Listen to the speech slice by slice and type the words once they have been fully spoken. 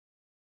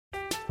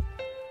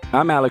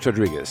I'm Alex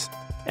Rodriguez.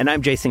 And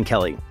I'm Jason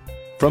Kelly.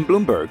 From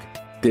Bloomberg,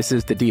 this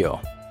is The Deal.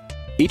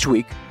 Each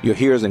week, you'll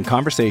hear us in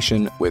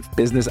conversation with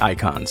business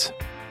icons.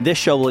 This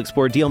show will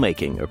explore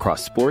deal-making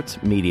across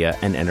sports, media,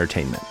 and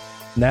entertainment.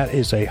 That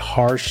is a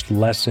harsh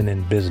lesson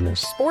in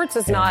business. Sports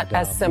is not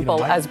as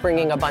simple as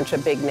bringing a bunch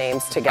of big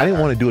names together. I didn't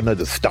want to do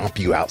another stomp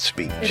you out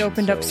speech. It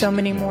opened up so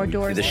many more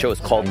doors. The show is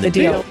called The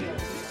Deal.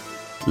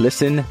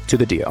 Listen to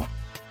The Deal.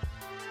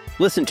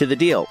 Listen to The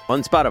Deal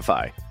on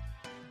Spotify.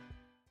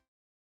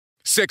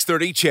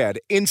 630 CHED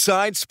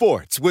Inside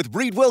Sports with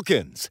Reed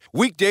Wilkins.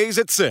 Weekdays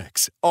at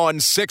 6 on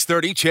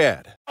 630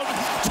 CHED.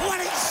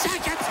 20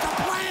 seconds to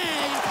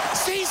play.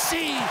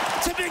 CC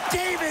to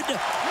McDavid.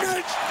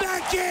 Nudged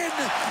back in.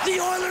 The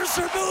Oilers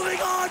are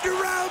moving on to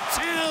round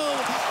 2.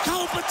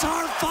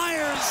 Kopitar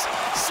fires.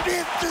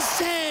 Smith the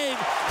save.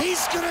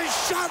 He's going to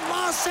shut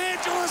Los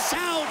Angeles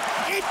out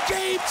in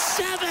Game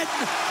 7.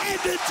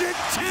 Edmonton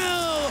 2.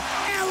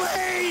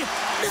 LA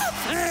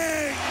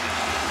nothing.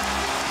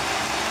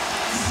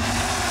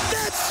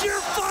 That's your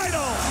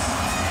final.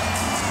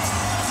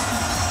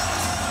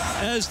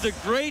 As the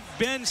great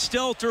Ben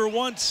Stelter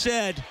once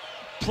said,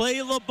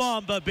 play La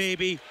Bamba,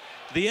 baby.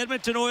 The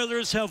Edmonton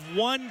Oilers have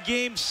won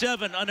Game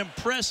 7, an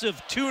impressive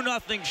 2-0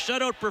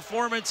 shutout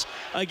performance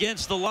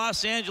against the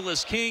Los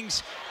Angeles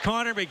Kings.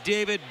 Connor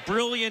McDavid,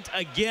 brilliant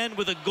again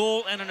with a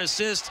goal and an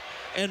assist.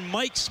 And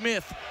Mike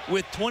Smith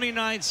with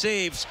 29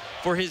 saves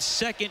for his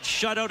second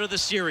shutout of the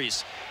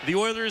series. The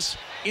Oilers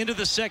into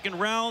the second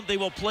round. They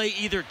will play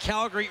either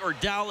Calgary or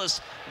Dallas.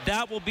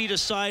 That will be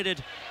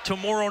decided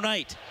tomorrow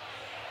night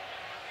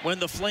when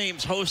the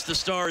Flames host the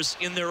Stars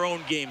in their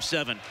own Game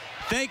 7.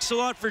 Thanks a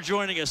lot for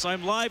joining us.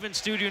 I'm live in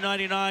Studio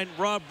 99.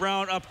 Rob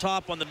Brown up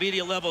top on the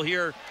media level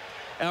here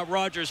at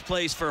Rogers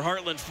Place for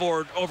Heartland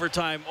Ford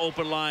Overtime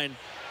Open Line.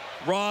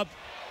 Rob,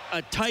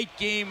 a tight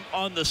game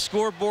on the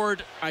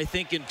scoreboard, I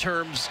think, in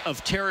terms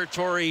of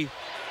territory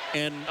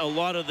and a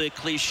lot of the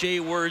cliche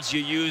words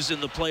you use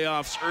in the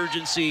playoffs: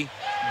 urgency,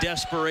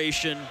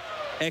 desperation,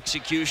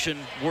 execution,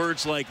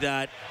 words like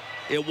that.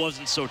 It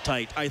wasn't so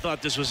tight. I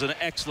thought this was an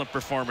excellent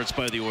performance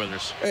by the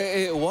Oilers.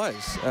 It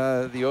was.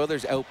 The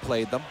Oilers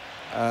outplayed them.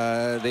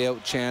 They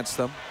outchanced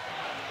them,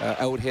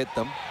 out-hit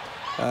them.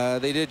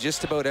 They did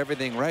just about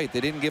everything right.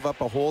 They didn't give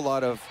up a whole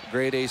lot of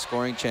grade A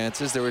scoring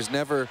chances. There was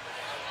never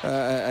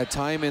a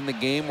time in the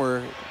game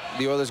where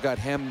the Oilers got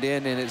hemmed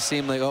in and it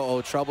seemed like,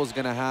 trouble's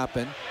going to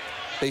happen.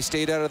 They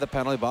stayed out of the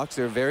penalty box.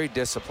 They were very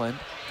disciplined.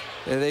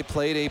 They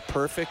played a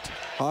perfect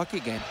hockey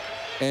game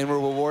and were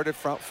rewarded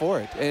for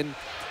it. And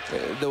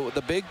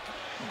the big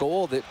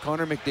goal that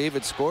Connor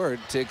McDavid scored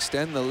to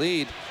extend the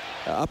lead,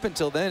 up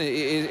until then,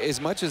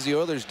 as much as the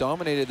Oilers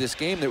dominated this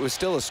game, it was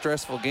still a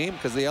stressful game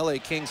because the LA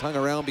Kings hung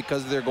around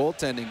because of their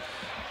goaltending.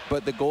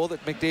 But the goal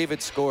that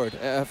McDavid scored,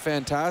 a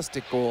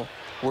fantastic goal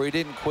where he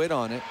didn't quit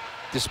on it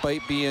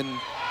despite being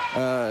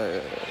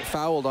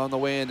fouled on the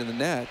way into the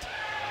net,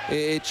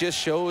 it just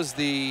shows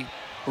the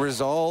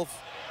resolve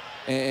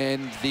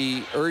and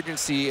the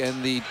urgency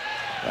and the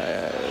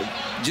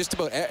just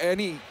about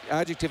any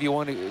adjective you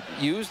want to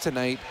use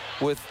tonight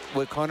with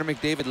Connor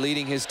McDavid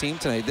leading his team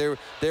tonight.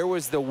 There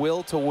was the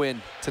will to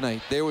win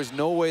tonight. There was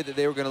no way that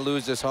they were going to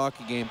lose this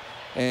hockey game,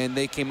 and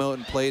they came out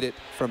and played it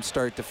from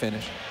start to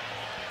finish.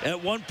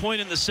 At one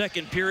point in the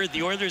second period,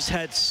 the Oilers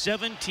had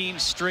 17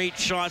 straight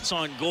shots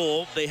on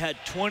goal. They had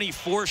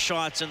 24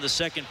 shots in the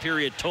second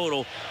period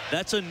total.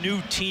 That's a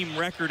new team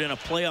record in a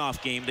playoff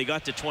game. They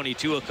got to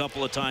 22 a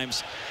couple of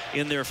times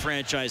in their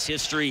franchise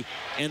history,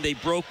 and they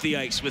broke the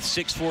ice with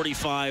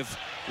 6:45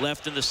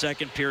 left in the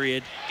second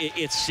period.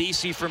 It's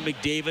Ceci from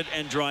McDavid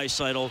and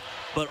Draisaitl,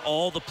 but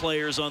all the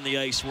players on the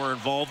ice were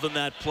involved in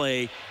that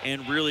play.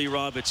 And really,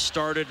 Rob, it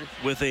started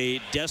with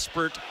a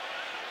desperate,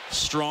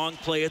 strong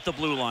play at the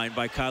blue line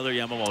by Kailer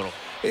Yamamoto.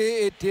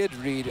 It did,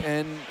 Reed.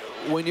 And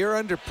when you're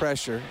under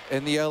pressure,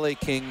 and the LA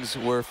Kings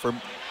were for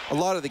a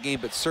lot of the game,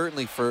 but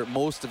certainly for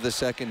most of the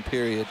second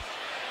period,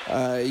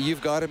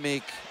 you've got to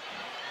make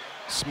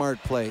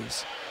smart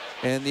plays.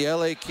 And the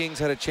LA Kings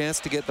had a chance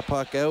to get the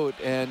puck out,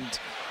 and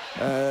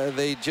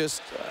they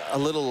just a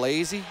little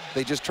lazy.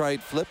 They just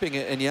tried flipping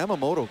it, and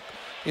Yamamoto,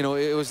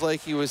 it was like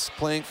he was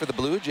playing for the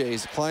Blue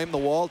Jays, climbed the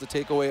wall to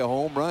take away a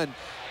home run,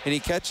 and he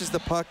catches the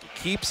puck,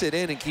 keeps it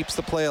in, and keeps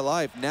the play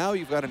alive. Now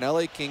you've got an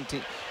LA King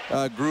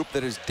group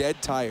that is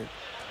dead tired,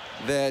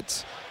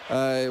 that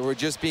were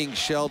just being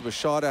shelled with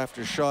shot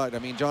after shot. I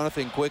mean,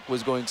 Jonathan Quick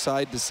was going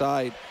side to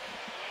side,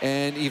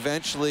 and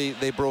eventually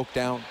they broke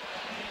down.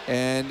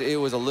 And it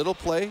was a little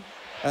play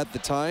at the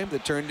time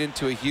that turned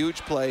into a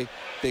huge play.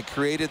 They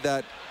created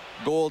that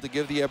goal to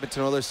give the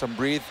Edmonton Oilers some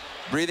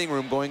breathing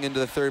room going into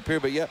the third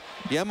period. But yeah,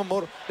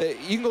 Yamamoto,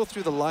 you can go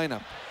through the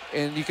lineup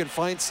and you can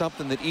find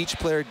something that each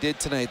player did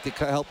tonight to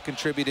help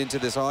contribute into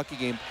this hockey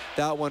game.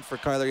 That one for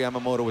Kailer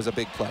Yamamoto was a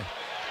big play.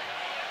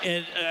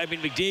 And,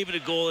 McDavid a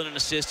goal and an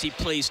assist. He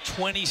plays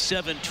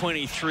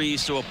 27-23,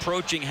 so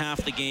approaching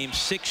half the game,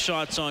 6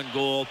 shots on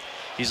goal.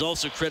 He's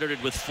also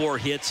credited with 4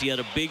 hits. He had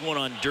a big one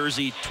on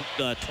Durzi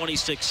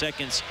 26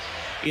 seconds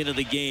into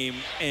the game.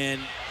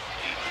 And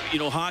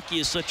hockey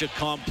is such a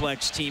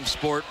complex team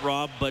sport,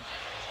 Rob, but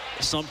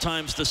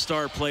sometimes the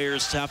star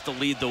players have to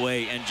lead the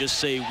way and just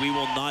say, we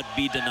will not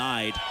be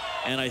denied.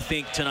 And I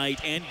think tonight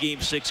and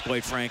Game 6,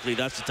 quite frankly,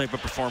 that's the type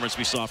of performance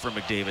we saw from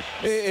McDavid.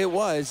 It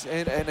was,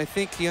 and I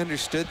think he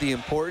understood the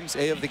importance,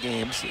 of the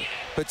games,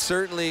 but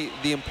certainly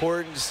the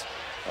importance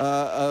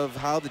of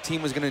how the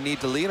team was going to need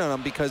to lean on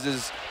him, because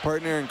his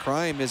partner in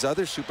crime, his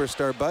other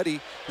superstar buddy,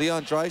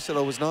 Leon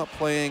Draisaitl, was not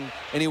playing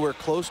anywhere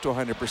close to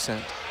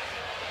 100%.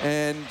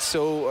 And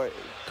so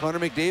Connor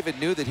McDavid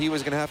knew that he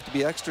was going to have to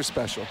be extra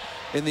special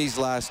in these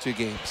last 2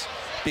 games,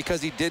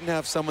 because he didn't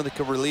have someone that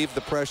could relieve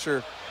the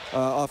pressure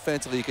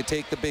offensively. He could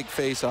take the big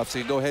face-offs.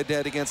 He could go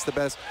head-to-head against the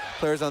best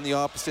players on the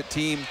opposite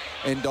team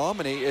and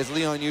dominate, as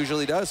Leon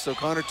usually does. So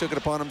Connor took it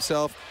upon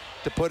himself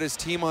to put his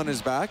team on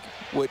his back,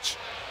 which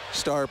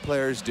star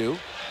players do.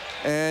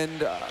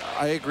 And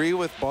I agree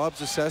with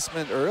Bob's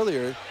assessment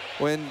earlier,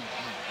 when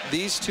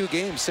these 2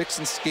 games,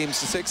 Game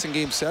 6 and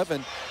Game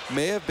 7,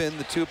 may have been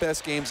the 2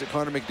 best games that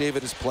Connor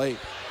McDavid has played.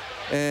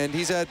 And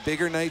he's had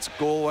bigger nights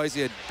goal-wise,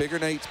 he had bigger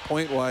nights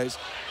point-wise.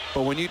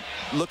 But when you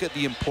look at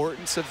the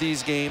importance of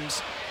these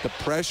games, the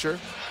pressure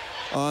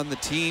on the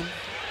team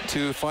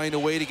to find a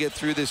way to get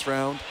through this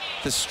round,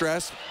 the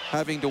stress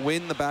having to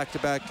win the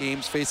back-to-back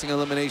games, facing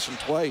elimination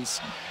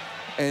twice,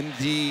 and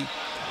the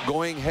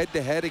going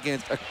head-to-head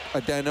against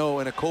a Danault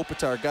and a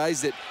Kopitar,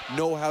 guys that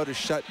know how to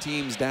shut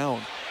teams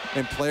down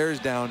and players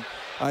down.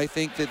 I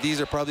think that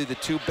these are probably the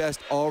 2 best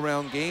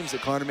all-round games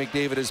that Connor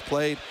McDavid has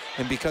played,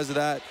 and because of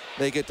that,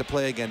 they get to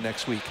play again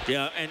next week.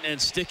 Yeah, and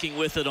sticking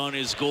with it on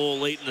his goal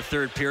late in the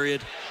 3rd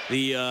period.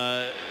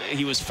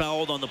 He was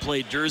fouled on the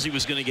play. Jersey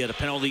was going to get a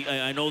penalty.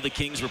 I know the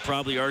Kings were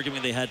probably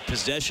arguing they had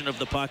possession of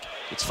the puck.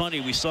 It's funny,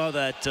 we saw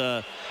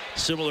that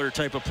similar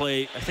type of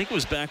play. I think it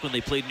was back when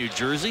they played New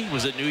Jersey.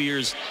 Was it New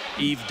Year's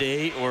Eve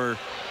day or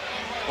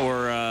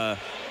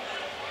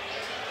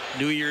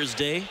New Year's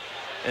Day?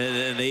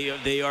 And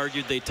they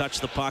argued they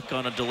touched the puck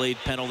on a delayed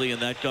penalty,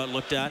 and that got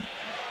looked at.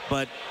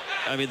 But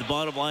I mean, the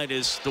bottom line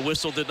is the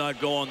whistle did not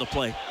go on the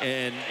play.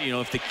 And,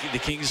 if the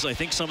Kings, I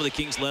think some of the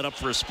Kings let up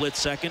for a split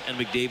second, and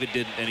McDavid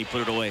didn't, and he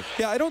put it away.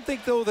 Yeah, I don't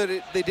think, though,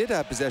 that they did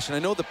have possession. I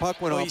know the puck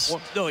went off.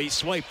 He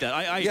swiped that.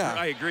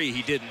 I agree,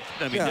 he didn't.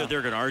 I mean,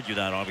 they're going to argue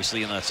that,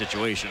 obviously, in that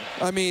situation.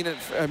 I mean,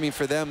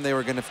 for them, they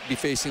were going to be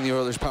facing the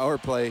Oilers' power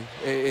play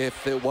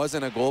if it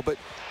wasn't a goal. But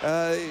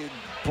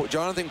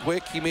Jonathan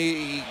Quick,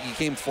 he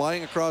came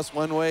flying across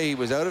one way. He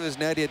was out of his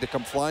net. He had to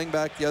come flying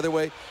back the other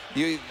way.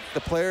 The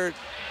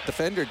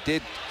defender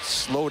did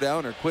slow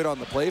down or quit on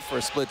the play for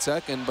a split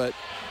second, but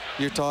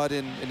you're taught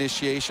in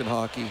initiation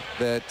hockey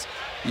that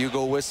you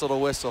go whistle to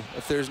whistle.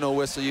 If there's no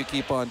whistle, you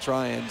keep on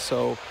trying.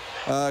 So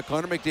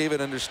Connor McDavid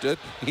understood.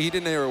 He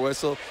didn't hear a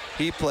whistle.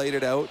 He played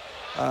it out.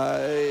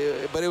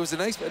 But it was a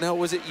nice. Now,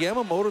 was it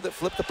Yamamoto that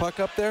flipped the puck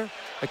up there?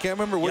 I can't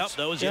remember which. Yep,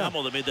 that was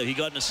Yamamoto that made that. He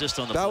got an assist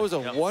on the play. That was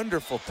a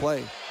wonderful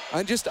play.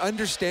 I'm just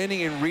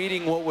understanding and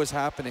reading what was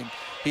happening.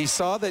 He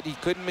saw that he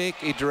couldn't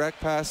make a direct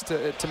pass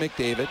to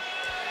McDavid.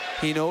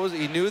 He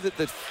knew that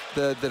the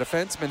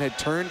defenseman had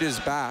turned his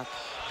back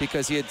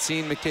because he had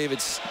seen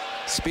McDavid's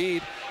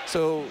speed.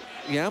 So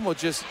Yamo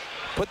just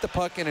put the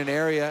puck in an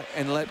area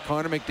and let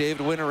Connor McDavid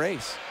win a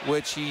race,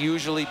 which he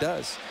usually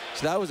does.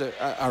 So that was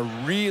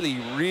a really,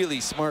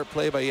 really smart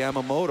play by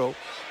Yamamoto,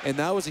 and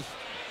that was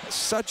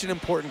such an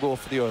important goal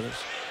for the Oilers.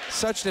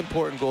 Such an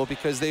important goal,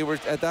 because they were,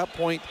 at that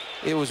point,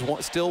 it was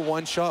still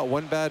one shot,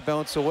 one bad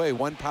bounce away,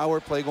 one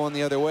power play going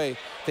the other way.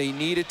 They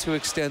needed to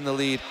extend the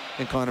lead,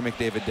 and Connor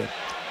McDavid did.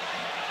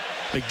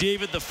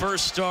 McDavid, the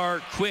first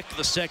star, Quick,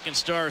 the second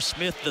star,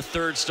 Smith, the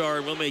third star,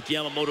 and we'll make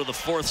Yamamoto the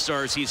fourth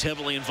star, as he's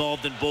heavily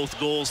involved in both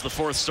goals. The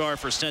fourth star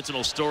for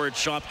Sentinel Storage,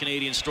 Shop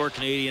Canadian, Store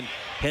Canadian,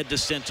 head to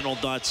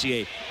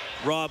sentinel.ca.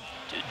 Rob,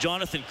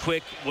 Jonathan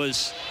Quick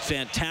was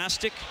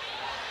fantastic.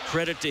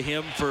 Credit to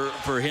him for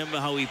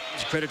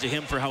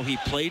how he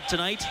played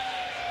tonight.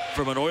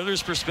 From an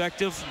Oilers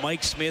perspective,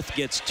 Mike Smith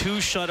gets 2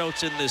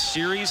 shutouts in this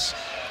series.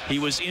 He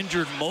was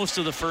injured most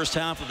of the first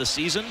half of the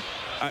season.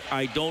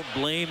 I don't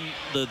blame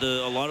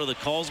a lot of the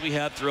calls we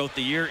had throughout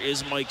the year.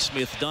 Is Mike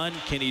Smith done?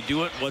 Can he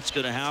do it? What's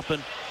going to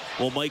happen?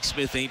 Well, Mike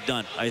Smith ain't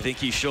done. I think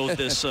he showed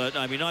this,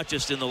 not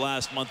just in the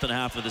last month and a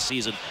half of the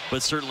season,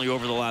 but certainly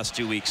over the last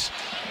 2 weeks.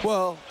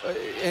 Well,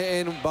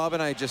 and Bob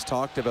and I just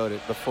talked about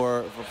it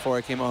before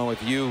I came on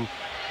with you,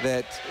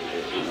 that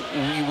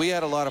we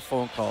had a lot of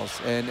phone calls.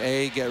 And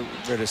get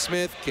rid of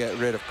Smith, get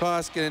rid of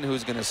Koskinen,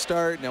 who's going to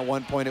start. And at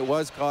one point it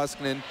was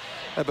Koskinen.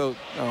 About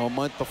a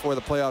month before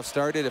the playoffs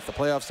started. If the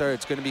playoffs started,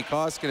 it's going to be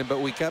Koskinen.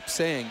 But we kept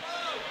saying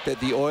that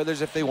the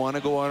Oilers, if they want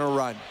to go on a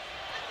run,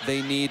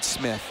 they need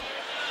Smith.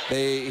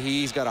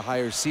 He's got a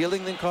higher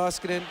ceiling than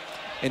Koskinen,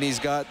 and he's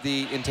got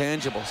the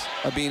intangibles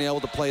of being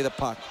able to play the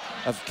puck,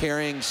 of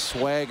carrying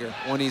swagger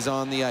when he's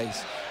on the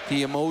ice,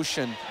 the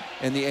emotion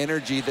and the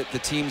energy that the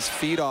teams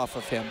feed off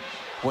of him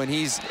when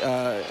he's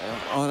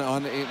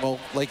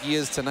like he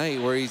is tonight,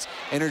 where he's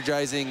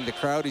energizing the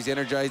crowd, he's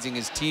energizing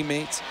his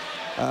teammates.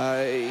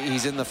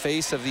 He's in the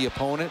face of the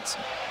opponents,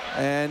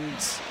 and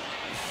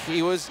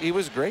he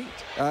was great.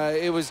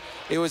 It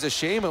was a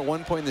shame at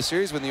one point in the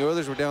series when the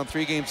Oilers were down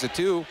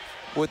 3-2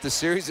 with the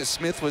series that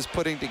Smith was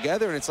putting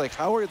together, and it's like,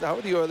 how are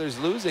the Oilers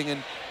losing?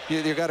 And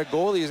you got a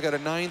goalie who's got a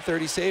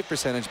 .930 save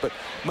percentage, but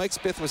Mike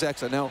Smith was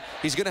excellent. Now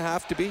he's going to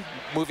have to be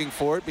moving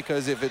forward,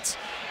 because if it's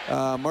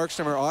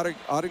Markstrom or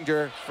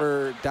Ottinger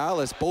for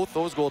Dallas, both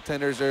those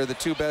goaltenders are the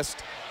two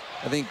best,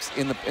 I think,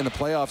 in the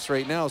playoffs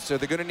right now. So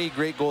they're going to need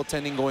great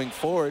goaltending going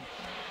forward.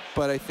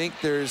 But I think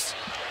there's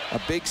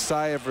a big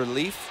sigh of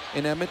relief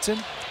in Edmonton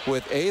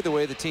with A, the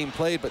way the team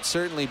played, but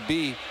certainly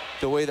B,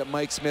 the way that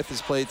Mike Smith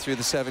has played through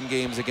the 7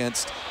 games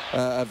against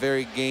a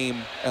very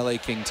game LA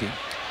King team.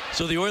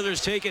 So the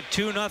Oilers take it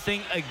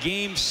 2-0, a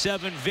Game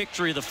 7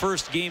 victory, the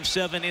first Game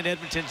 7 in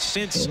Edmonton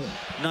since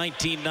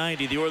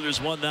 1990. The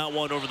Oilers won that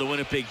one over the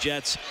Winnipeg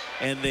Jets,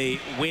 and they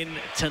win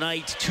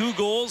tonight. 2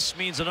 goals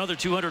means another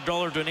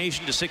 $200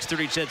 donation to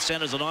 630 CHED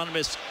Santa's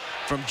Anonymous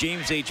from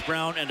James H.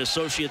 Brown and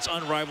Associates.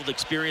 Unrivaled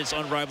experience,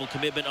 unrivaled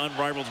commitment,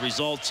 unrivaled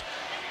results.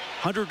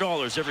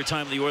 $100 every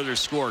time the Oilers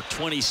score.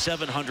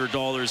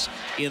 $2,700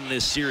 in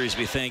this series.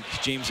 We thank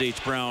James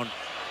H. Brown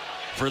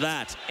for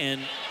that. And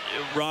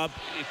Rob,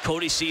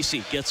 Cody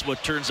Ceci gets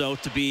what turns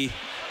out to be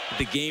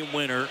the game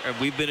winner, and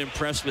we've been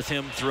impressed with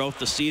him throughout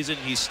the season.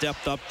 He's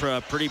stepped up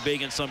pretty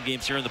big in some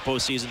games here in the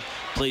postseason.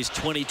 Plays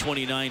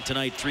 20-29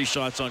 tonight, 3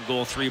 shots on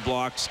goal, 3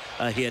 blocks,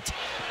 a hit,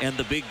 and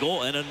the big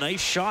goal, and a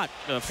nice shot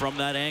from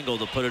that angle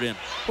to put it in.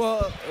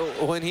 Well,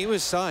 when he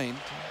was signed,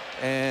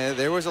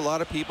 there was a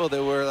lot of people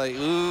that were like,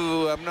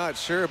 ooh, I'm not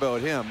sure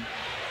about him.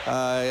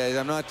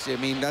 I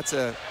mean, that's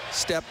a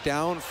step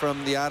down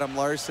from the Adam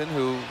Larson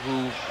who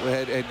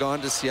had gone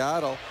to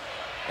Seattle.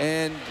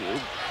 And,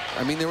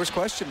 I mean, there was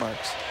question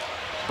marks.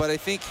 But I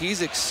think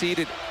he's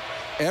exceeded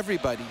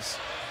everybody's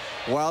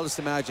wildest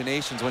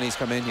imaginations when he's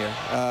come in here.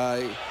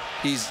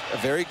 He's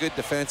very good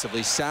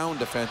defensively, sound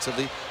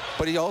defensively,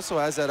 but he also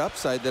has that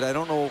upside that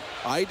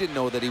I didn't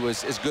know that he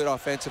was as good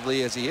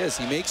offensively as he is.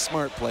 He makes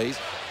smart plays,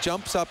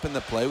 jumps up in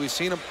the play. We've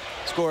seen him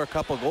score a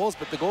couple goals,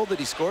 but the goal that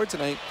he scored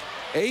tonight,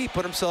 he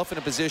put himself in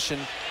a position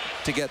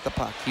to get the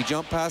puck. He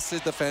jumped past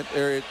his the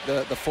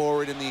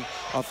forward in the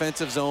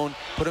offensive zone,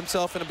 put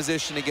himself in a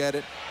position to get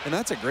it, and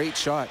that's a great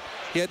shot.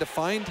 He had to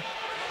find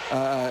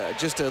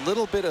just a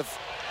little bit of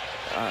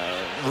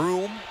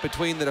room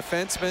between the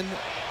defenseman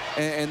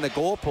and the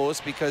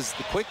goalpost, because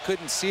the Quick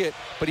couldn't see it,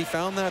 but he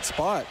found that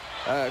spot.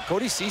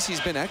 Cody Ceci's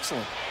been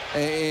excellent,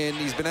 and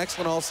he's been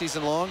excellent all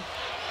season long,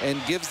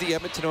 and gives the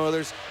Edmonton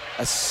Oilers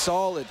a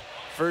solid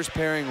first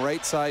pairing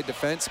right side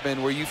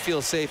defenseman where you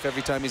feel safe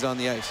every time he's on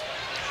the ice.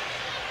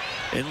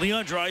 And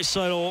Leon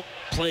Draisaitl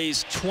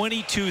plays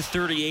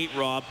 22-38,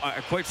 Rob.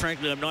 Quite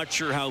frankly, I'm not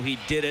sure how he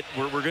did it.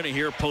 We're going to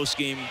hear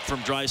post-game from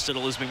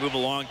Draisaitl as we move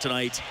along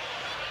tonight.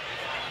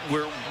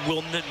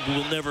 We'll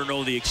never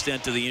know the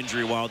extent of the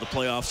injury while the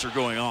playoffs are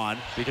going on,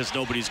 because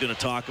nobody's going to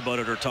talk about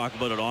it or talk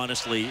about it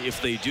honestly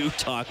if they do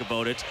talk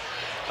about it.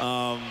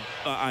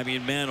 I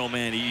mean, man, oh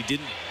man, he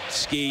didn't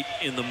skate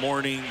in the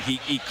morning.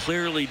 He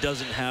clearly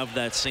doesn't have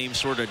that same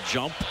sort of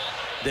jump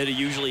that he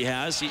usually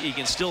has. He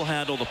can still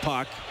handle the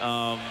puck,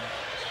 and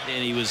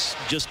he was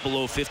just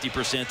below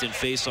 50% in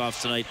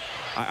faceoffs tonight.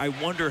 I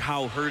wonder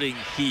how hurting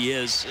he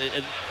is.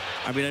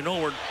 I mean, I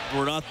know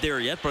we're not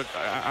there yet, but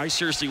I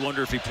seriously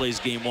wonder if he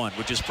plays game 1,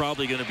 which is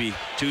probably going to be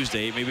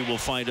Tuesday. Maybe we'll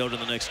find out in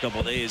the next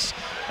couple of days.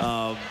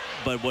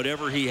 But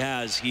whatever he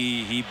has,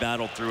 he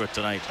battled through it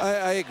tonight.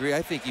 I agree.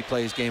 I think he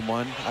plays game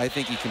 1. I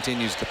think he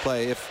continues to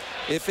play.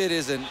 If it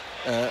isn't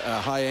a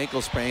high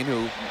ankle sprain,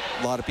 who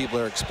a lot of people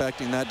are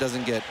expecting, that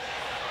doesn't get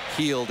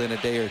healed in a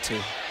day or two.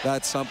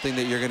 That's something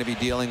that you're going to be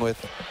dealing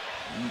with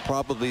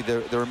probably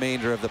the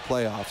remainder of the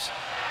playoffs.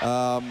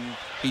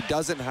 He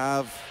doesn't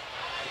have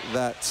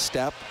that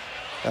step.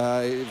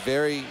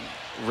 Very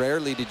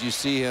rarely did you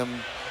see him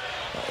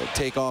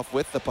take off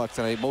with the puck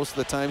tonight. Most of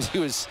the times he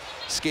was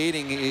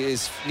skating,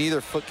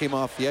 neither foot came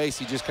off the ice.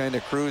 He just kind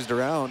of cruised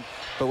around.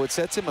 But what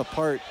sets him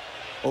apart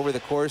over the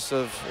course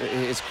of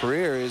his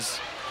career is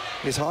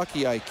his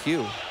hockey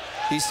IQ.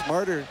 He's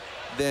smarter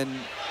than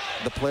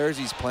the players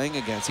he's playing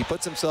against. He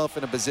puts himself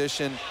in a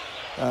position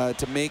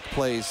to make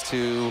plays,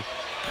 to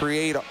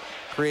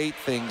create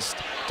things,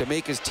 to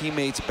make his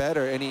teammates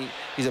better. And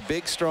he's a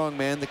big, strong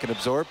man that can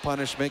absorb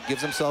punishment,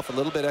 gives himself a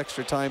little bit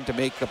extra time to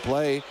make the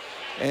play,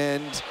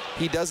 and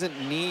he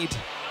doesn't need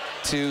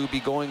to be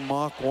going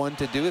Mach 1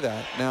 to do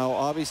that. Now,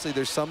 obviously,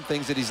 there's some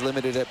things that he's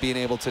limited at being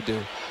able to do,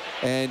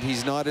 and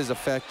he's not as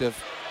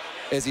effective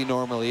as he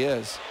normally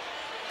is.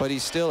 But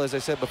he's still, as I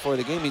said before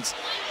the game,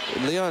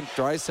 Leon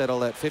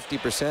Draisaitl at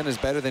 50% is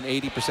better than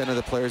 80% of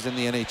the players in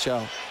the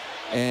NHL.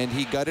 And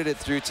he gutted it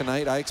through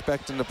tonight. I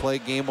expect him to play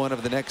game 1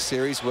 of the next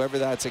series, whoever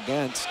that's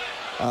against.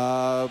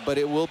 But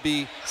it will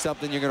be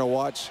something you're going to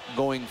watch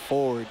going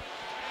forward,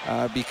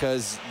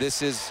 because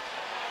this is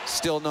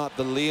Still not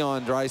the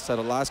Leon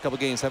Draisaitl. Last couple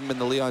games haven't been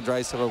the Leon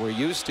Draisaitl we're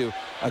used to.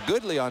 A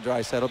good Leon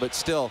Draisaitl, but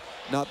still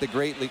not the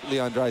great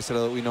Leon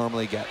Draisaitl that we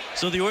normally get.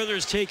 So the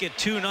Oilers take it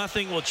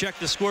 2-0. We'll check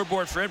the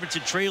scoreboard for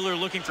Edmonton Trailer.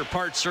 Looking for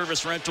parts,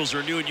 service, rentals,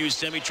 or new and used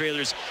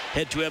semi-trailers,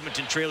 head to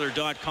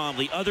edmontontrailer.com.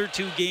 The other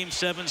 2 Game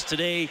 7s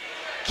today,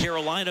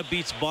 Carolina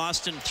beats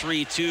Boston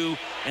 3-2,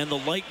 and the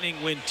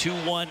Lightning win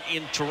 2-1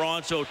 in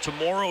Toronto.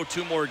 Tomorrow,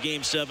 2 more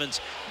Game 7s,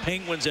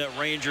 Penguins at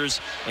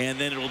Rangers, and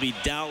then it'll be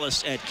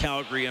Dallas at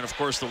Calgary. And of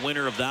course, the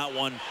winner of that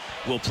one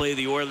will play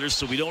the Oilers.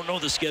 So we don't know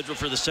the schedule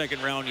for the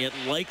second round yet.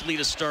 Likely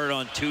to start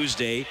on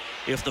Tuesday.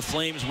 If the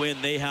Flames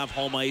win, they have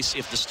home ice.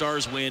 If the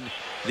Stars win,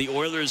 the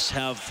Oilers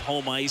have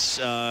home ice.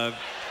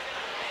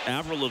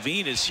 Avril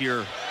Lavigne is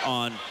here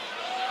on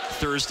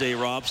Thursday,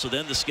 Rob, so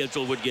then the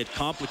schedule would get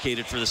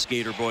complicated for the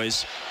Skater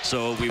Boys,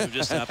 so we would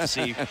just have to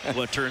see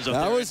what turns out.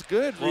 That was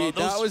good, Reed.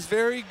 That was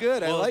very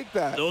good. I like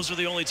that. Those are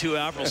the only 2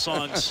 Avril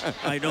songs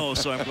I know,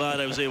 so I'm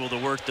glad I was able to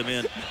work them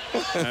in.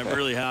 I'm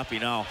really happy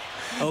now.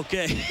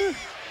 Okay.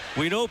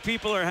 We know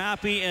people are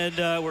happy, and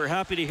we're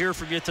happy to hear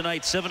from you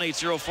tonight.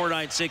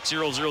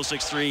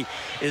 780-496-0063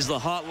 is the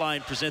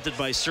hotline presented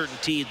by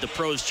CertainTeed, the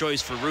pro's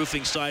choice for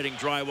roofing, siding,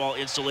 drywall,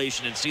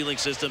 installation, and ceiling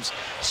systems.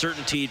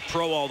 CertainTeed,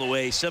 pro all the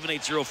way.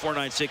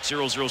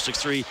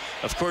 780-496-0063.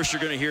 Of course,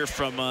 you're going to hear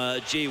from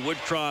Jay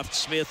Woodcroft,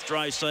 Smith,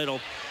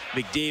 Draisaitl,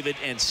 McDavid,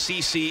 and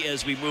Ceci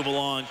as we move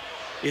along.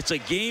 It's a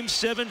Game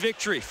 7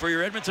 victory for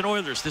your Edmonton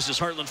Oilers. This is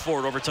Heartland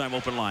Ford Overtime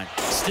Open Line.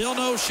 Still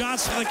no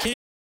shots for the Kings.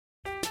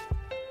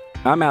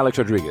 I'm Alex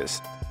Rodriguez.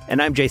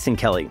 And I'm Jason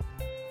Kelly.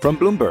 From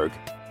Bloomberg,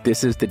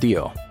 this is The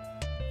Deal.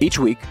 Each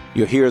week,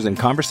 you'll hear us in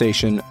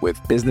conversation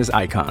with business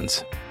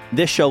icons.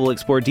 This show will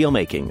explore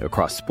deal-making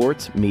across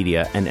sports,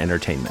 media, and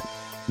entertainment.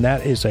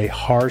 That is a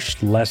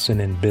harsh lesson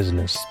in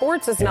business.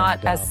 Sports is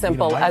not as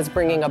simple as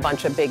bringing a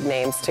bunch of big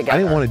names together. I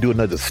didn't want to do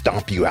another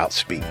stomp you out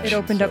speech. It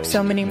opened up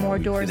so many more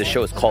doors. The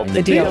show is called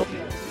The Deal.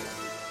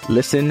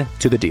 Listen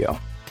to The Deal.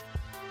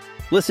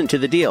 Listen to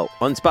The Deal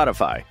on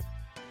Spotify.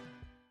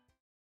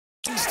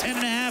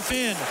 10.5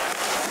 in.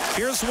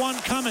 Here's one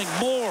coming.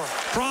 Moore.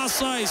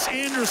 Cross ice.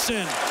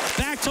 Anderson.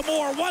 Back to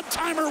Moore.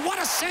 One-timer. What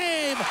a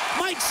save.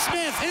 Mike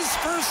Smith. His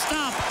first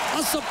stop.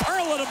 A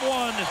superlative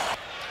one.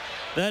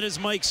 That is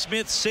Mike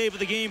Smith's save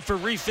of the game for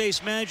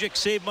Reface Magic.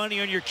 Save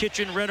money on your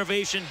kitchen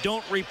renovation.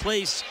 Don't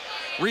replace.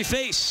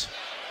 Reface.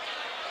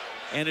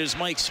 And it is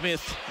Mike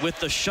Smith with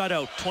the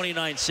shutout.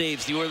 29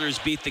 saves. The Oilers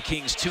beat the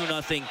Kings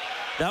 2-0.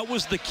 That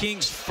was the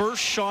Kings'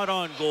 first shot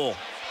on goal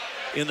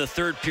in the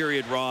third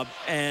period, Rob,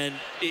 and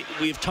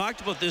we've talked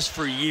about this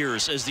for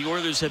years as the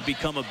Oilers have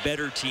become a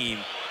better team.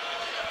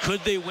 Could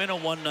they win a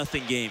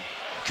 1-0 game?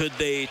 Could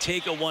they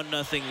take a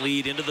 1-0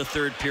 lead into the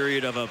third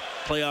period of a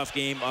playoff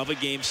game, of a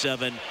Game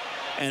 7,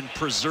 and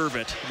preserve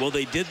it? Well,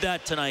 they did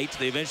that tonight.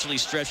 They eventually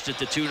stretched it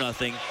to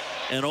 2-0,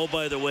 and oh,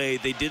 by the way,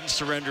 they didn't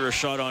surrender a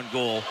shot on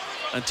goal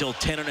until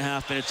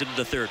 10.5 minutes into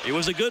the third. It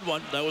was a good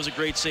one. That was a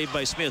great save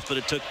by Smith, but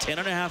it took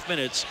 10.5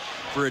 minutes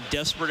for a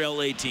desperate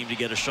LA team to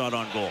get a shot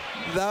on goal.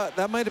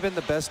 That might have been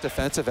the best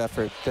defensive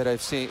effort that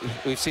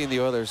we've seen the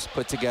Oilers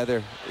put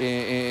together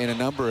in a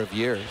number of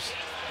years.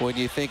 When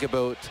you think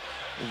about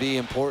the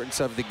importance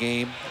of the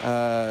game,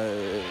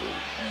 the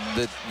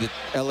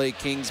LA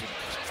Kings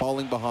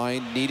falling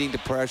behind, needing to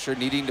pressure,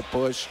 needing to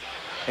push,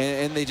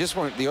 and they just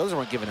weren't. The Oilers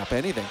weren't giving up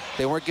anything.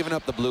 They weren't giving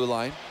up the blue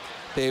line.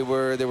 They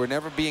were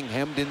never being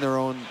hemmed in their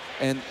own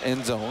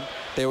end zone.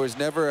 There was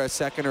never a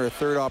second or a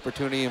third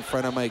opportunity in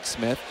front of Mike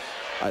Smith.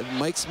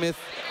 Mike Smith,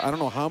 I don't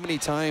know how many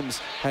times,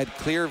 had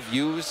clear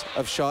views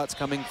of shots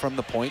coming from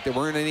the point. There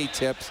weren't any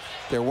tips.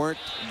 There weren't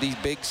these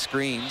big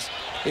screens.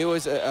 It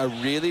was a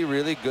really,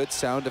 really good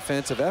sound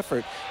defensive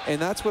effort.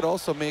 And that's what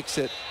also makes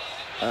it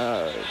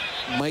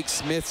Mike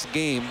Smith's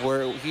game,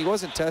 where he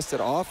wasn't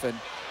tested often,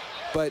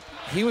 but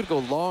he would go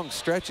long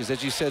stretches.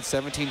 As you said,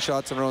 17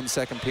 shots in a row in the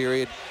second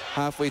period,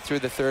 halfway through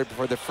the third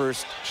before the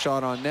first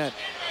shot on net.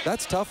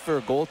 That's tough for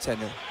a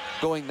goaltender,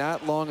 going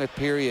that long a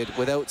period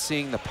without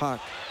seeing the puck.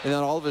 And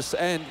then all of a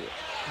sudden,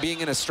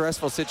 being in a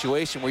stressful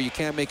situation where you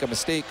can't make a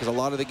mistake because a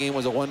lot of the game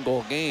was a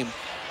one-goal game,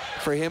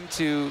 for him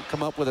to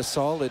come up with a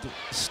solid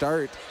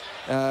start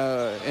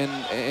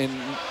and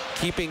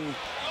keeping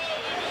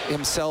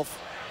himself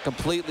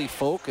completely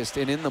focused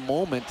and in the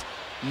moment,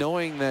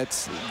 knowing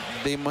that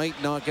they might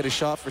not get a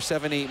shot for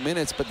 7-8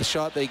 minutes, but the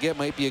shot they get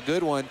might be a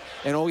good one.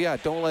 And oh yeah,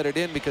 don't let it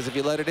in, because if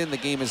you let it in, the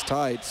game is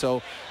tied.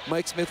 So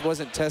Mike Smith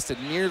wasn't tested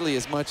nearly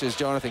as much as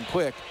Jonathan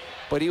Quick,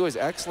 but he was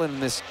excellent in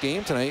this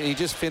game tonight, and he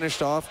just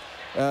finished off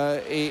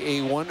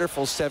a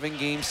wonderful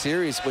 7-game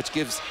series, which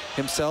gives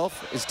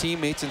himself, his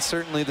teammates, and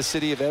certainly the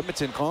city of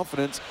Edmonton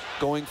confidence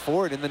going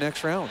forward in the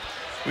next round.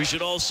 We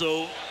should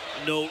also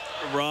note,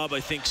 Rob, I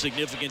think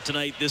significant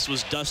tonight, this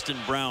was Dustin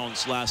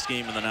Brown's last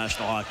game in the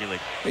National Hockey League.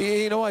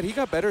 You know what? He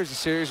got better as the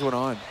series went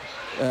on,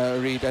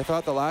 Reed. I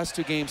thought the last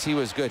 2 games he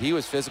was good. He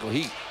was physical.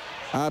 He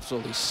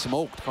absolutely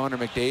smoked Connor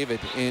I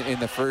in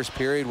the first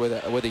period with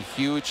a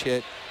huge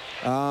hit.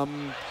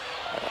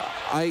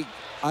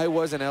 I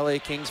was an LA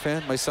Kings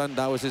fan. My son,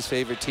 that was his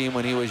favorite team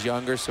when he was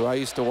younger, so I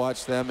used to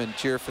watch them and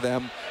cheer for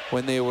them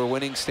when they were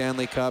winning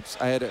Stanley Cups.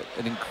 I had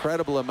an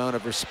incredible amount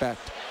of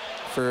respect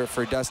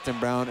for Dustin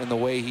Brown and the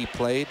way he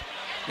played.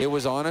 It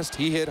was honest.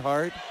 He hit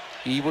hard.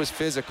 He was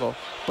physical,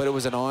 but it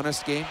was an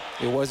honest game.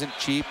 It wasn't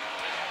cheap.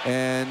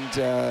 And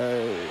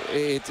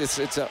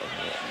it's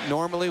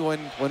normally when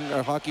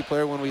a hockey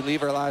player, when we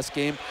leave our last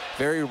game,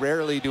 very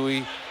rarely do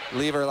we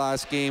leave our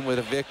last game with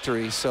a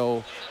victory.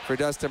 So for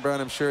Dustin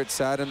Brown, I'm sure it's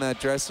sad in that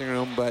dressing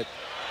room, but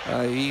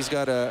he's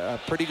got a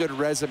pretty good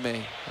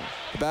resume.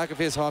 The back of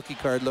his hockey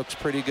card looks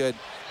pretty good.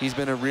 He's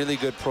been a really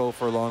good pro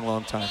for a long,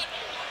 long time.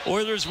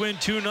 Oilers win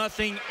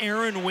 2-0.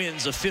 Aaron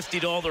wins a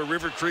 $50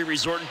 River Cree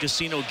Resort and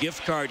Casino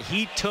gift card.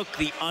 He took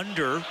the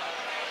under.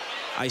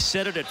 I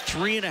set it at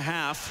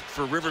 3.5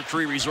 for River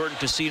Cree Resort and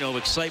Casino.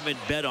 Excitement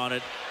bet on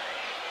it.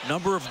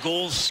 Number of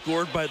goals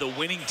scored by the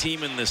winning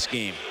team in this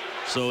game.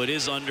 So it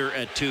is under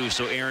at 2.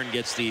 So Aaron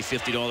gets the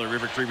 $50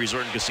 River Cree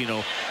Resort and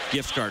Casino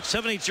gift card.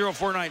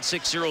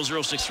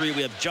 780-496-0063.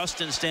 We have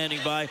Justin standing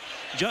by.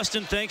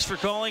 Justin, thanks for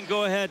calling.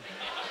 Go ahead.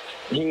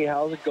 Hey,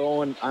 how's it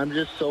going? I'm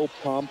just so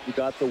pumped. We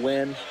got the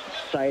win.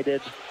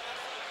 Excited.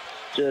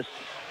 Just,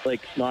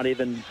 like, not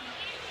even,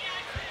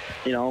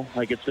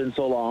 like it's been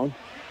so long.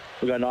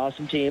 We got an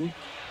awesome team.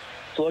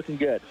 It's looking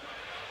good.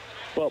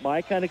 But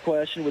my kind of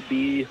question would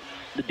be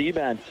the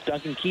D-man,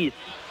 Duncan Keith.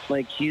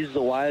 Like, he's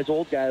the wise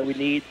old guy we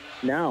need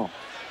now.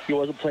 He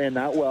wasn't playing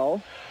that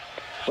well.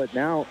 But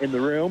now, in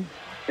the room,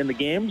 in the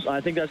games,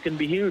 I think that's going to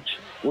be huge.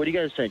 What do you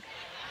guys think?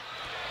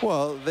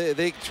 Well,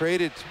 they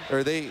traded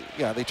for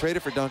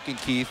Duncan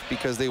Keith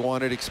because they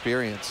wanted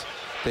experience.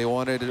 They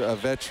wanted a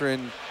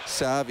veteran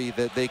savvy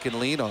that they can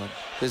lean on.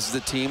 This is a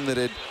team that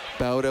had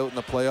bowed out in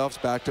the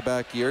playoffs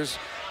back-to-back years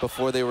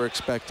before they were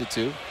expected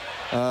to.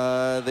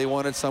 They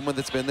wanted someone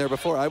that's been there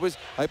before. I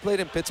played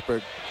in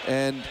Pittsburgh,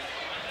 and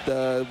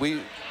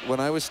when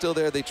I was still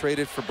there, they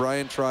traded for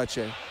Brian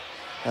Trottier.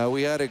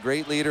 We had a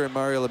great leader in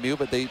Mario Lemieux,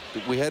 but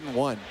we hadn't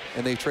won.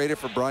 And they traded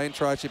for Brian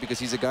Trottier because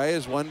he's a guy who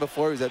has won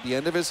before. He was at the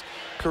end of his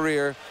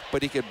career,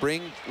 but he could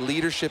bring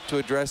leadership to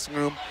a dressing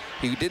room.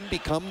 He didn't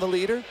become the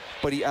leader,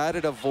 but he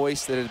added a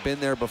voice that had been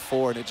there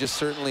before, and it just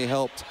certainly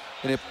helped.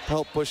 And it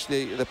helped push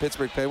the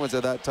Pittsburgh Penguins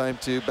at that time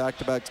to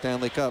back-to-back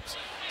Stanley Cups.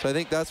 So I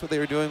think that's what they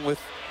were doing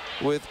with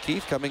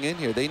Keith coming in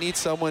here. They need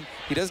someone.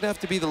 He doesn't have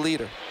to be the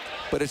leader,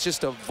 but it's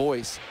just a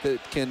voice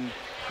that can,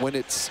 when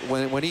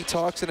he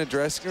talks in a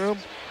dressing room,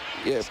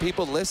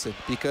 people listen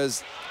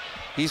because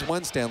he's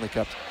won Stanley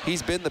Cups.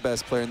 He's been the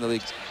best player in the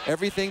league.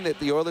 Everything that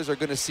the Oilers are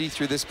going to see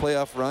through this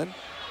playoff run,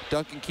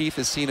 Duncan Keith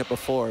has seen it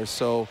before.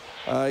 So,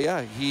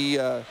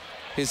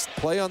 his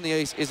play on the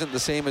ice isn't the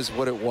same as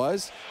what it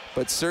was,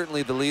 but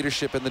certainly the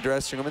leadership in the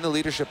dressing room and the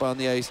leadership on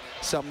the ice,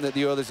 something that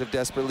the Oilers have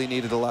desperately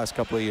needed the last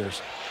couple of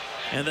years.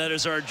 And that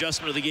is our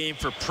adjustment of the game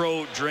for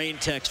Pro Drain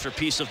Text for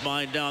peace of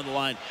mind down the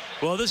line.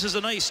 Well, this is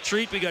a nice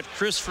treat. We got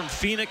Chris from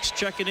Phoenix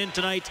checking in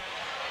tonight.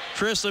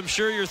 Chris, I'm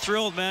sure you're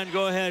thrilled, man.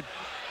 Go ahead.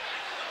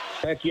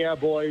 Heck yeah,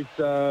 boys.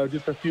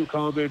 Just a few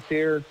comments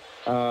here.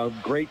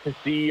 Great to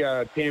see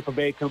Tampa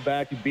Bay come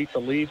back and beat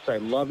the Leafs. I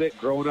love it.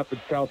 Growing up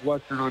in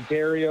southwestern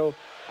Ontario,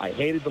 I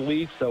hated the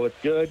Leafs, so it's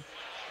good.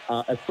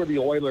 As for the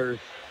Oilers,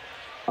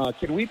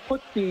 can we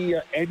put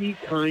any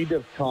kind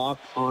of talk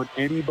on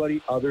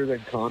anybody other than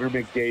Connor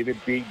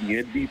McDavid being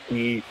the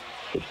MVP,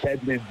 the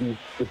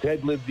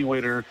Ted Lindsay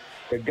winner?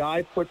 The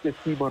guy put this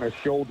team on his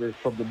shoulders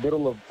from the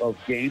middle of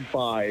Game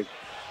 5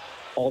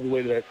 all the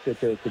way to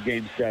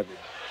Game 7.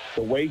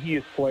 The way he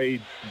has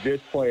played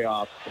this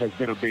playoff has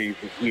been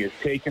amazing. He has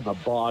taken the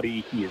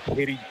body. He is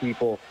hitting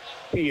people.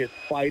 He is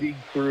fighting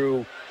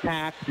through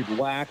hacks and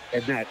whacks,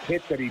 and that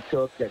hit that he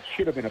took that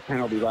should have been a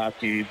penalty last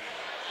game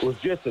was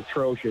just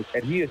atrocious,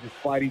 and he is just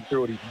fighting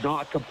through it. He's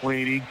not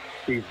complaining.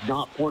 He's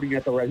not pointing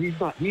at the ref.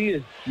 He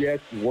is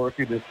just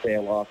working his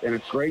tail off, and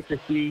it's great to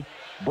see.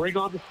 Bring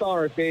on the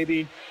Stars,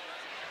 baby.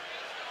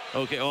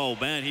 Okay. Oh,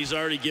 man, he's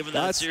already given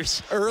that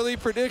serious. Early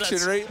prediction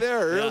right there.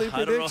 Early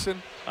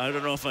prediction. I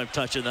don't know if I'm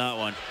touching that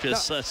one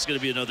because that's going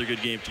to be another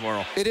good game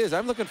tomorrow. It is.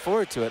 I'm looking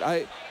forward to it.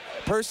 I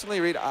personally,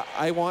 Reed,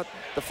 I want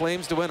the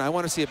Flames to win. I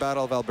want to see a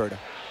Battle of Alberta.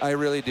 I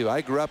really do.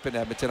 I grew up in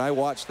Edmonton. I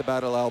watched the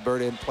Battle of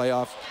Alberta in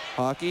playoff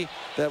hockey.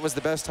 That was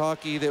the best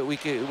hockey that we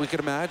could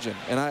imagine.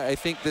 And I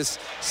think this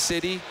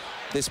city,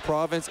 this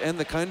province, and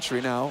the country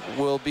now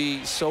will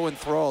be so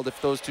enthralled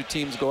if those two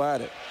teams go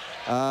at it.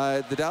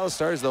 The Dallas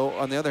Stars, though,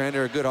 on the other hand,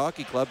 are a good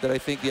hockey club that I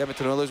think the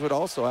Edmonton Oilers would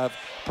also have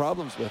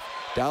problems with.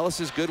 Dallas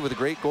is good with a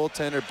great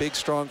goaltender, big,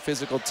 strong,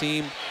 physical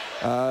team,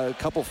 a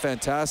couple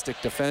fantastic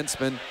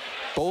defensemen.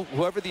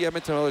 Whoever the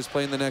Edmonton Oilers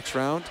play in the next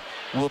round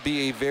will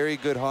be a very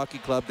good hockey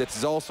club that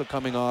is also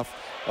coming off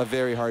a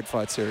very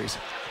hard-fought series.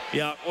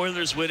 Yeah,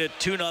 Oilers win it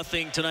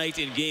 2-0 tonight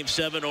in Game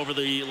 7 over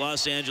the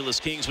Los Angeles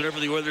Kings. Whenever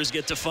the Oilers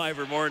get to 5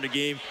 or more in a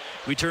game,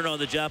 we turn on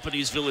the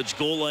Japanese Village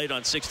Goal Light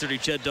on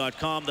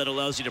 630ched.com. That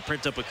allows you to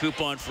print up a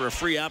coupon for a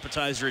free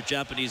appetizer at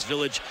Japanese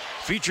Village,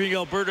 featuring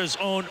Alberta's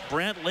own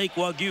Brant Lake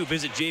Wagyu.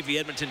 Visit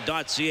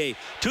jvedmonton.ca.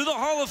 To the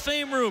Hall of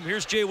Fame room,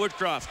 here's Jay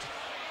Woodcroft.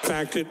 The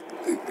fact that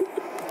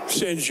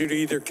sends you to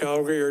either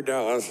Calgary or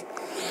Dallas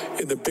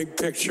in the big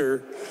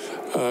picture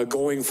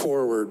going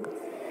forward?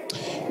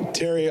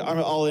 Terry,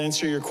 I'll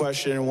answer your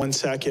question in 1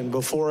 second.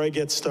 Before I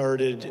get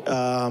started,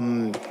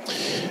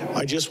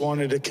 I just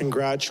wanted to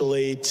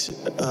congratulate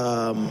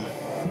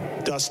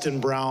Dustin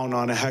Brown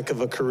on a heck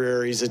of a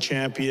career. He's a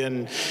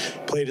champion,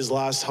 played his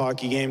last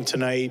hockey game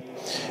tonight,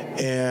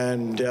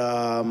 and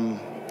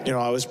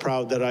I was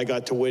proud that I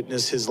got to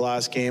witness his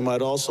last game.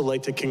 I'd also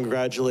like to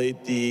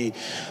congratulate the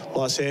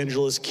Los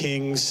Angeles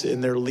Kings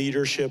in their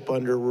leadership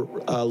under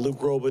Luc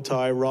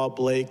Robitaille, Rob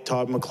Blake,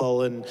 Todd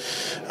McClellan,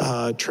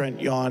 Trent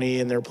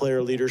Yawney, and their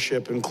player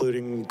leadership,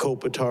 including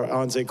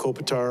Anze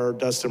Kopitar,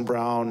 Dustin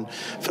Brown,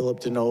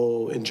 Philip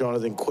Deneau, and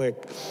Jonathan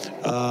Quick.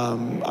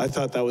 I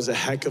thought that was a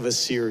heck of a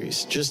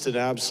series, just an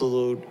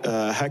absolute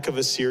heck of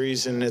a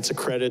series, and it's a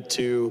credit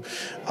to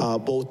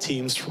both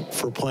teams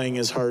for playing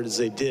as hard as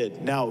they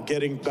did. Now,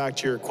 getting back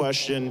to your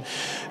question,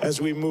 as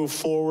we move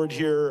forward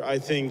here, I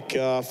think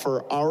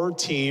for our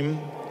team,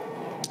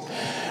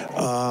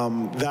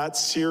 that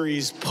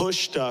series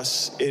pushed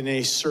us in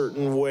a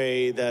certain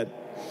way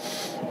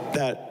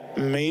that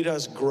made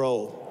us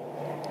grow.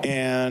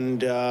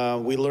 And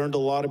we learned a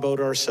lot about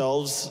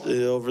ourselves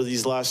over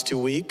these last 2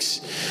 weeks,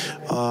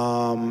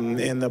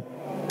 and the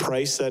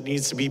price that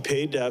needs to be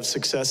paid to have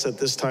success at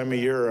this time of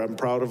year. I'm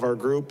proud of our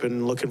group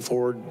and looking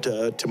forward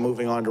to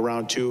moving on to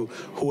round 2,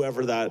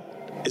 whoever that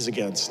is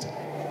against.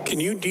 Can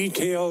you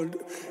detail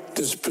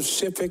the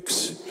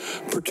specifics,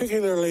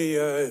 particularly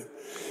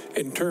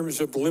in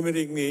terms of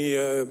limiting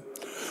the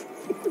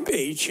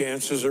A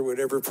chances or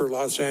whatever for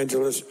Los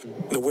Angeles,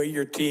 the way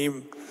your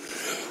team,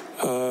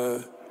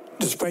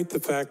 despite the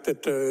fact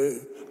that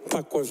the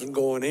puck wasn't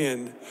going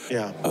in,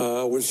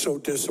 was so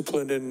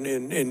disciplined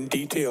in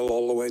detail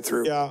all the way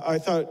through? Yeah, I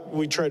thought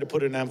we tried to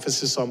put an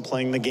emphasis on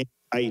playing the game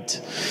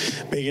tight,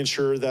 making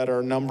sure that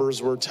our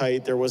numbers were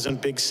tight. There wasn't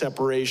big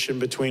separation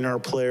between our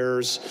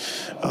players.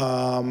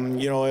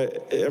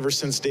 Ever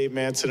since Dave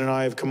Manson and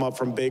I have come up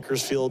from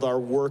Bakersfield, our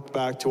work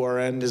back to our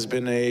end has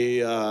been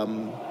a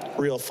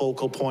real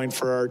focal point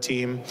for our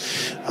team,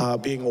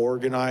 being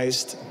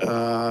organized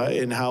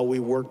in how we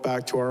work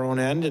back to our own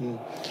end. And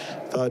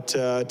thought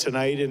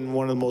tonight, in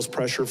one of the most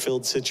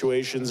pressure-filled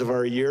situations of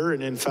our year,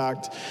 and in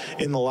fact,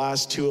 in the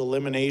last 2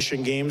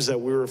 elimination games that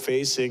we were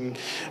facing,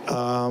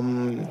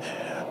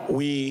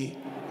 we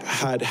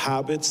had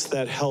habits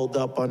that held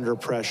up under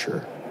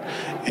pressure,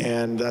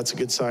 and that's a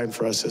good sign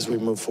for us as we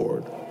move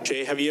forward.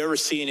 Jay, have you ever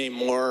seen a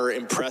more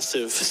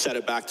impressive set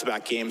of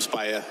back-to-back games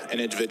by an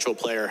individual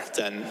player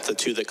than the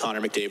 2 that Connor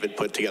McDavid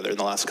put together in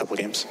the last couple of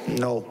games?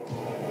 No.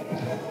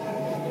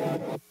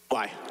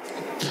 Why?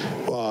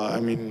 Well, I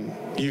mean,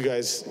 you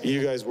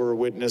guys were a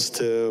witness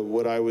to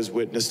what I was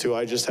witness to.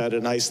 I just had a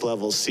nice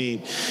level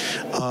seat.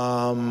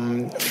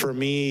 For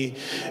me,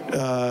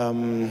 I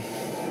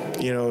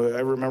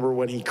remember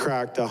when he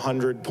cracked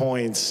 100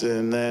 points,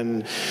 and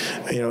then,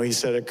 he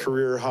set a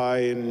career high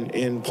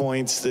in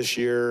points this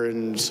year,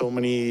 and so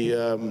many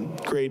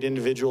great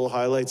individual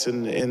highlights.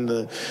 And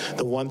the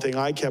one thing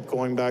I kept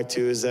going back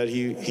to is that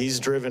he's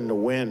driven to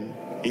win.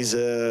 He's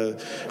a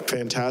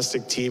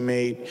fantastic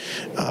teammate.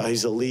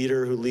 He's a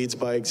leader who leads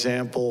by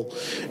example,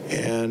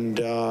 and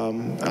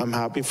I'm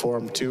happy for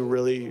him. 2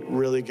 really,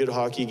 really good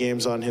hockey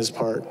games on his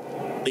part.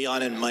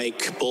 Leon and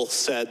Mike both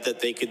said that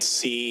they could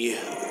see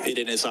it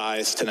in his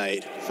eyes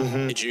tonight.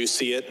 Mm-hmm. Did you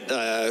see it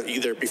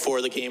either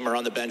before the game or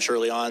on the bench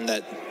early on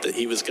that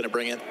he was going to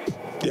bring it?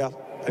 Yeah,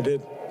 I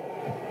did.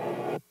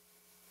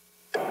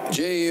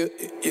 Jay,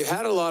 you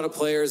had a lot of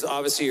players.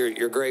 Obviously,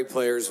 your great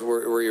players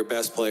were your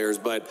best players,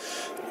 but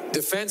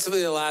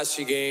defensively the last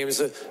few games,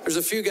 there's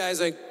a few guys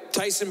like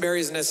Tyson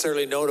Barrie isn't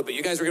necessarily noted, but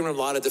you guys were giving him a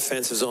lot of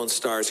defensive zone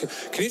stars.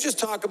 Can you just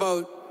talk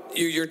about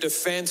your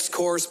defense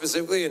core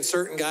specifically and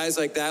certain guys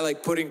like that,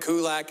 like putting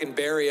Kulak and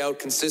Barrie out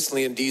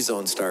consistently in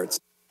D-zone starts?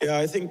 Yeah,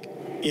 I think,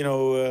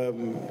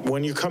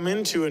 when you come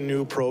into a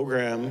new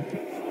program,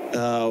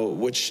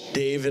 which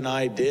Dave and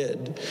I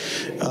did,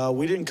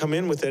 we didn't come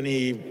in with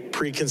any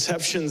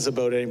preconceptions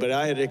about anybody.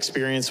 I had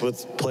experience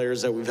with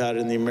players that we've had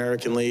in the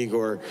American League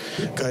or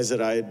guys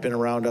that I had been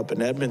around up in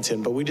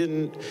Edmonton, but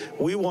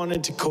we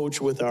wanted to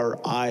coach with our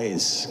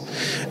eyes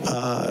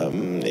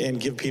and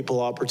give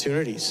people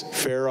opportunities,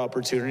 fair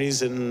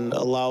opportunities, and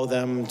allow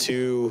them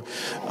to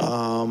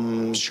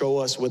show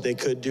us what they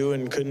could do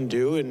and couldn't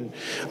do. And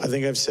I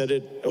think I've said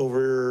it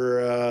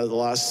over the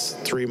last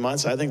 3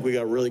 months. I think we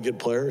got really good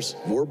players.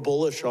 We're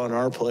bullish on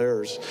our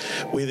players.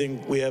 We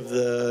think we have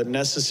the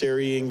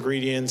necessary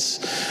ingredients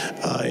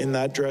in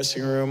that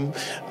dressing room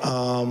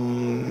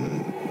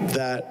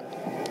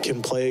that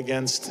can play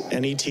against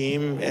any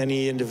team,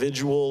 any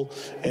individual,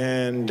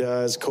 and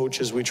as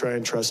coaches, we try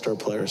and trust our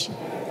players.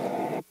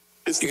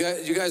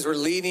 You guys were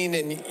leading,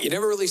 and you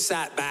never really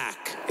sat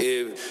back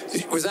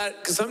Was that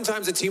because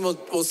sometimes a team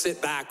will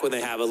sit back when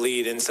they have a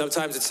lead, and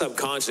sometimes it's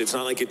subconscious. It's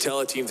not like you tell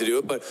a team to do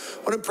it. But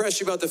what impressed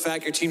you about the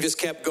fact your team just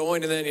kept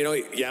going, and then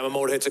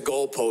Yamamoto hits a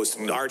goal post,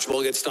 and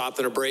Archibald gets stopped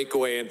in a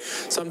breakaway, and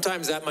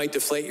sometimes that might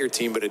deflate your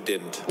team, but it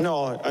didn't.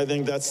 No, I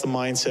think that's the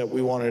mindset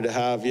we wanted to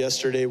have.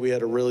 Yesterday we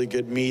had a really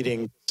good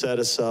meeting, set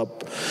us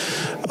up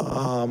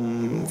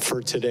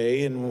for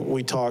today, and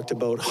we talked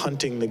about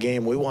hunting the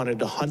game. We wanted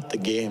to hunt the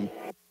game.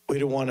 We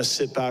didn't want to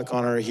sit back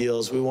on our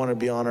heels. We want to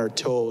be on our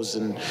toes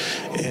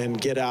and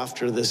get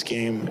after this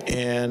game.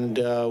 And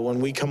when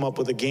we come up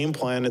with a game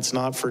plan, it's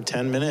not for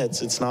 10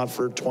 minutes. It's not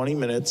for 20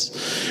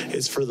 minutes.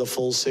 It's for the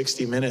full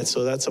 60 minutes.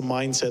 So that's a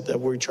mindset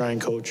that we try and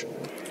coach.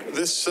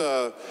 This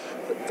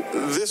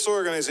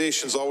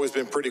organization's always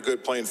been pretty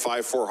good playing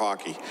 5-4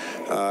 hockey.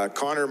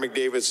 Connor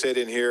McDavid said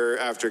in here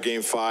after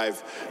Game 5,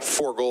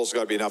 4 goals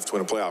got to be enough to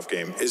win a playoff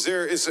game.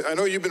 I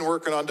know you've been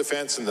working on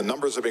defense, and the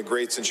numbers have been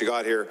great since you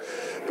got here,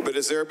 but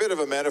is there a bit of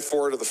a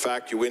metaphor to the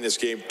fact you win this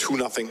game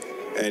 2-0,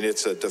 and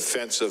it's a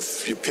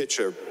defensive, you pitch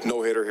a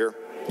no-hitter here?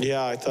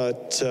 Yeah, I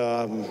thought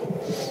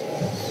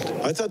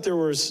there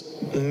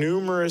was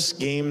numerous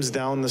games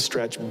down the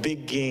stretch,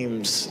 big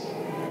games,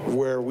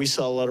 where we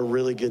saw a lot of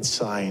really good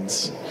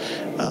signs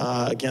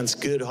against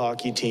good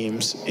hockey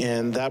teams,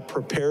 and that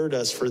prepared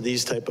us for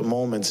these type of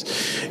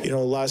moments.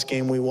 Last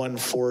game we won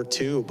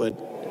 4-2,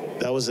 but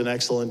that was an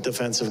excellent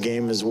defensive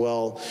game as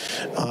well.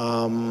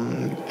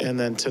 And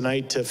then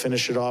tonight to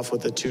finish it off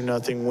with a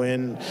 2-0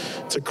 win,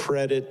 it's a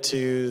credit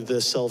to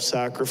the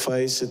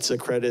self-sacrifice. It's a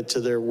credit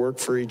to their work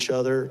for each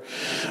other.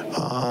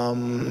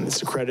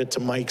 It's a credit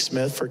to Mike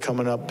Smith for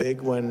coming up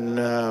big when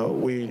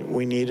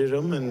we needed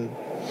him. And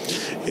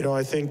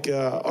I think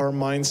our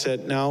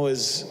mindset now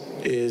is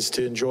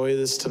to enjoy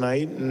this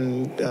tonight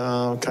and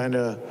kind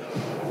of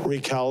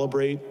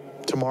recalibrate.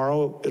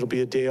 Tomorrow, it'll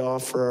be a day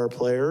off for our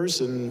players,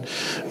 and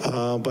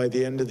by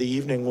the end of the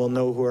evening, we'll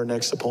know who our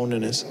next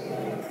opponent is.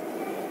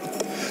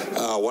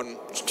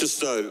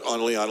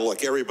 On Leon,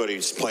 look,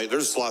 everybody's playing.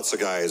 There's lots of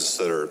guys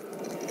that are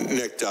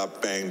nicked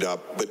up, banged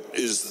up, but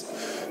he's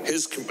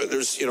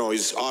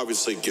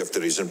obviously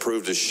gifted. He's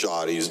improved his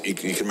shot. He's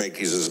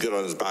as good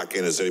on his back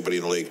end as anybody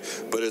in the league.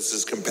 But it's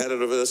his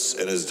competitiveness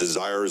and his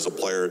desire as a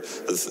player.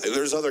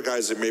 There's other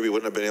guys that maybe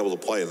wouldn't have been able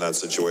to play in that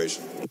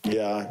situation.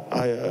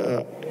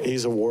 Yeah,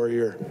 he's a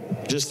warrior,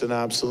 just an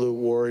absolute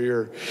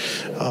warrior.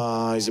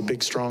 He's a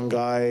big, strong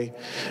guy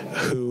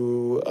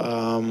who,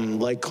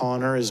 like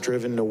Connor, is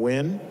driven to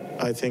win.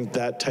 I think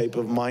that type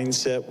of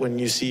mindset, when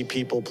you see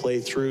people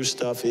play through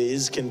stuff,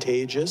 is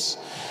contagious.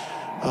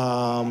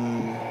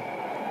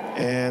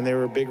 And they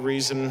were a big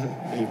reason,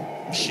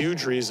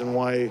 huge reason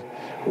why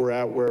we're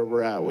at where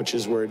we're at, which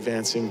is we're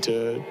advancing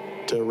to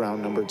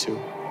round number 2.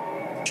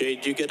 Jay,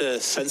 do you get a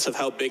sense of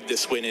how big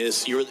this win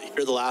is? You're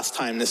the last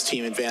time this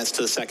team advanced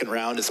to the second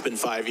round. It's been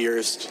 5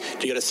 years.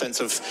 Do you get a sense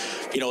of,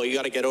 you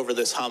got to get over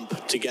this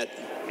hump to get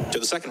to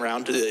the second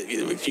round? Do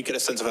you get a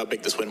sense of how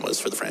big this win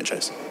was for the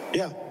franchise?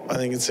 Yeah, I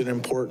think it's an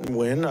important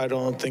win. I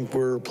don't think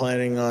we're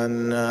planning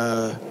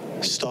on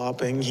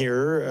stopping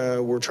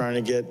here. We're trying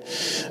to get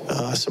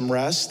some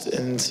rest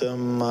and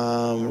some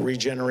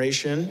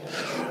regeneration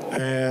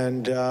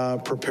and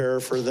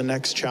prepare for the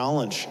next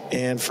challenge.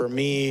 And for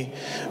me,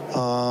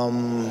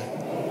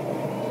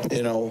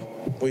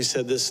 we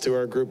said this to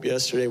our group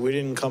yesterday. We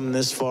didn't come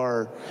this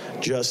far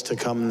just to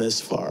come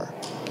this far.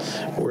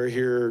 We're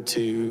here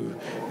to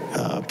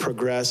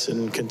progress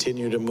and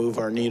continue to move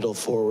our needle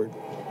forward.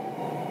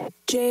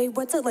 Jay,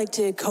 what's it like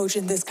to coach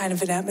in this kind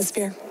of an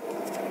atmosphere?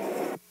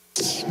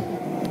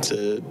 It's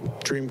a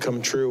dream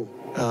come true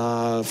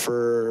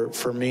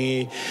for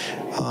me.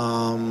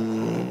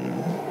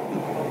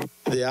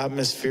 The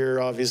atmosphere,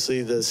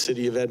 obviously, the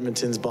city of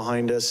Edmonton's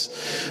behind us.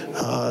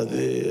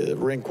 The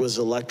rink was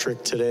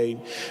electric today.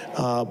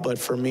 But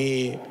for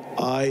me,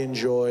 I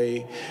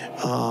enjoy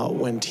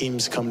when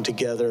teams come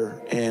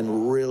together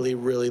and really,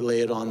 really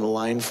lay it on the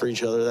line for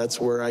each other. That's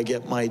where I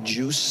get my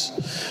juice.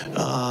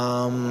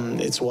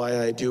 It's why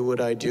I do what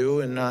I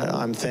do, and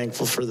I'm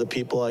thankful for the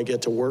people I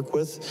get to work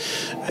with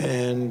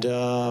and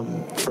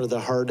for the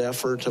hard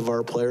effort of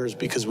our players,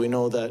 because we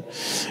know that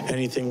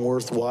anything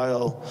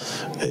worthwhile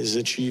is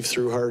achieved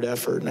through hard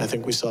effort, and I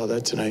think we saw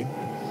that tonight.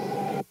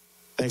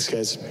 Thanks,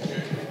 guys.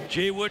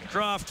 Jay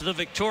Woodcroft, the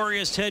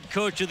victorious head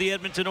coach of the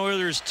Edmonton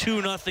Oilers,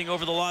 2-0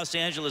 over the Los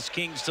Angeles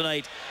Kings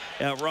tonight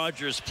at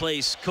Rogers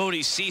Place.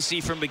 Cody Ceci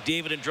from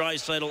McDavid and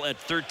Draisaitl at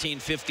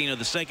 13:15 of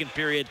the second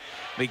period.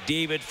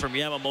 McDavid from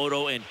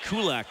Yamamoto and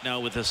Kulak now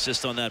with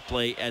assist on that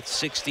play at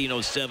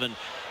 16:07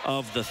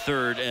 of the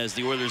third, as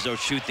the Oilers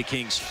outshoot the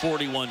Kings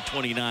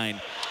 41-29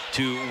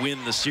 to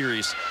win the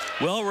series.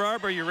 Well,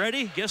 Rob, are you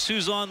ready? Guess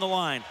who's on the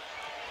line?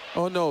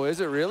 Oh, no,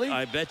 is it really?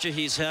 I bet you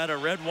he's had a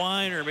red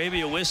wine or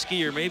maybe a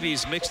whiskey, or maybe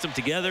he's mixed them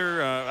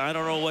together. I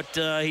don't know what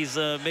he's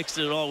mixed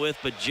it all with,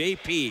 but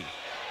JP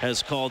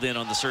has called in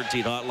on the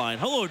CertainTeed hotline.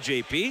 Hello,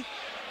 JP.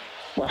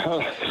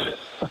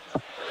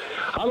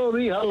 Hello,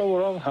 Lee. Hello,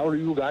 Rob. How are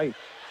you guys?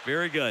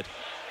 Very good.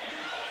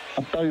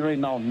 I'll tell you right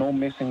now, no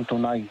missing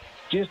tonight.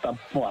 Just,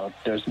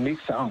 there's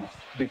mixed sound.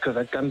 because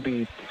I can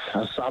be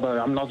a Sutter.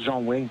 I'm not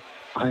John Wayne.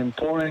 I'm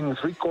pouring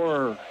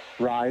 3-quarter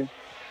rye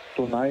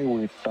tonight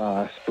with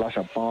a splash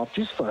of pop,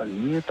 just for a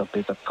little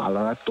bit of color.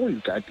 I've told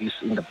you guys this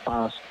in the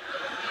past.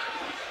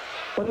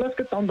 But let's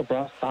get down to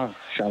brass tacks,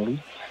 shall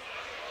we?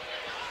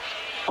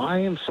 I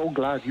am so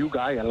glad you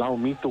guys allowed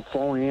me to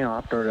phone in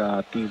after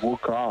the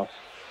Woodcroft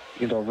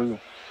interview.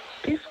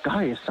 This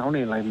guy is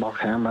sounding like Mark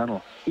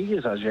Hamill. He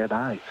is a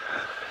Jedi.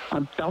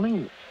 I'm telling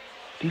you,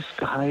 this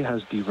guy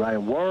has the right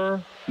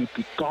word. He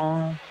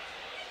become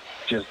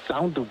just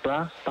down to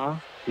brass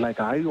tack, like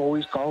I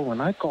always call when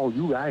I call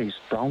you guys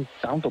down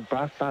to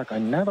brass tack. I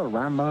never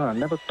ramble. I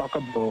never talk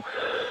about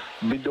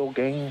video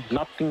game.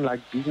 Nothing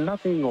like this.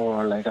 Nothing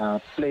or like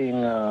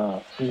playing,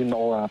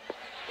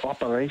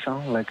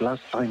 operation like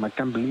last time. I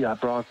can't believe I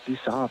brought this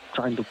up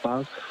trying to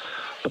pass.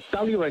 But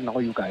tell you right now,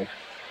 you guys,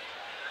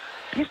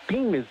 this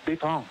team is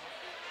different.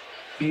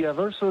 The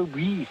adversary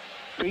we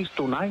face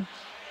tonight,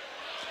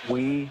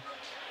 we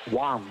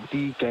won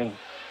the game.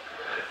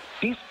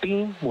 This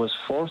team was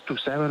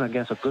 4-7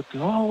 against a good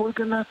team. Oh, we're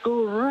gonna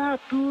go right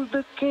to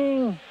the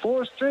king.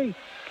 4 straight.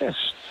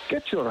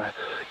 Get your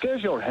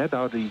head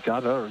out of the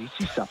gutter.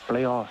 This is a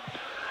playoff.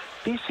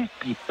 This is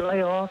the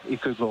playoff. It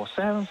could go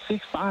 7,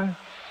 6, 5.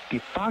 The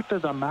fact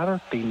of the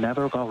matter, they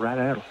never got right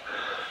at it.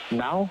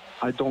 Now,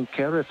 I don't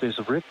care if it's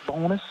Rick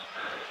Bowness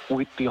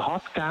with the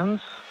hot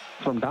cans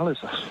from Dallas.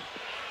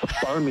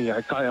 Pardon me,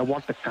 I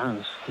want the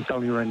cans. I'm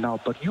telling you right now.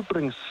 But you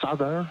bring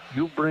Sutter,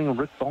 you bring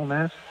Rick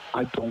Bowness,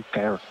 I don't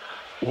care.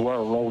 We're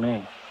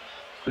rolling.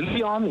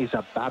 Leon is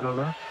a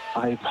battler.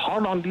 I'm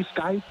hard on this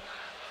guy.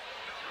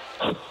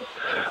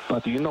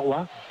 But you know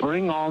what?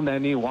 Bring on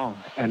anyone.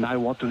 And I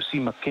want to see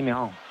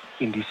McKinnon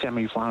in the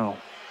semifinal.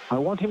 I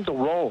want him to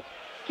roll.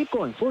 Keep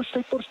going. First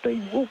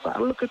state. Oh, God,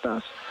 look at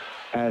us.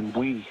 And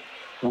we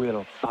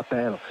will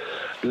battle.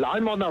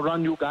 I'm on a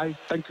run, you guys.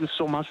 Thank you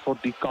so much for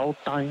the call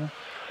time.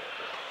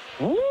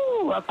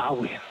 Woo, I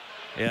win.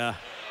 Yeah.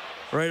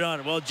 Right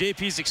on. Well,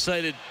 JP's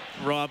excited,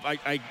 Rob.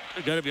 I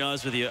got to be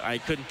honest with you. I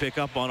couldn't pick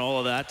up on all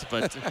of that,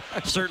 but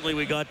certainly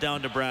we got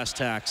down to brass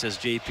tacks, as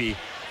JP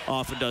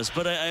often does.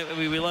 But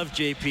we love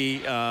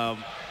JP.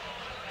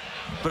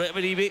 But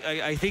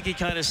I think he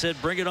kind of said,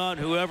 bring it on,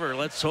 whoever.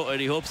 Let's hope,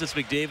 and he hopes it's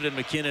McDavid and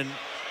McKinnon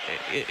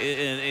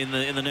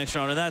in the next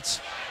round. And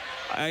that's,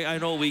 I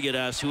know we get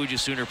asked, who would you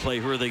sooner play?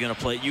 Who are they going to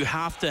play? You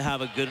have to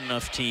have a good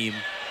enough team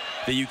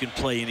that you can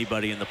play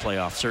anybody in the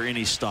playoffs or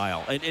any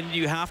style. And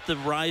you have to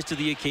rise to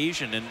the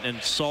occasion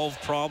and solve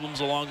problems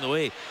along the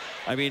way.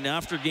 I mean,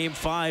 after Game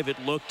 5, it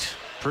looked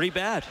pretty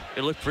bad.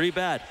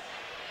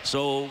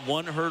 So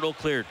one hurdle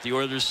cleared. The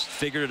Oilers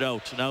figured it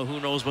out. Now who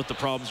knows what the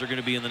problems are going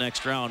to be in the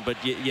next round, but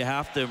you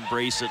have to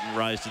embrace it and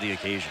rise to the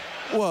occasion.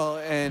 Well,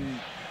 and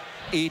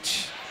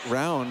each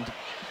round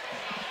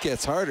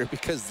gets harder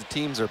because the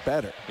teams are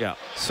better. Yeah.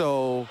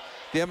 So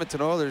the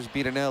Edmonton Oilers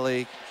beat an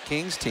LA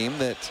Kings team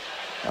that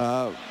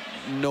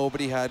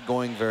nobody had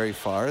going very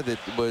far, that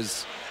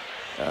was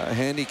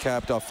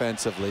handicapped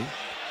offensively,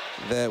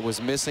 that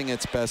was missing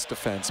its best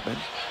defenseman,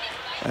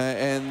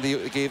 and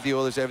gave the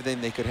Oilers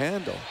everything they could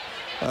handle.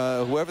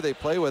 Whoever they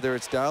play, whether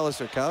it's Dallas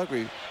or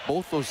Calgary,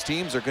 both those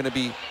teams are going to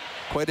be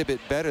quite a bit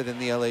better than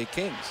the LA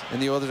Kings,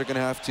 and the Oilers are going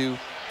to have to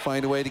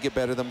find a way to get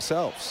better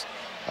themselves.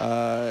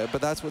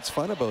 But that's what's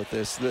fun about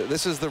this.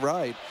 This is the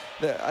ride.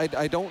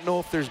 I don't know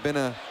if there's been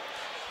a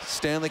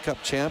Stanley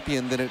Cup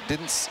champion that it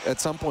didn't at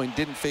some point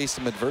didn't face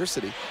some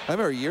adversity. I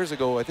remember years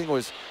ago, I think it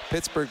was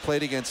Pittsburgh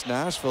played against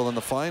Nashville in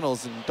the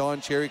finals, and Don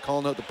Cherry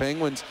calling out the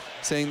Penguins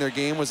saying their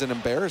game was an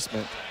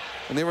embarrassment,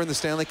 and they were in the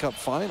Stanley Cup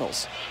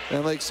finals. And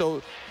I'm like,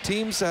 so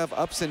teams have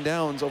ups and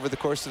downs over the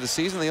course of the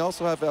season. They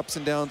also have ups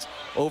and downs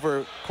over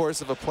the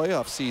course of a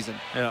playoff season,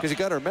 because you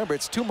got to remember,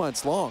 it's 2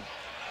 months long.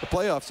 The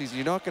playoff season,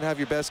 you're not going to have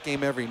your best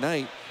game every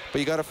night, but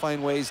you got to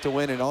find ways to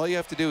win, and all you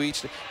have to do you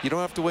don't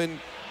have to win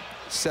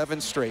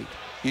 7 straight.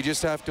 You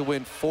just have to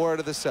win 4 out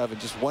of the 7,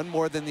 just one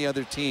more than the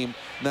other team,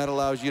 and that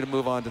allows you to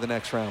move on to the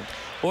next round.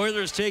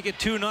 Oilers take it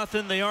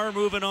 2-0. They are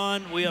moving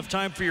on. We have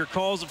time for your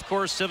calls, of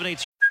course,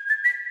 782.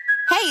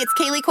 Hey, it's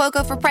Kaylee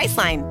Cuoco for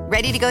Priceline.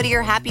 Ready to go to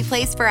your happy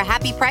place for a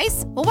happy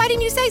price? Well, why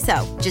didn't you say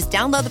so? Just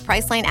download the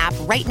Priceline app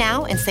right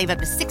now and save up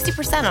to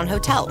 60% on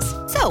hotels.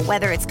 So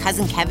whether it's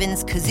Cousin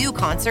Kevin's Kazoo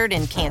Concert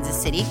in Kansas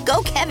City,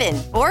 go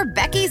Kevin, or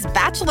Becky's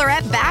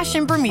Bachelorette Bash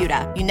in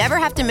Bermuda, you never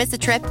have to miss a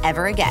trip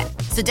ever again.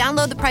 So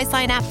download the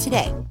Priceline app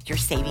today. Your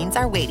savings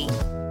are waiting.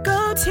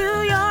 Go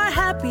to your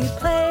happy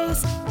place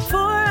for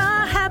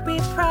a happy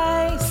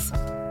price.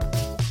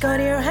 Go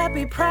to your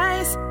happy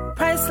price,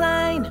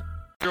 Priceline.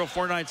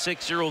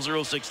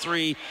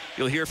 496-0063.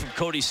 You'll hear from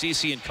Cody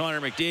Ceci and Connor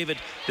McDavid.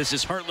 This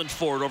is Heartland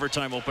Ford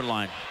Overtime Open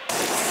Line.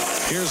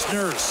 Here's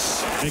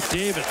Nurse.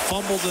 McDavid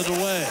fumbled it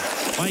away.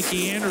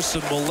 Mikey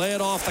Anderson will lay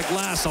it off the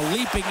glass. A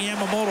leaping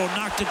Yamamoto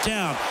knocked it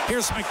down.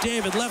 Here's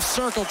McDavid, left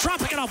circle,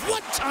 dropping it off.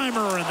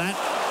 One-timer, and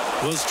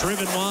that was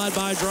driven wide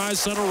by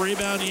Draisaitl.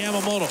 Rebound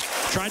Yamamoto.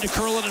 Tried to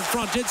curl it in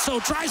front. Did so.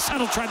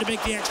 Draisaitl tried to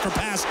make the extra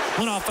pass.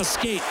 Went off a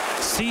skate.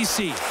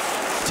 Ceci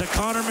to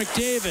Connor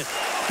McDavid.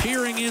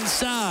 Peering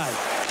inside.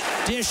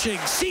 Dishing.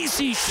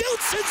 Ceci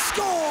shoots and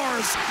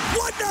scores.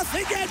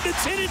 1-0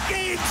 Edmonton in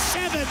Game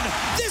 7.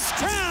 This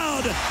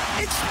crowd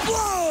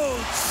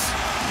explodes.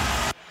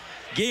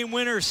 Game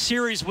winner,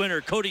 series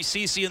winner, Cody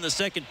Ceci in the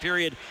second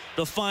period.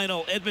 The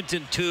final,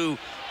 Edmonton 2,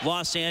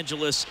 Los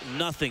Angeles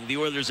 0. The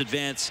Oilers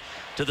advance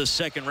to the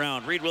second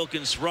round. Reed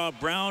Wilkins, Rob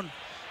Brown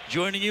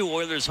joining you.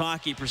 Oilers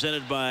hockey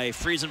presented by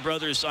Friesen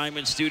Brothers. I'm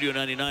in Studio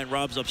 99.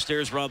 Rob's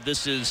upstairs. Rob,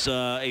 this is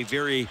a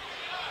very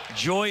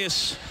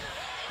joyous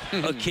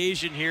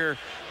occasion here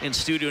in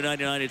Studio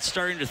 99. It's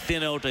starting to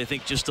thin out, I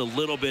think, just a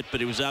little bit,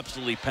 but it was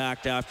absolutely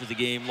packed after the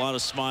game. A lot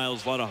of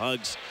smiles, a lot of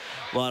hugs,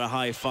 a lot of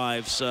high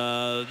fives.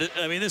 I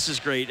mean, this is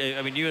great.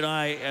 I mean, you and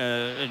I,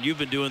 and you've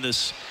been doing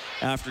this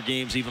after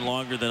games even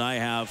longer than I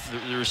have.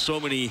 There are so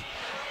many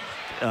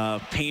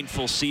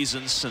painful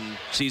seasons and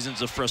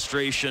seasons of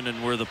frustration,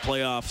 and where the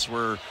playoffs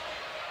were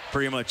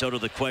pretty much out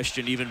of the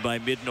question even by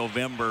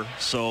mid-November.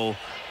 So,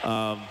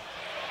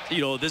 you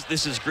know,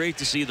 this is great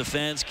to see the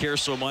fans care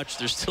so much.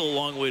 There's still a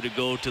long way to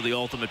go to the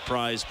ultimate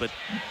prize, but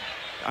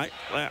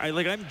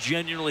I'm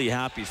genuinely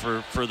happy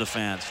for the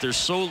fans. They're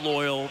so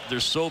loyal. They're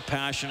so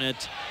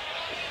passionate.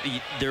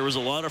 There was a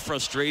lot of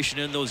frustration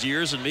in those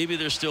years, and maybe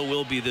there still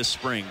will be this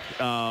spring.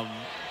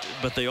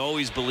 But they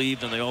always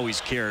believed and they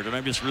always cared, and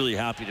I'm just really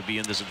happy to be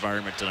in this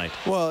environment tonight.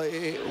 Well,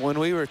 when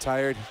we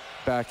retired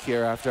back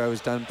here after I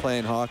was done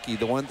playing hockey,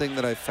 the one thing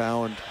that I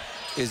found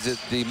is that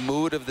the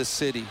mood of the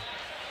city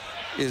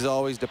is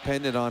always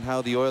dependent on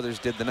how the Oilers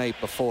did the night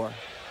before.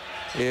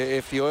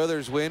 If the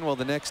Oilers win, well,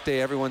 the next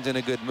day everyone's in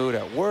a good mood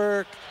at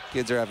work,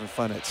 kids are having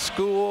fun at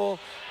school,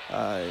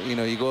 you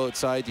know, you go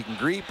outside, you can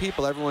greet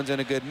people, everyone's in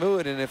a good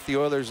mood. And if the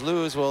Oilers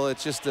lose, well,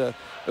 it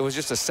was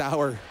just a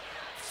sour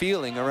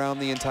feeling around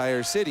the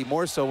entire city,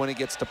 more so when it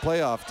gets to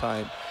playoff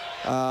time.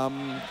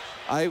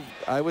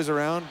 I was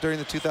around during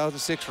the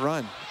 2006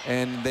 run,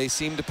 and they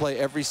seemed to play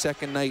every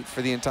second night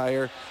for the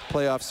entire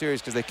playoff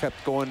series because they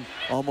kept going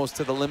almost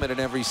to the limit in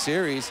every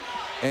series.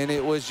 And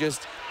it was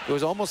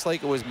almost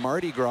like it was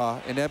Mardi Gras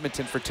in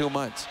Edmonton for 2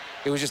 months.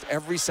 It was just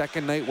every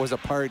second night was a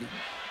party.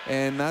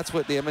 And that's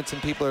what the Edmonton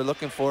people are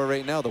looking for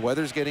right now. The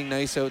weather's getting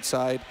nice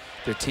outside.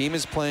 Their team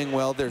is playing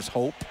well. There's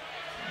hope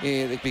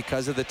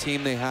because of the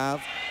team they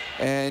have.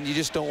 And you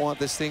just don't want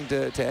this thing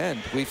to end.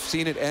 We've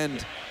seen it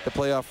end, the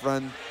playoff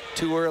run,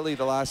 too early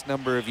the last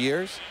number of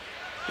years.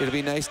 It'll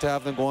be nice to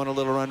have them go on a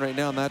little run right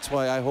now, and that's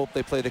why I hope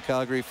they play the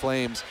Calgary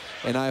Flames,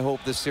 and I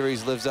hope this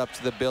series lives up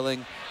to the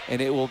billing,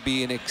 and it will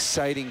be an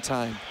exciting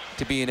time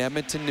to be in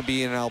Edmonton, to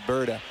be in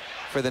Alberta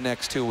for the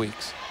next 2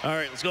 weeks. All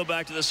right, let's go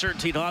back to the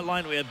CertainTeed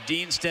hotline. We have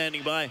Dean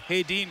standing by.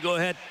 Hey, Dean, go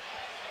ahead.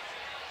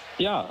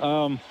 Yeah,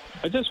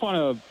 I just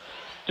want to,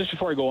 just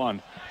before I go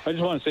on, I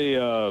just want to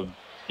say,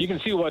 you can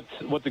see what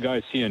the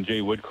guys see in Jay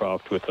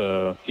Woodcroft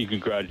with he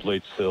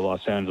congratulates the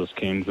Los Angeles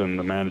Kings and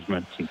the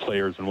management and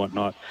players and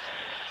whatnot.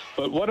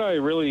 But what I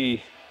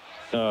really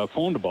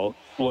phoned about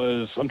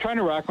was I'm trying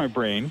to rack my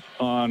brain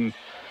on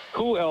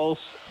who else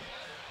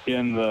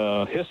in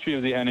the history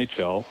of the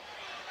NHL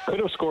could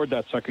have scored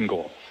that second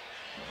goal.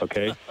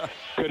 Okay,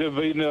 could have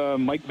been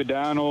Mike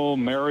Modano,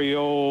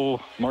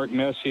 Mario, Mark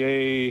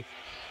Messier,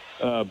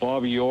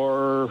 Bobby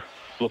Orr,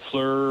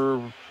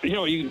 Lafleur,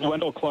 you know,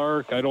 Wendell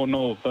Clark, I don't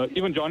know, but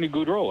even Johnny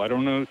Gaudreau, I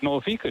don't know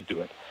if he could do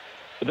it.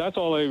 But that's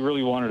all I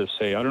really wanted to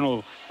say. I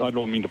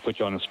don't mean to put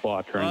you on the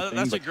spot or anything.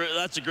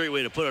 That's a great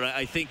way to put it.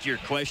 I think your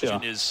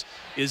question is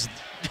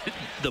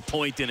the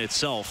point in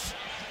itself,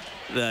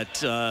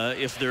 that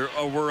if there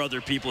were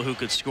other people who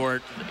could score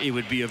it, it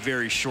would be a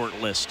very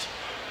short list.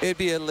 It'd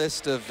be a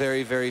list of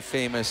very, very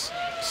famous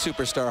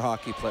superstar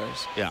hockey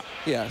players. Yeah.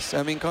 Yes.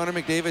 I mean, Connor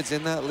McDavid's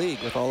in that league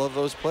with all of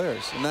those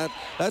players. And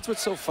that's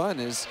what's so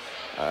fun is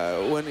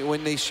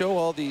when they show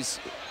all these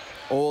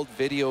old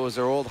videos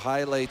or old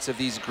highlights of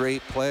these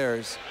great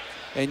players,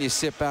 and you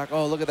sit back,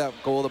 oh, look at that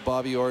goal that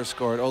Bobby Orr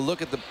scored. Oh,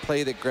 look at the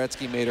play that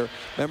Gretzky made. Or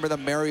remember the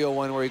Mario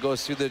one where he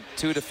goes through the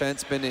two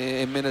defensemen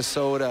in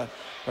Minnesota,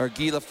 or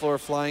Guy Lafleur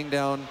flying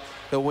down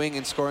the wing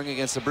and scoring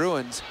against the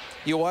Bruins.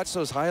 You watch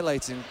those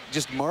highlights and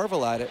just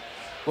marvel at it.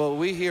 Well,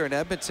 we here in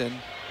Edmonton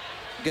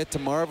get to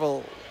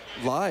marvel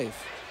live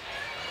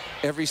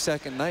every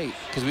second night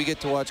because we get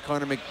to watch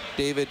Connor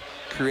McDavid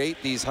create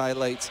these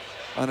highlights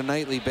on a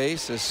nightly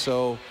basis.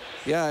 So,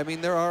 yeah, I mean,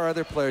 there are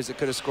other players that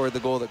could have scored the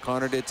goal that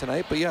Connor did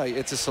tonight. But, yeah,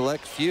 it's a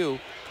select few,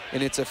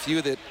 and it's a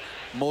few that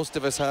most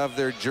of us have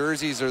their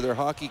jerseys or their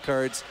hockey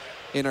cards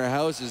in our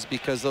houses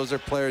because those are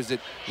players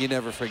that you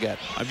never forget.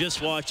 I'm just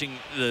watching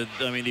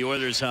the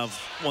Oilers have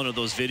one of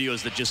those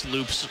videos that just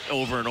loops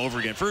over and over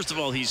again. First of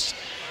all, he's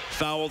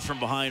fouled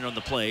from behind on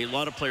the play. A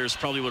lot of players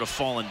probably would have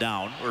fallen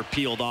down or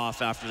peeled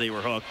off after they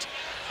were hooked.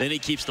 Then he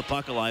keeps the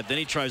puck alive. Then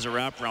he tries a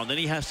wraparound. Then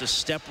he has to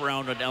step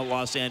around a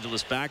Los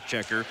Angeles back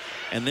checker.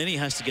 And then he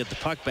has to get the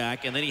puck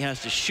back. And then he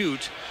has to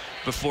shoot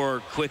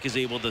before Quick is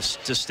able to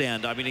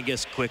stand. I mean, I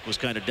guess Quick was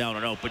kind of down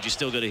and out, but you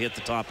still got to hit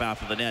the top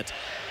half of the net.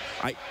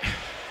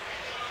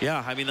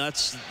 Yeah, I mean,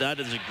 that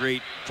is a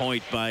great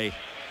point by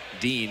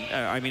Dean.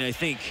 I mean, I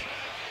think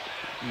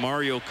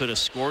Mario could have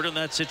scored in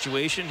that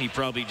situation. He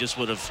probably just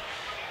would have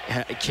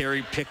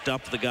Carey picked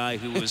up the guy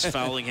who was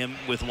fouling him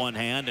with one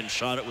hand and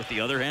shot it with the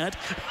other hand.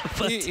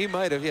 He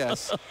might have,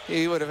 yes.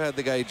 He would have had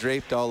the guy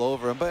draped all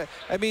over him. But,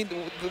 I mean,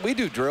 we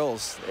do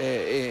drills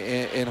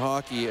in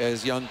hockey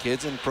as young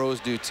kids, and pros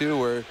do too,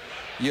 where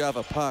you have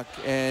a puck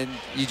and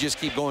you just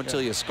keep going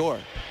until you score.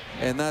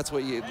 And that's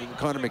what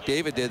Connor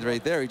McDavid did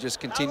right there. He just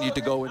continued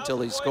to go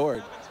until he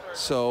scored.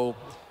 So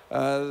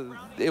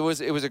it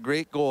was a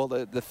great goal.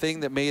 The thing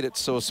that made it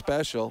so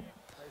special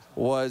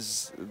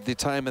was the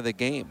time of the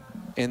game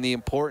and the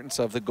importance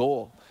of the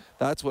goal.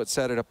 That's what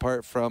set it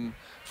apart from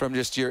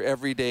just your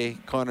everyday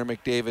Connor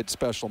McDavid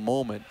special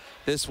moment.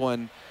 This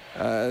one,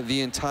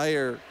 the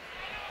entire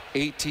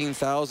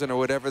 18,000 or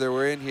whatever there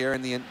were in here,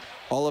 and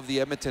all of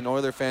the Edmonton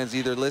Oilers fans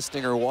either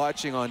listening or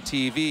watching on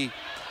TV,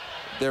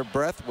 their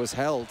breath was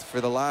held for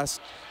the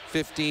last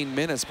 15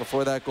 minutes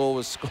before that goal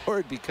was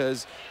scored,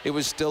 because it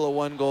was still a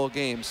one-goal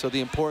game. So the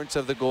importance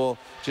of the goal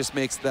just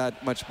makes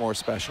that much more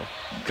special.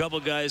 A couple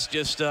guys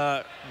just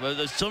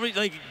somebody,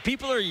 like,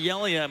 people are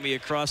yelling at me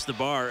across the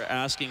bar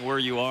asking where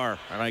you are,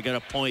 and I got a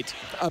point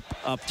up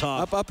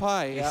top. Up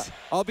high. Yeah.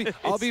 I'll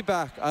be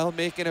back. I'll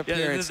make an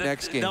appearance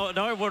next game. Now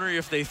I'm wondering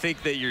if they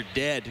think that you're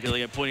dead,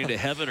 like I'm pointing to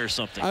heaven or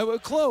something. I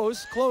would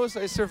close.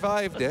 I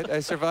survived it.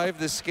 I survived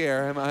the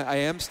scare. I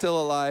am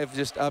still alive,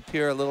 just up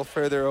here a little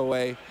further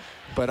away.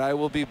 But I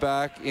will be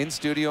back in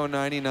Studio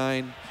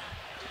 99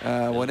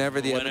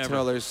 whenever the Edmonton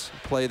Oilers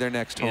play their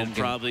next home game.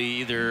 Probably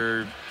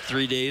either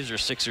 3 days or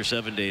 6 or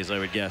 7 days, I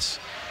would guess.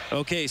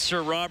 Okay,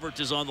 Sir Robert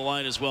is on the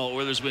line as well.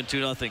 Oilers win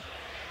 2-0.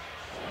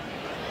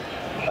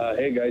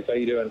 Hey guys, how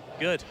you doing?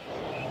 Good.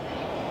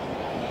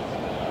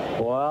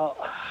 Well,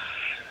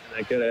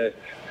 I gotta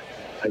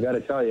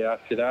tell you,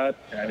 after that,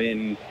 I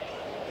mean,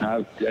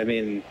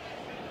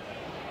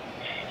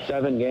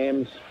 7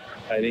 games.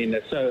 I got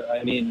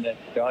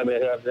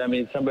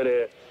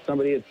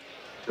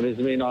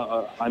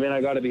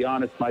to be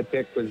honest. My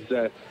pick was,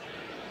 the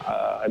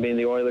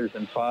Oilers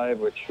in 5,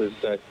 which was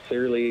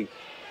clearly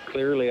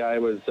I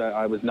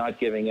was not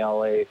giving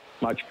LA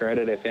much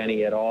credit, if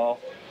any at all.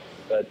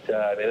 But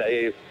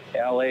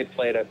LA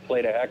played a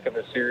heck of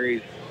a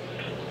series,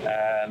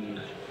 and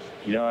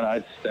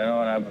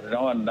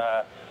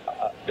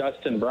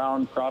Dustin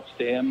Brown, props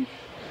to him.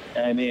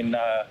 I mean,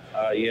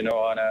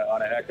 on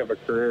a heck of a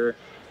career.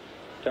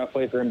 Tough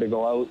way for him to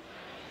go out,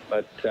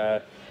 but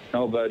I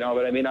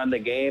mean, on the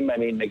game, I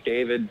mean,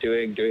 McDavid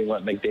doing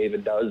what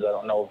McDavid does. I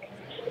don't know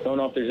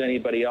if there's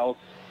anybody else.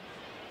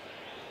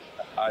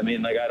 I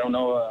mean, like, I don't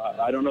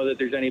know that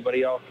there's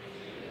anybody else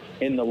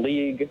in the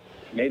league.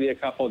 Maybe a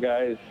couple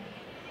guys,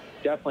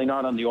 definitely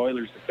not on the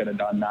Oilers that could have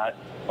done that.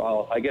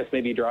 Well, I guess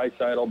maybe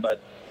Draisaitl,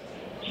 but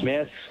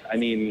Smith. I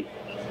mean,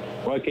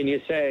 what can you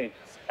say?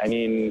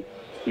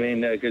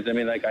 Because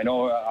I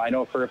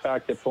know for a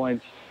fact that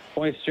points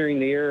during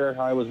the year,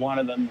 I was one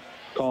of them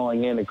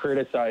calling in and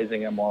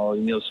criticizing him. Well,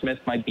 Smith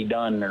might be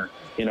done, or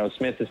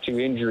Smith is too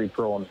injury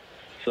prone.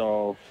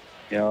 So,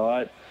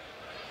 what?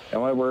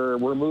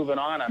 We're moving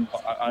on.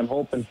 I'm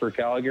hoping for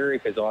Calgary,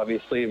 because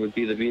obviously it would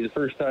be the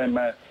first time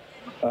that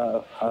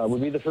I've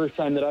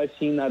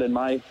seen that in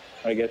my,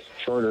 I guess,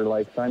 shorter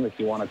lifetime, if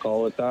you want to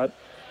call it that.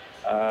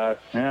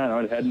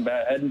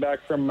 Heading back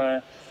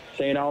from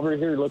St. Albert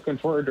here, looking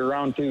forward to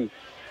round 2.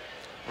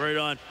 Right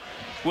on.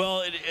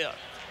 Well,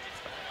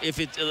 if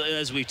it,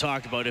 as we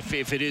talked about,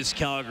 if it is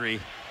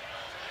Calgary,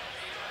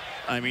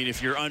 I mean,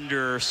 if you're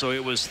under, so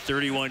it was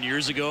 31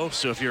 years ago,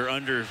 so if you're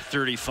under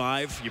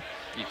 35, you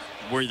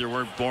either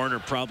weren't born or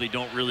probably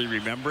don't really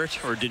remember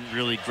it or didn't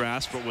really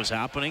grasp what was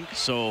happening.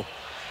 So,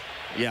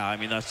 yeah, I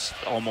mean, that's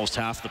almost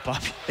half the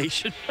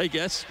population, I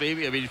guess,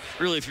 maybe. I mean,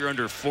 really, if you're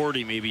under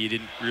 40, maybe you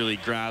didn't really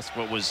grasp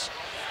what was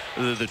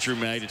the true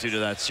magnitude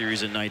of that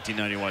series in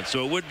 1991.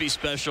 So it would be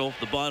special.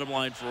 The bottom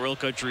line for Oil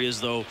Country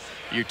is, though,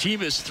 your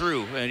team is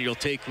through, and you'll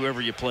take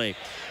whoever you play.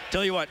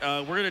 Tell you what,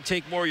 we're going to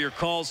take more of your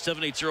calls,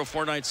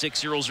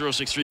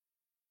 780-496-0063.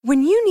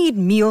 When you need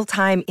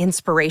mealtime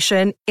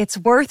inspiration, it's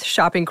worth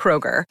shopping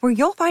Kroger, where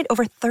you'll find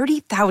over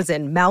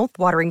 30,000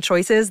 mouth-watering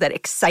choices that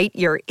excite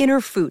your inner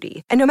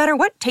foodie. And no matter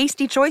what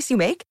tasty choice you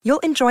make, you'll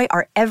enjoy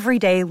our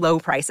everyday low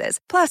prices,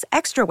 plus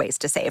extra ways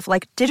to save,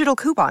 like digital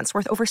coupons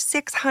worth over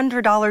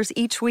 $600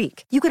 each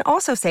week. You can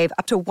also save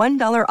up to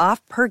 $1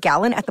 off per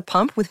gallon at the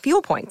pump with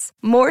fuel points.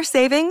 More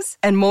savings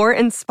and more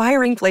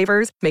inspiring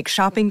flavors make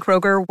shopping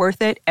Kroger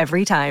worth it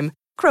every time.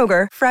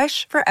 Kroger,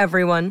 fresh for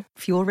everyone.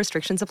 Fuel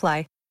restrictions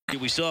apply.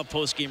 We still have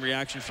post-game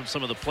reaction from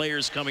some of the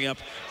players coming up.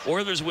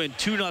 Oilers win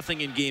 2-0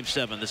 in Game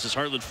 7. This is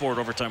Heartland Ford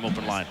Overtime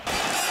Open Line.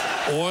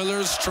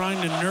 Oilers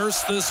trying to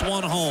nurse this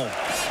one home.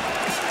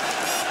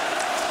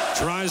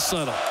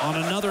 Draisaitl on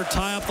another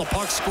tie-up. The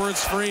puck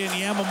squirts free, and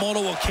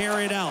Yamamoto will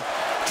carry it out.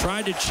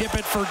 Tried to chip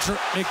it for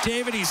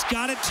McDavid. He's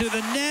got it to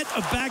the net.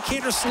 A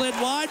backhander slid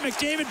wide.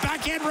 McDavid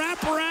backhand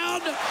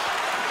wraparound.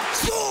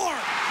 Score!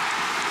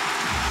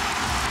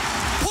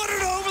 Put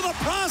it over the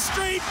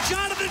prostrate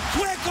Jonathan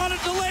Quick on a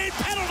delayed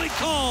penalty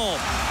call.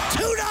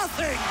 2-0.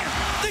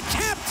 The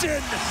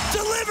captain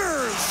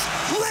delivers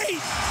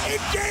late in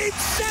Game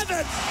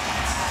 7.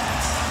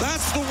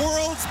 That's the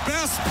world's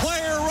best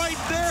player right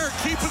there,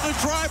 keeping the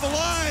drive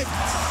alive.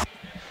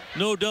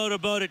 No doubt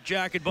about it,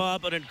 Jack and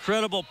Bob. An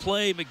incredible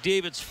play.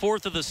 McDavid's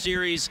fourth of the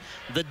series.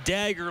 The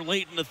dagger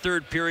late in the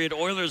third period.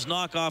 Oilers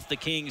knock off the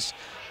Kings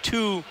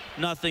 2-0.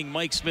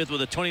 Mike Smith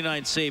with a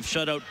 29-save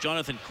shutout.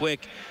 Jonathan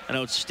Quick, an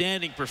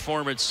outstanding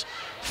performance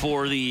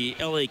for the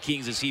LA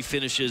Kings as he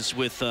finishes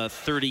with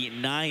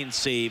 39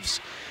 saves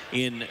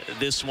in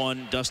this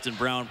one. Dustin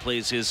Brown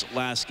plays his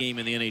last game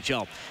in the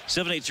NHL.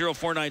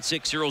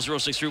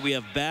 780-496-0063. We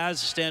have Baz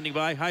standing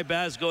by. Hi,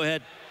 Baz. Go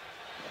ahead.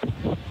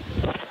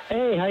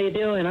 Hey, how you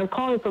doing? I'm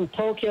calling from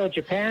Tokyo,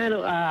 Japan.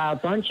 A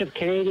bunch of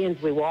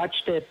Canadians. We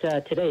watched it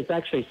today. It's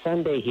actually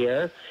Sunday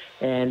here.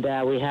 And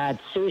we had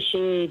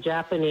sushi,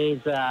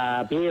 Japanese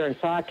beer and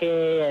sake,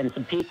 and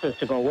some pizzas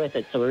to go with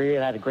it. So we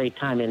really had a great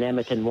time in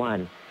Edmonton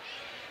 1.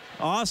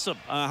 Awesome.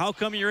 How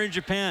come you're in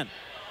Japan?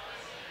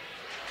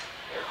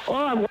 Oh,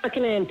 I'm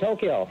working in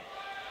Tokyo.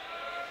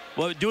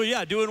 Well, doing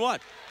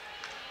what?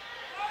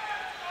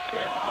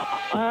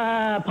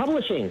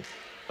 Publishing.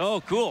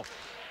 Oh, cool.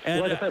 And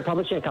working for a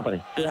publishing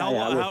company. And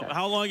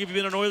how long have you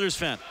been an Oilers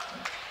fan?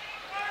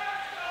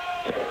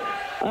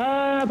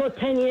 About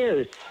 10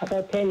 years.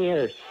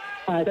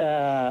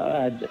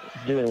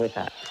 Doing with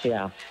that,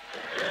 yeah.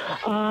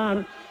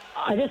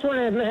 I just want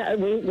to,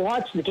 we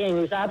watched the game.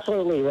 It was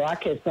absolutely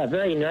raucous, but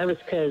very nervous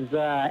because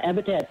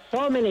Edmonton had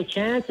so many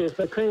chances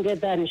but couldn't get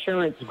that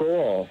insurance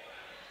goal.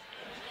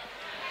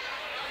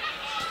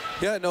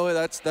 Yeah, no,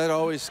 that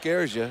always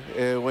scares you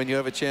when you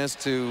have a chance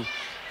to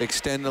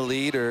extend the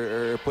lead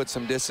or put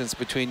some distance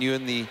between you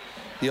and the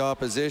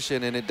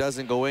opposition and it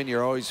doesn't go in.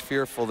 You're always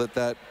fearful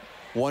that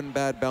one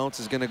bad bounce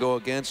is going to go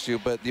against you,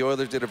 but the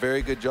Oilers did a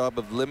very good job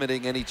of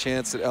limiting any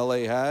chance that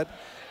LA had.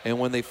 And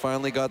when they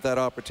finally got that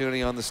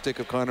opportunity on the stick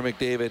of Connor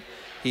McDavid,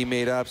 he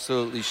made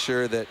absolutely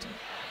sure that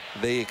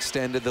they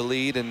extended the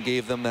lead and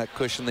gave them that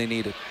cushion they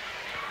needed.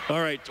 All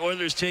right,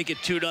 Oilers take it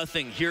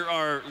 2-0. Here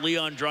are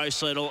Leon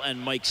Draisaitl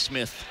and Mike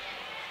Smith.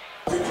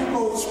 Could you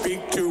both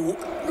speak to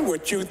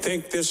what you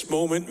think this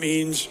moment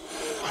means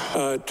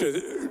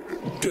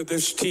to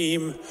this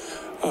team?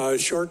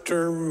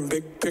 Short-term,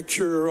 big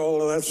picture,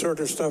 all of that sort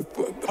of stuff.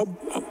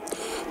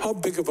 How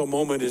big of a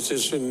moment is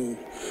this in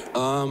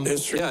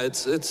history? Yeah,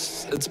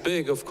 it's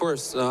big, of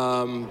course.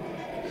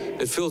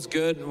 It feels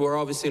good. We're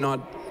obviously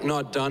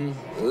not done.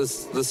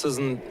 This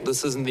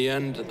isn't the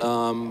end.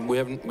 We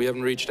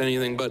haven't reached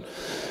anything, but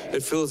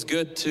it feels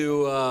good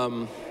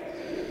to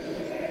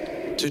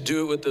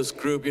do it with this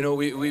group. You know,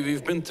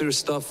 we've been through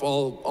stuff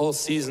all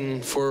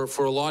season for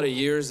a lot of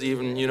years,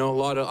 even, you know, a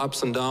lot of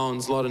ups and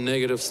downs, a lot of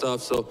negative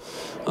stuff. So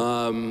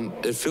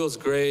it feels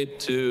great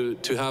to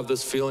have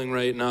this feeling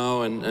right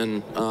now.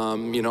 And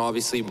you know,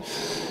 obviously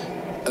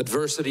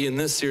adversity in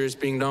this series,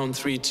 being down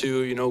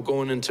 3-2, you know,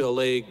 going into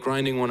LA,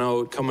 grinding one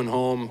out, coming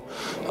home,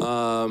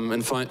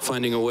 and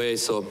finding a way.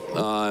 So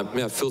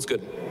yeah, it feels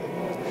good.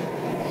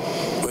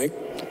 Mike?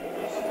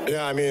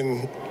 Yeah, I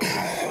mean,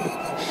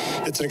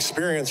 it's an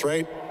experience,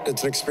 right?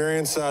 It's an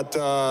experience that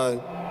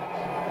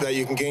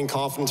you can gain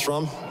confidence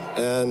from,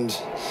 and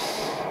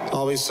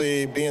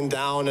obviously being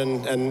down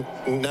and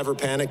never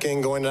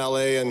panicking, going to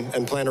LA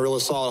and playing a really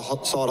solid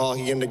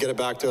hockey game to get it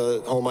back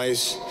to home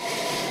ice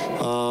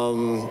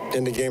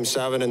into Game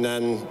 7, and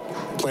then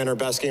playing our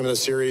best game of the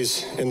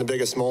series in the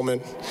biggest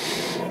moment.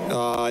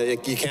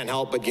 You can't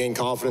help but gain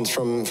confidence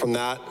from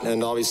that,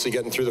 and obviously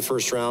getting through the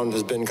first round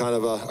has been kind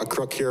of a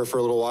crook here for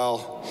a little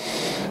while.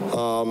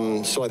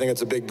 So I think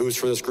it's a big boost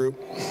for this group.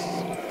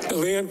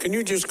 Leon, can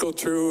you just go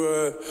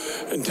through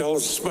and tell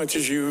us as much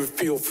as you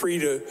feel free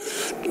to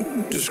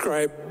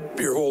describe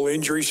your whole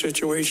injury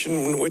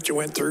situation, what you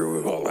went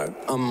through, all that?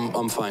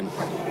 I'm fine.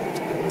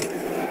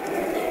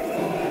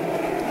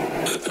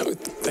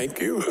 Thank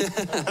you.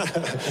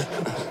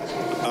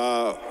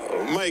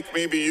 Mike,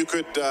 maybe you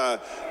could,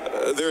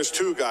 there's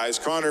two guys.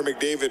 Connor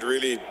McDavid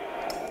really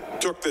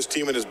took this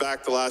team in his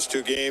back the last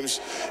two games,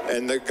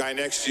 and the guy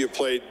next to you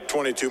played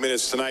 22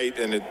 minutes tonight,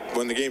 and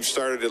when the game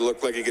started, it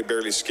looked like he could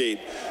barely skate.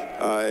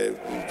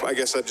 I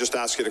guess I'd just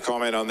ask you to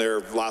comment on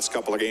their last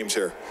couple of games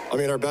here. I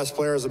mean, our best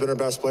players have been our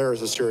best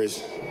players this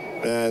series,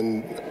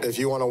 and if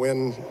you want to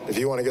win, if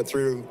you want to get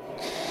through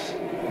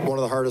one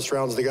of the hardest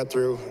rounds to get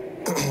through,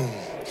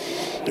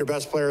 your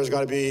best players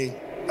got to be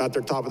at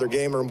their top of their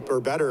game or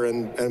better,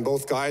 and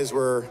both guys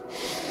were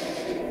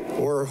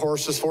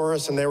horses for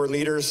us, and they were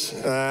leaders,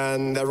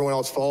 and everyone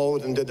else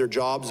followed and did their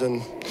jobs.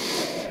 And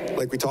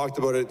like we talked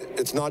about,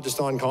 it's not just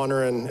on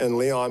Connor and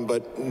Leon,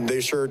 but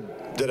they sure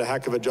did a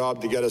heck of a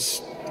job to get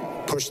us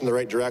pushed in the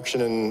right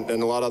direction, and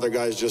a lot of other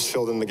guys just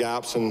filled in the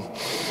gaps and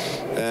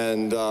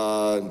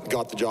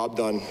got the job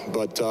done.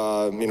 But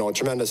you know, a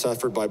tremendous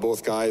effort by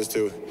both guys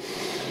to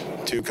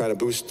kind of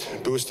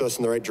boost us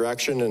in the right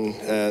direction,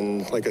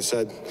 and like I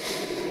said,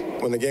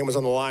 when the game was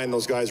on the line,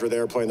 those guys were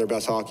there playing their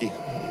best hockey.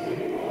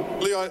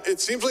 Leon, it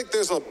seems like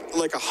there's a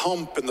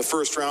hump in the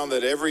first round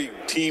that every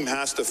team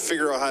has to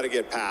figure out how to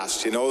get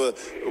past. You know,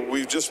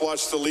 we've just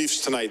watched the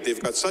Leafs tonight.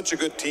 They've got such a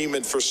good team,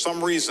 and for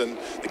some reason,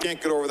 they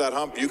can't get over that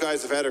hump. You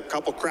guys have had a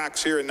couple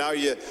cracks here, and now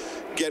you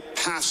get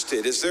past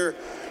it. Is there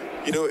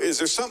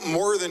something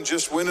more than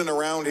just winning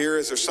around here?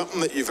 Is there something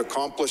that you've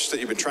accomplished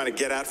that you've been trying to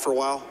get at for a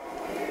while?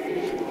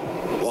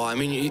 Well, I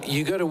mean,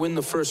 you got to win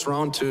the first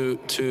round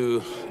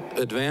to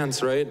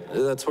advance, right?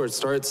 That's where it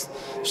starts.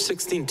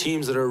 16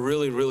 teams that are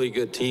really, really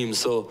good teams.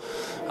 So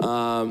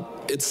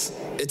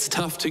it's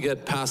tough to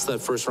get past that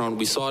first round.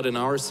 We saw it in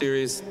our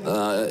series.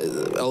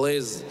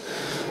 LA's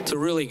it's a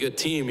really good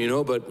team, you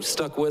know, but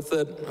stuck with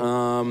it,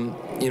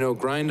 you know,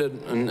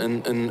 grinded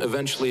and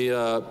eventually,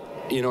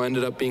 you know,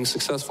 ended up being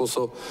successful.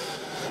 So,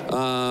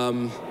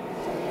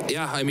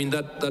 yeah, I mean,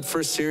 that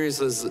first series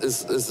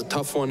is a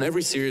tough one.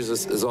 Every series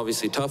is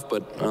obviously tough,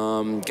 but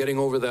getting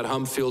over that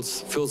hump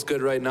feels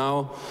good right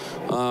now.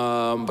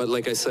 But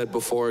like I said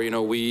before, you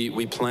know,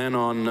 we plan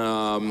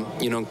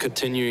on, you know,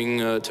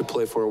 continuing to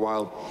play for a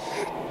while.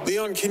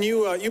 Leon, can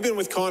you, you've been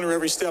with Connor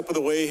every step of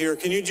the way here.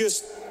 Can you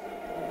just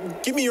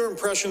give me your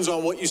impressions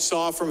on what you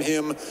saw from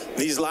him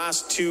these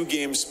last 2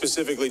 games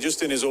specifically,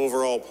 just in his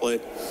overall play?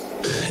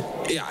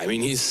 Yeah, I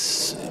mean,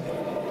 he's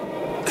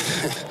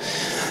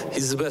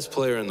the best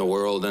player in the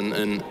world,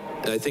 and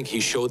I think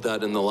he showed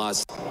that in the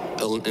last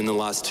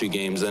 2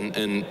 games,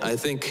 and I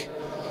think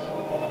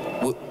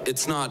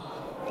it's not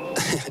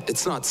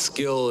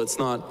skill.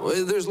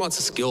 There's lots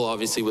of skill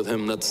obviously with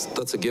him.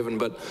 That's a given,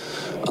 but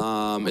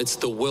it's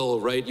the will,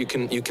 right? You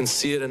can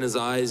see it in his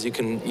eyes. You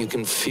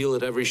can feel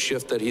it every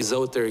shift that he's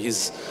out there.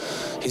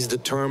 He's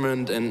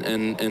determined,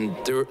 and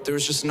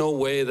there's just no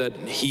way that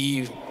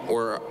he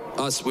or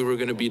us, we were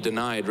going to be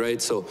denied,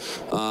 right? So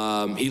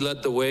he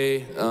led the way.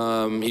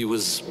 He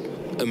was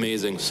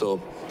amazing.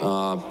 So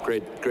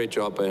great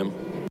job by him.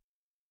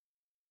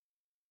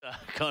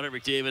 Connor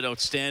McDavid,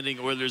 outstanding.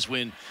 Oilers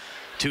win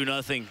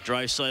 2-0.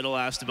 Draisaitl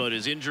asked about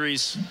his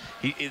injuries.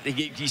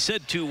 He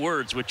said 2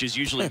 words, which is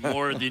usually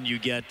more than you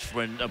get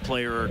when a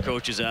player or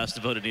coach is asked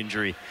about an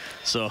injury.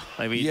 So,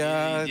 I mean,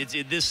 it's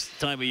this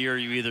time of year,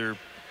 you either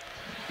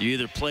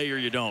play or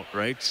you don't,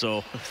 right?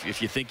 So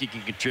if you think you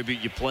can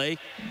contribute, you play.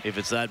 If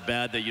it's that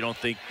bad that you don't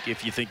think,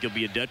 if you think you'll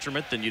be a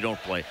detriment, then you don't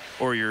play.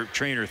 Or your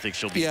trainer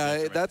thinks you'll be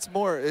a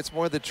detriment. It's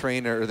more the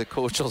trainer or the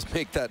coach will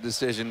make that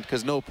decision,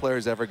 because no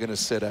player's ever going to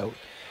sit out.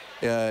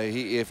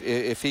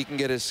 If he can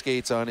get his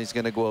skates on, he's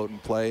going to go out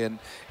and play. And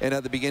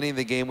at the beginning of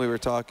the game, we were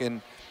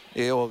talking,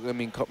 you know, I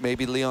mean,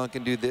 maybe Leon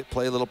can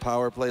play a little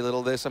power, play a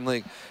little this. I'm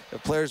like,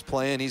 if player's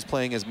playing, he's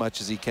playing as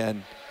much as he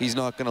can. He's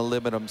not going to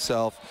limit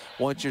himself.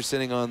 Once you're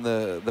sitting on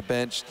the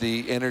bench,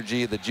 the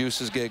energy, the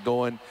juices get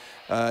going.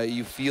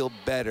 You feel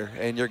better,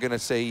 and you're going to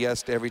say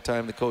yes to every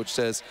time the coach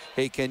says,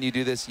 hey, can you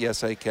do this?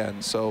 Yes, I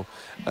can. So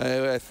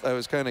I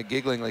was kind of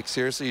giggling, like,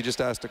 seriously, you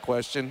just asked a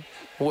question?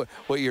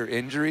 What your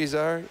injuries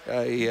are?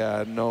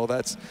 No,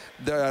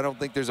 I don't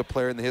think there's a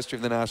player in the history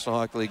of the National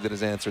Hockey League that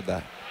has answered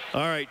that.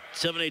 All right,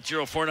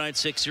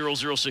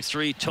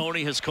 780-496-0063.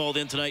 Tony has called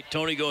in tonight.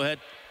 Tony, go ahead.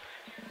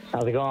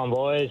 How's it going,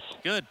 boys?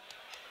 Good.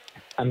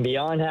 I'm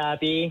beyond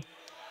happy.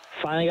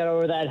 Finally got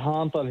over that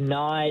hump of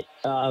not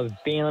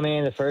being eliminated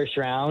in the first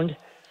round.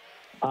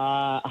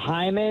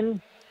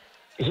 Hyman,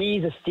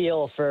 he's a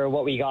steal for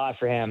what we got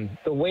for him.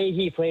 The way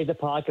he plays the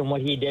puck and what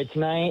he did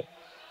tonight,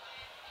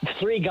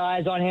 3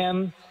 guys on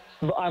him,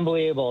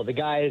 unbelievable. The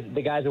guy's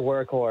a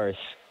workhorse.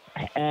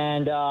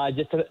 And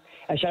just a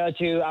shout out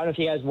to, I don't know if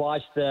you guys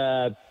watched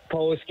the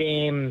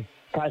post-game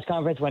press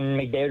conference when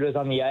McDavid was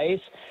on the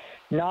ice.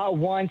 Not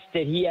once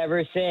did he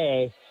ever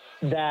say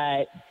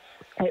that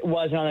it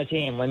wasn't on the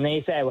team. When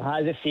they said, well, how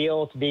does it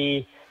feel to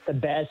be the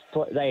best,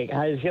 how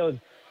does it feel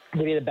to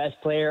be the best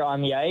player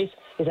on the ice?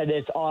 He said,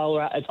 it's all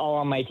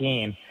on my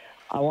team.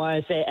 I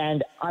want to say,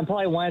 and I'm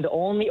probably one of the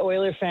only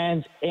Oiler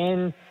fans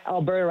in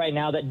Alberta right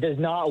now that does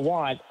not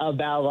want a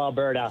Battle of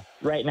Alberta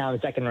right now in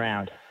the second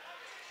round.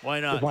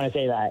 Why not? Just want to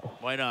say that.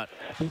 Why not?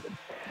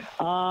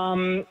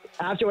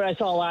 After what I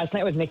saw last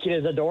night with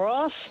Nikita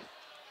Zadorov,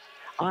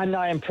 I'm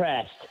not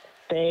impressed.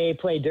 They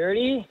play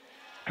dirty.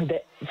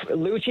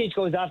 Lucic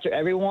goes after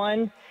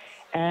everyone,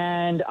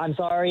 and I'm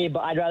sorry,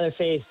 but I'd rather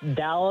face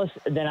Dallas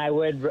than I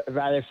would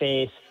rather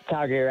face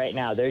Calgary right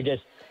now. They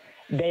just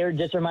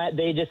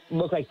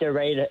look like they're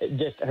ready to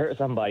just hurt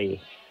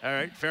somebody. All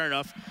right, fair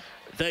enough.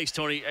 Thanks,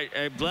 Tony.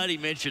 I'm glad he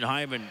mentioned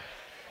Hyman,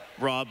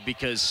 Rob,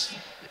 because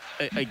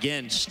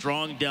again,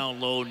 strong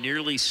down low,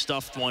 nearly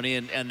stuffed one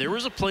in, and there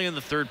was a play in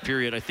the third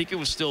period. I think it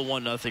was still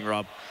 1-0,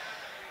 Rob.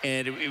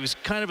 And it was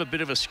kind of a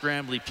bit of a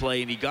scrambly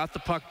play, and he got the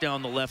puck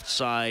down the left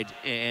side,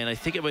 and I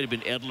think it might have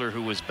been Edler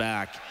who was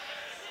back.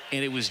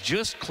 And it was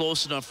just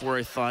close enough where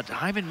I thought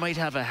Hyman might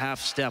have a half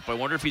step. I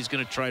wonder if he's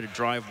going to try to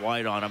drive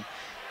wide on him.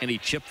 And he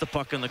chipped the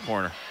puck in the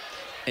corner.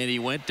 And he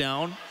went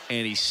down,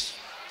 and he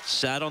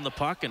sat on the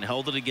puck and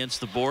held it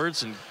against the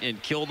boards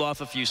and killed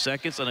off a few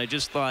seconds. And I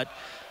just thought,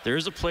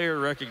 there's a player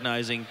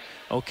recognizing,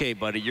 okay,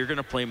 buddy, you're going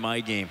to play my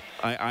game.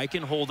 I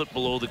can hold it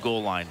below the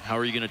goal line. How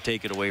are you going to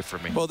take it away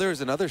from me? Well, there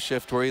was another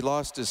shift where he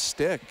lost his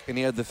stick, and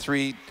he had the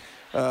 3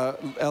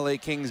 LA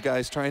Kings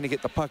guys trying to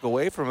get the puck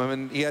away from him,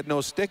 and he had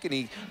no stick, and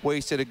he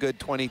wasted a good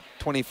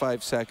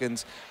 20-25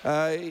 seconds.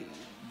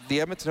 The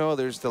Edmonton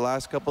Oilers, the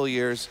last couple of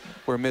years,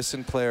 were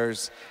missing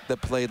players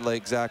that played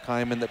like Zach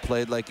Hyman, that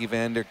played like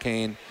Evander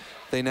Kane.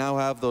 They now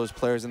have those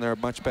players, and they're a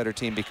much better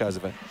team because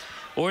of it.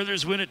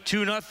 Oilers win it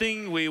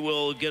 2-0. We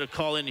will get a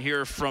call in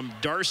here from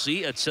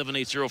Darcy at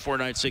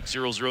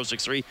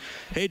 780-496-0063.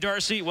 Hey,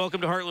 Darcy,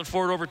 welcome to Heartland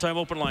Ford Overtime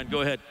Open Line.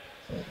 Go ahead.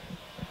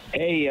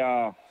 Hey,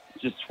 I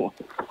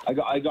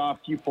got a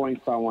few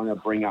points I want to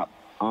bring up.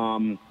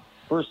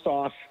 First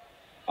off,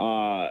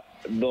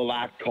 the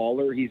last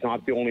caller, he's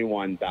not the only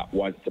one that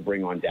wants to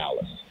bring on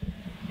Dallas.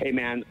 Hey,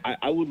 man,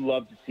 I would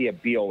love to see a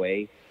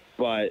BOA,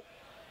 but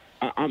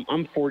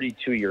I'm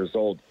 42 years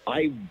old.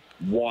 I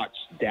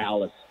watched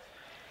Dallas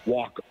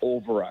walk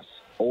over us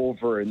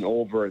over and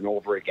over and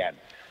over again.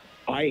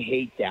 I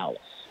hate Dallas.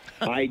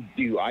 I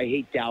do. I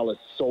hate Dallas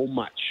so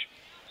much.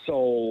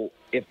 So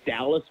if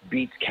Dallas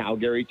beats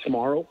Calgary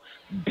tomorrow,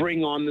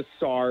 bring on the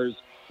Stars,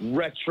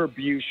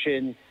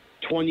 retribution,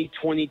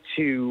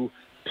 2022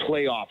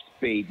 playoffs,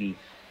 baby.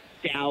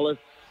 Dallas,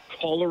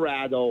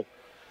 Colorado,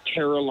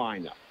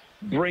 Carolina.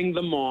 Bring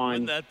them on.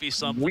 Wouldn't that be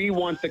something? We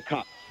want the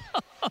cup.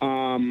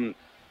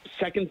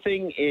 Second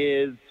thing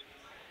is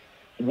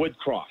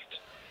Woodcroft.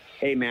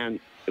 Hey, man,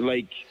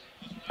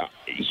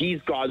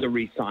 he's got to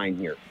resign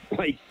here.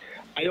 I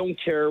don't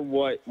care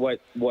what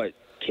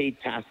Kate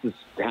has to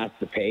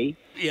pay.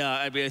 Yeah,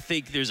 I mean, I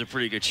think there's a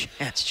pretty good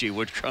chance Jay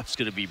Woodcroft's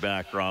going to be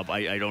back, Rob.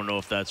 I don't know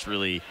if that's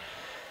really...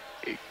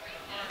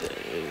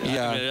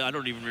 I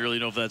don't even really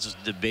know if that's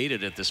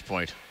debated at this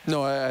point.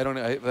 No, I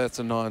don't. That's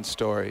a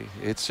non-story.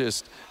 It's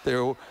just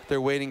they're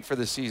waiting for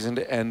the season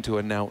to end to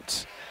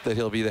announce that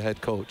he'll be the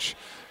head coach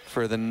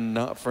for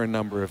a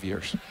number of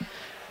years.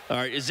 All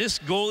right, is this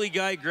goalie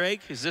guy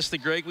Greg? Is this the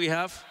Greg we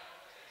have?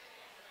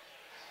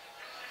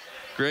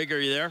 Greg, are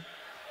you there?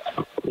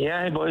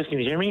 Yeah, hey boys, can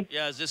you hear me?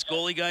 Yeah, is this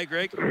goalie guy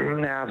Greg?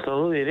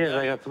 Absolutely, it is.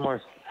 I got some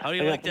more. How do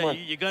you like that?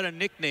 You got a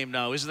nickname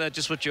now. Isn't that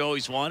just what you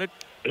always wanted?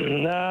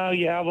 No,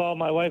 yeah, well,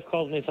 my wife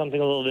calls me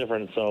something a little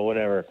different, so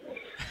whatever.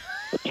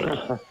 I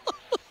do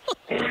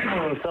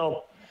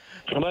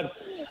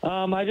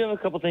have a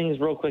couple things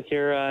real quick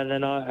here, and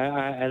then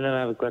I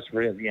have a question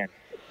for you at the end.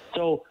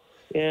 So,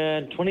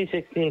 in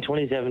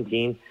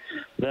 2016-2017,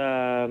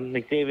 the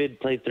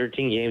McDavid played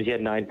 13 games. He had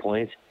 9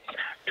 points.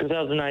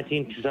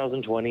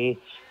 2019-2020,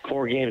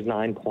 4 games,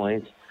 9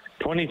 points.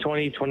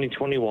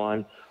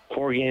 2020-2021,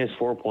 4 games,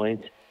 4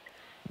 points.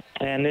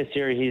 And this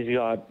year he's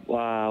got,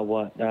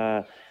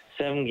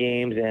 7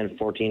 games and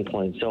 14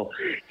 points. So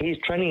he's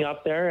trending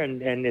up there,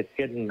 and it's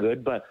getting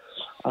good. But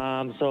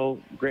so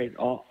great,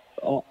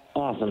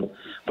 awesome.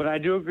 But I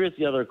do agree with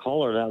the other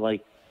caller that,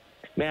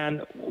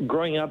 man,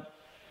 growing up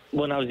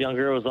when I was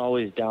younger, it was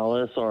always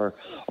Dallas or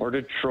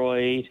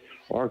Detroit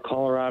or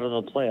Colorado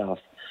in the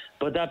playoffs.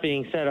 But that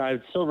being said,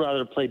 I'd still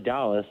rather play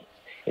Dallas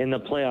in the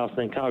playoffs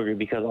than Calgary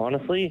because,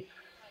 honestly,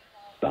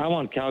 I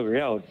want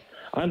Calgary out.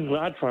 I'm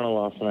glad Toronto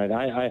lost tonight.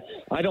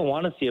 I don't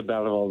want to see a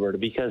Battle of Alberta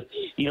because,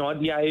 you know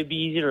what, yeah, it'd be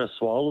easier to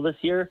swallow this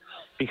year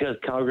because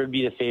Calgary would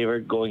be the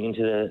favorite going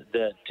into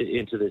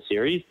the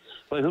series.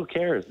 But who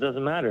cares? It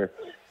doesn't matter.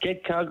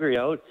 Get Calgary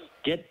out,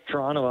 get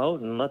Toronto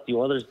out, and let the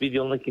Oilers be the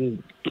only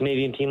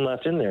Canadian team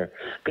left in there.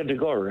 Good to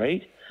go,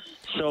 right?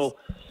 So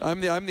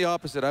I'm the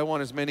opposite. I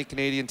want as many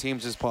Canadian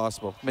teams as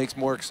possible. Makes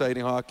more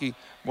exciting hockey,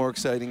 more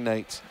exciting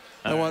nights.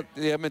 I want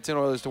the Edmonton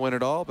Oilers to win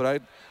it all,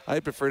 but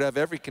I'd prefer to have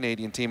every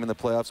Canadian team in the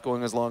playoffs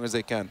going as long as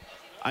they can.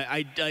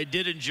 I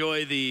did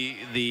enjoy the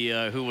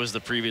who was the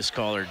previous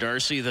caller,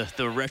 Darcy,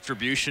 the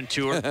retribution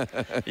tour.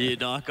 You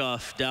knock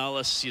off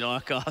Dallas, you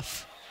knock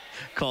off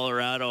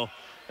Colorado,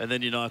 and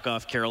then you knock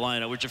off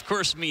Carolina, which of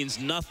course means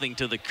nothing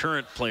to the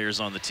current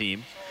players on the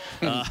team.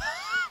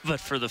 But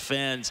for the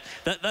fans,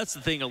 that's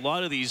the thing. A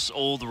lot of these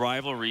old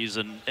rivalries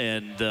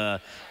and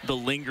the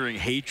lingering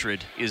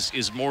hatred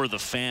is more the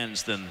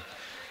fans than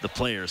the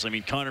players. I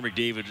mean, Connor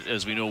McDavid,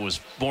 as we know, was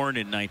born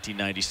in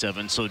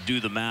 1997, so do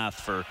the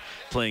math for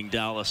playing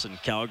Dallas and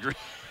Calgary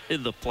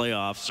in the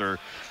playoffs or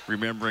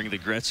remembering the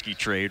Gretzky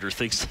trade or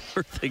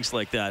things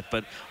like that.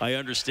 But I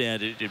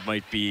understand it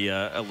might be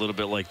a little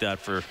bit like that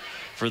for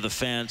the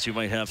fans who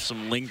might have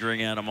some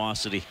lingering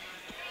animosity.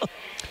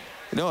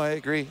 No, I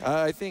agree.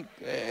 I think,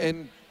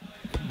 and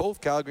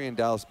both Calgary and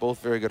Dallas,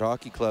 both very good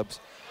hockey clubs.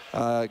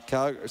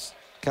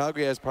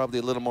 Calgary has probably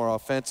a little more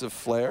offensive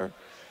flair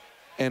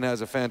and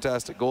has a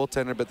fantastic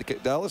goaltender, but the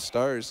Dallas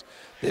Stars,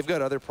 they've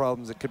got other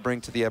problems that could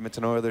bring to the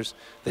Edmonton Oilers.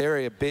 They're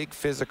a big,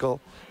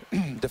 physical,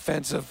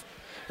 defensive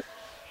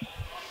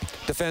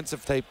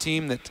type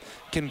team that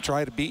can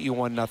try to beat you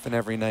 1-0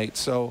 every night.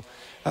 So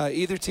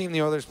either team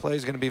the Oilers play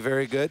is going to be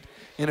very good,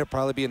 and it'll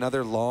probably be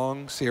another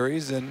long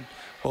series, and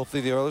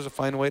hopefully the Oilers will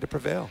find a way to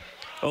prevail.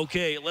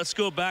 Okay, let's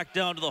go back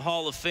down to the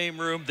Hall of Fame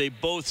room. They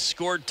both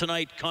scored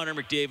tonight, Connor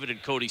McDavid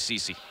and Cody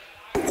Ceci.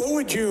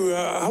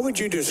 How would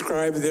you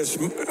describe this,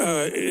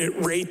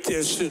 rate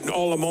this in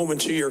all the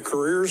moments of your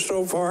career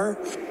so far?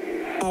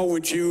 how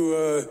would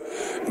you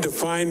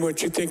define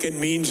what you think it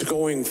means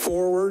going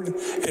forward,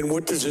 and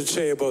what does it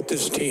say about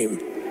this team?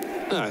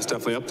 Yeah, it's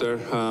definitely up there.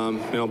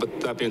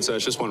 But that being said,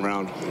 it's just one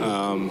round.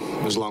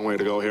 There's a long way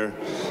to go here.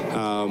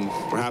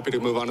 We're happy to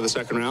move on to the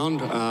second round,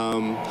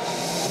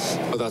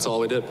 but that's all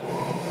we did.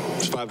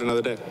 Survived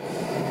another day.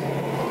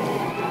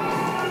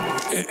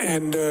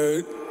 And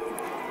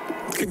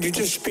can you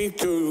just speak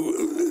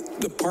to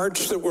the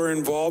parts that were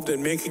involved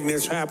in making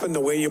this happen, the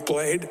way you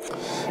played?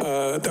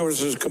 That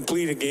was as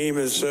complete a game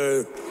as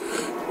you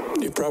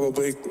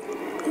probably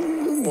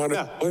want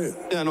to play.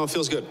 Yeah, no, it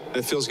feels good.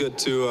 It feels good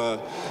to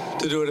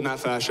do it in that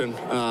fashion.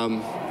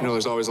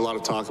 There's always a lot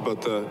of talk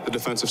about the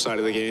defensive side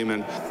of the game,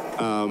 and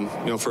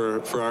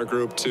for our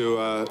group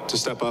to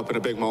step up in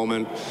a big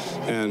moment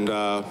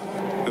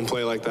and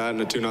play like that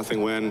in a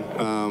 2-0 win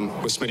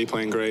with Smitty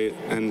playing great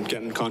and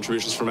getting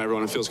contributions from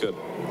everyone, it feels good.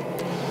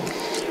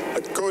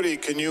 Cody,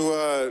 can you,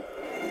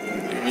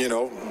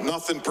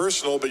 nothing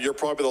personal, but you're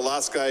probably the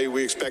last guy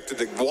we expected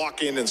to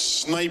walk in and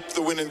snipe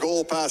the winning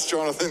goal past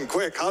Jonathan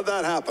Quick. How'd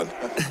that happen?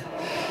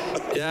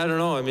 Yeah, I don't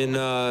know. I mean,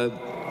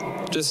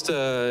 just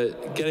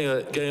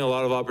getting a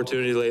lot of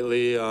opportunity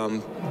lately,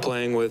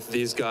 playing with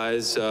these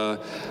guys.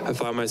 I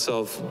find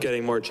myself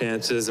getting more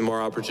chances and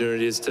more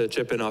opportunities to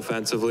chip in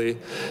offensively.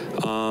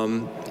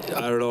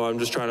 I don't know, I'm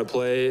just trying to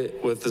play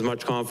with as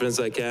much confidence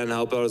as I can,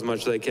 help out as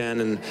much as I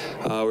can, and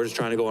we're just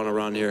trying to go on a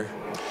run here.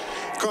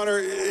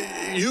 Connor,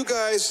 you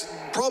guys,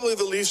 probably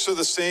the Leafs are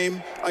the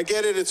same. I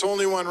get it, it's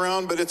only one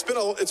round, but it's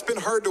been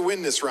hard to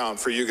win this round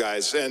for you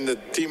guys, and the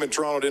team in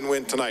Toronto didn't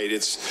win tonight.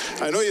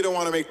 I know you don't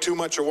want to make too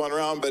much of one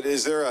round, but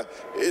is there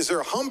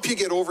a hump you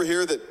get over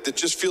here that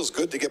just feels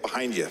good to get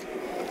behind you?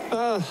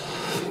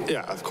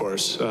 Yeah, of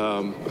course.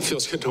 It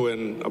feels good to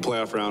win a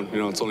playoff round.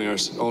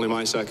 It's only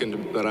my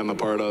second that I'm a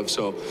part of,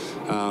 so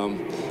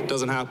it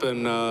doesn't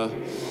happen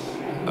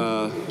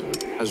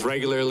as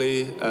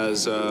regularly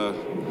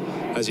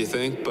as you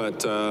think,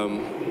 but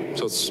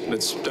so it's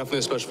definitely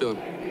a special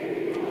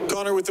feeling.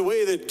 Connor, with the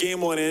way that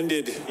Game 1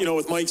 ended,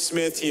 with Mike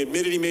Smith, he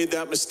admitted he made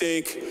that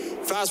mistake.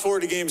 Fast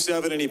forward to Game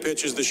 7 and he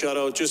pitches the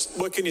shutout. Just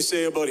what can you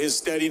say about his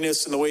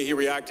steadiness and the way he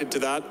reacted to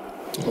that?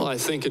 Well, I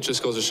think it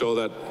just goes to show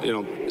that,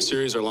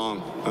 series are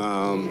long,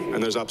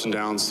 and there's ups and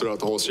downs throughout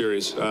the whole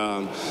series.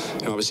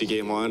 Obviously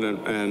Game 1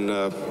 and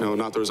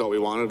not the result we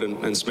wanted,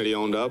 and Smitty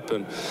owned up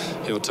and,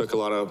 took a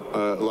lot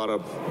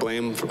of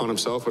blame on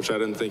himself, which I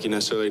didn't think he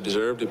necessarily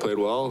deserved. He played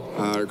well.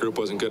 Our group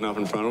wasn't good enough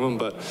in front of him,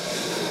 but,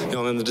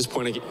 then the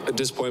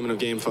disappointment of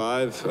Game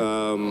 5,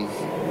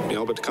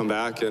 but to come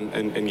back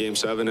in Game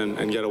 7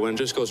 and get a win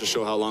just goes to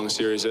show how long a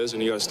series is,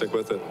 and you got to stick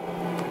with it.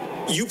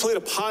 You played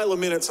a pile of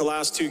minutes the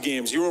last 2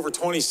 games. You were over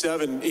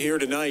 27 here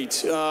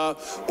tonight.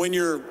 When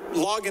you're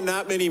logging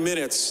that many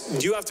minutes,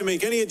 do you have to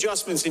make any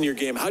adjustments in your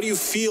game? How do you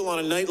feel on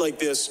a night like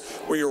this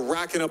where you're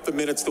racking up the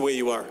minutes the way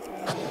you are?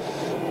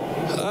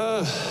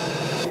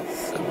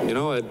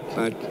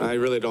 I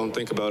really don't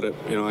think about it.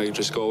 I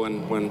just go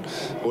when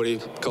Woody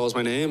calls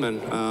my name,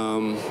 and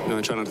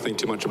I try not to think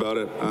too much about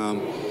it.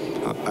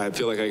 I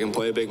feel like I can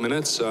play big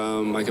minutes.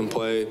 I can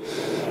play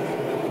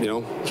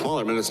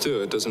smaller minutes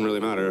too. It doesn't really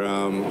matter.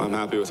 I'm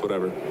happy with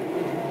whatever.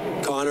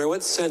 Connor,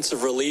 what sense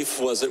of relief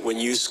was it when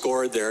you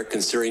scored there,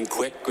 considering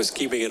Quick was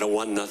keeping it a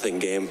 1-0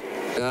 game?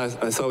 Yeah,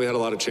 I thought we had a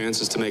lot of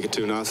chances to make it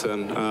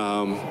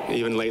 2-0,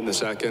 even late in the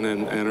second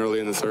and early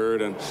in the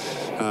third, and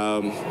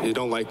you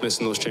don't like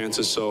missing those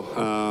chances, so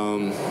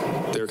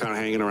they were kind of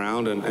hanging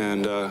around,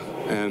 and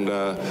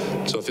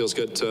so it feels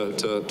good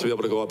to be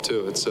able to go up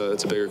too. It's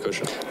a bigger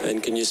cushion.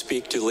 And can you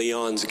speak to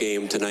Leon's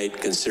game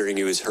tonight, considering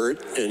he was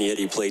hurt and yet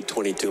he played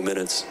 22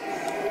 minutes?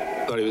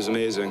 I thought he was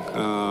amazing.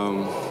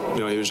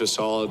 He was just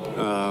solid,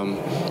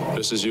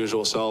 just his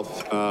usual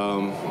self.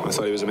 I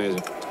thought he was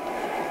amazing.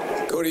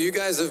 Cody, you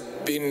guys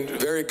have been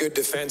very good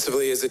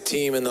defensively as a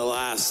team in the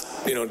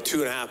last,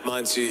 2.5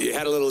 months. You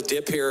had a little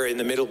dip here in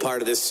the middle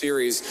part of this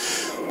series.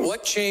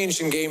 What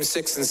changed in Game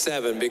 6 and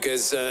 7?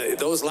 Because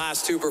those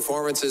last 2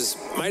 performances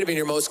might have been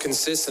your most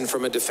consistent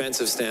from a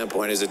defensive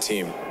standpoint as a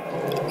team.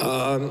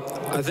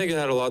 I think it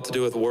had a lot to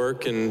do with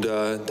work and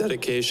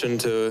dedication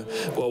to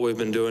what we've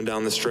been doing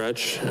down the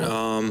stretch.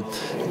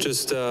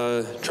 Just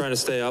trying to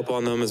stay up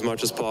on them as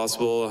much as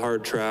possible, a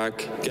hard track,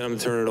 get them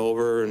to turn it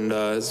over,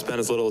 and spend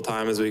as little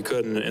time as we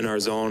could in our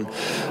zone.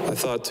 I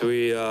thought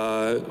we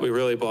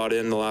really bought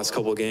in the last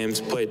couple of games,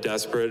 played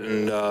desperate,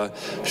 and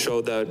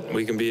showed that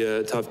we can be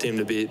a tough team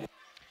to beat.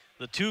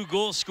 The 2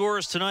 goal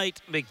scorers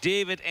tonight,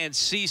 McDavid and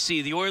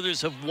Ceci. The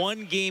Oilers have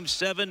won Game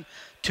 7,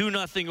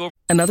 2-0 over.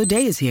 Another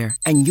day is here,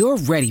 and you're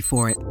ready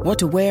for it. What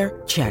to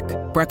wear? Check.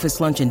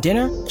 Breakfast, lunch, and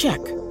dinner? Check.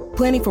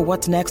 Planning for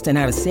what's next and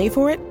how to save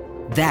for it?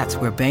 That's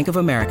where Bank of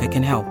America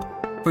can help.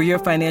 For your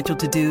financial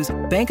to-dos,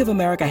 Bank of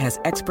America has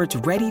experts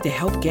ready to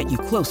help get you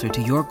closer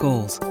to your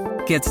goals.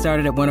 Get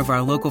started at one of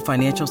our local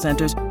financial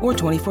centers or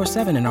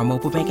 24/7 in our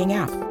mobile banking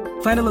app.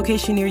 Find a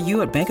location near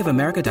you at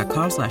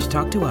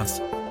bankofamerica.com/talktous.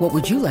 What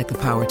would you like the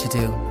power to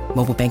do?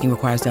 Mobile banking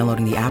requires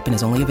downloading the app and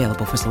is only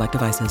available for select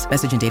devices.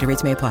 Message and data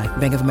rates may apply.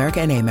 Bank of America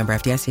N.A., member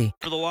FDIC.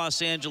 For the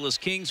Los Angeles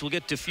Kings, we'll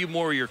get to a few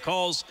more of your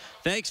calls.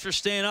 Thanks for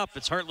staying up.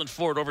 It's Heartland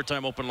Ford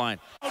Overtime Open Line.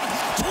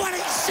 20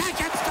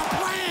 seconds to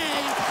play.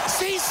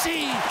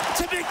 CC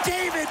to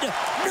McDavid.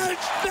 Nudged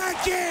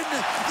back in.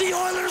 The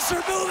Oilers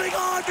are moving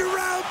on to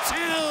round 2.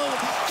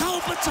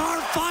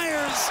 Kopitar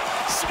fires.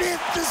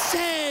 Smith the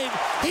save.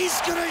 He's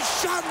going to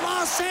shut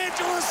Los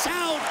Angeles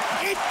out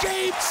in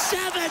Game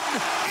 7.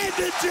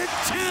 Edmonton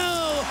 2.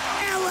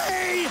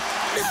 LA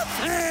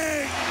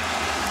nothing.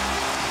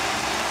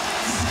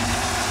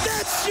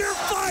 That's your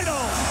final.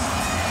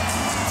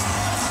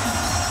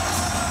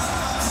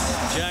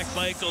 Jack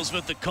Michaels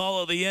with the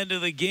call at the end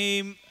of the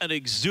game. An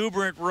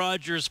exuberant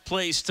Rogers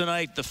Place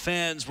tonight. The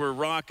fans were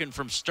rocking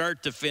from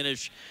start to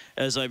finish,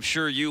 as I'm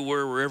sure you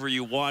were wherever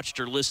you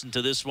watched or listened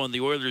to this one. The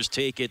Oilers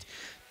take it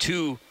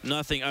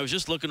 2-0. I was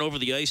just looking over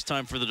the ice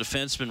time for the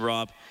defenseman,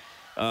 Rob.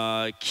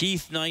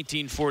 Keith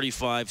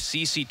 1945,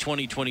 CC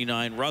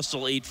 2029,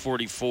 Russell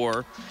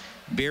 844,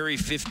 Barry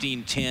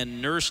 1510,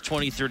 Nurse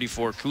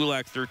 2034,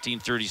 Kulak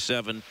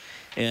 1337,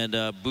 and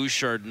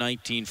Bouchard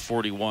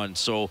 1941.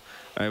 So,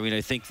 I mean,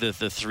 I think that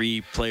the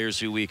three players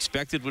who we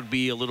expected would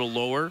be a little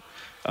lower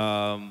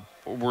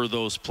were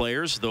those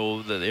players,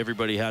 though that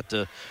everybody had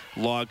to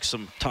log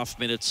some tough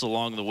minutes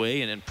along the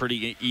way, and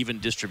pretty even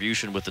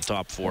distribution with the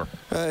top four.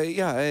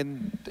 Yeah,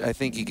 and I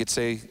think you could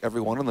say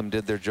every one of them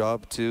did their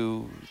job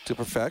to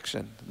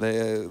perfection.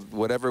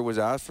 Whatever was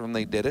asked from them,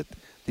 they did it.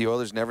 The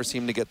Oilers never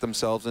seemed to get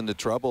themselves into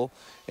trouble.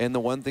 And the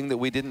one thing that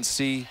we didn't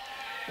see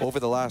over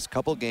the last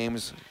couple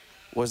games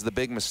was the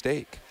big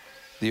mistake.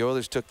 The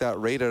Oilers took that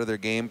right out of their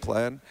game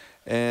plan,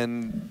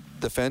 and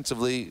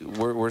defensively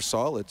we're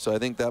solid. So I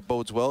think that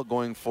bodes well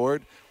going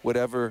forward,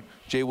 whatever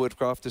Jay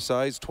Woodcroft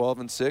decides,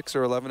 12-6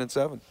 or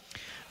 11-7.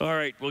 All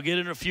right, we'll get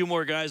in a few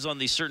more guys on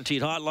the Certainty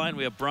Hotline.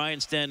 We have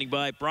Brian standing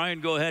by. Brian,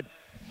 go ahead.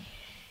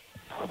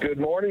 Good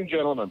morning,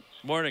 gentlemen.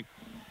 Morning.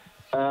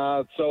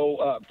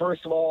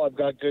 First of all, I've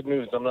got good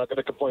news. I'm not going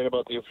to complain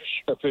about the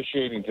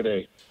officiating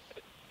today.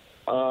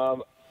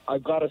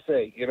 I've got to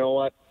say, you know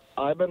what?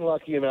 I've been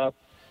lucky enough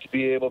to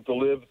be able to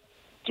live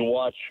to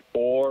watch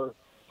Orr,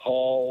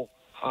 Hall,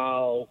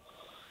 Howe,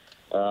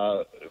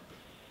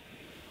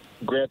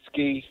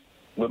 Gretzky,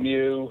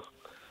 Lemieux,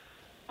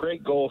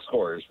 great goal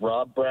scorers,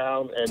 Rob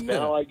Brown, and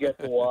now I get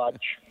to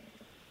watch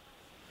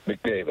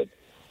McDavid.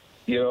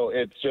 You know,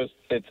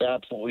 it's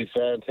absolutely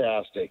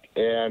fantastic.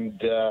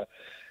 And,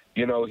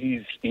 you know,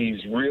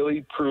 he's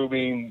really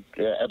proving,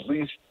 at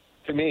least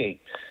to me,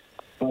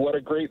 what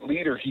a great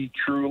leader he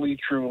truly,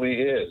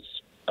 truly is.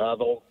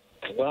 The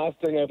last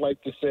thing I'd like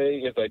to say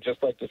is I'd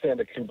just like to send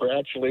a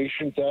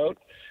congratulations out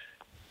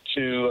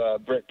to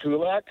Brett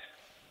Kulak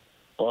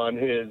on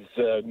his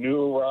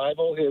new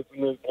arrival, him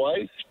and his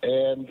wife.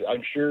 And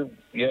I'm sure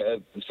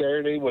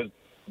Saturday was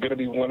going to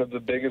be one of the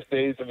biggest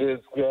days of his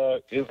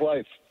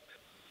life.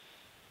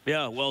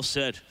 Yeah, well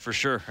said, for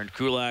sure. And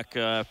Kulak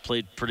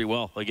played pretty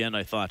well, again,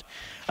 I thought.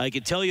 I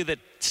can tell you that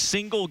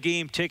single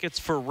game tickets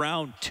for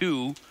round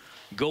 2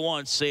 go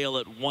on sale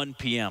at 1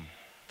 p.m.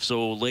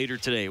 So later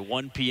today,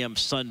 1 p.m.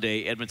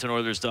 Sunday,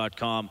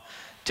 EdmontonOilers.com.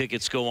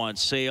 Tickets go on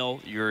sale.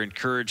 You're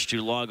encouraged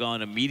to log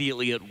on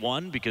immediately at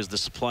 1 because the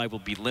supply will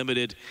be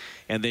limited.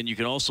 And then you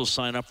can also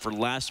sign up for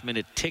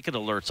last-minute ticket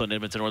alerts on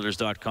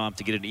EdmontonOilers.com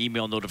to get an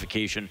email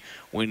notification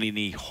when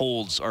any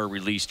holds are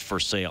released for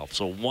sale.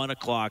 So 1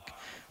 o'clock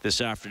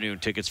this afternoon,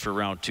 tickets for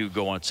round 2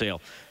 go on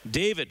sale.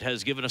 David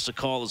has given us a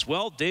call as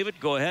well. David,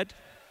 go ahead.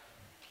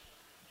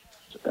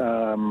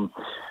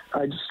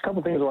 Just a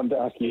couple things I wanted to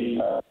ask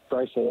you.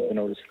 Bryce, I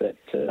noticed that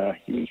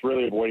he was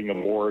really avoiding the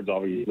boards,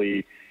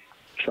 obviously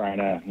trying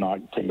to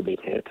not take a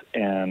big hit.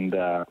 And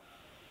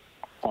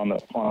on the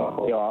power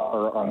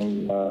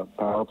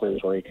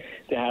play,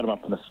 they had him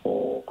up in the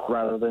spot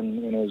rather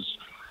than in his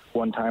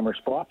one-timer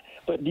spot.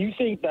 But do you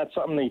think that's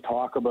something they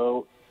talk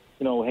about?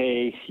 You know,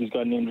 hey, he's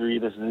got an injury.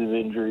 This is his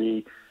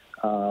injury,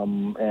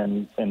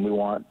 and we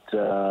want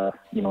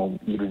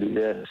you to do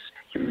this.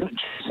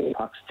 He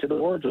talks to the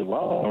boards as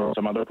well. Or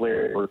some other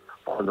players were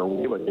farther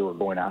away, but they were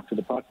going after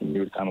the puck, and he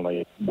was kind of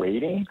like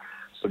waiting.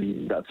 So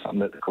that's something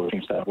that the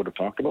coaching staff would have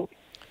talked about.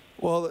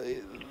 Well,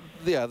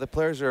 yeah, the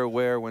players are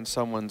aware when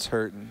someone's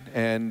hurting,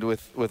 and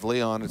with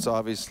Leon, it's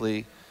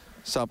obviously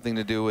something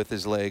to do with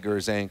his leg or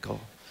his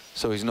ankle,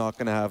 so he's not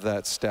going to have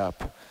that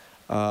step.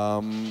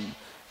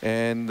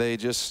 And they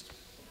just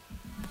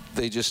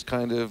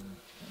kind of,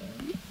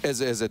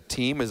 as a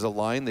team, as a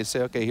line, they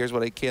say, okay, here's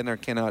what I can or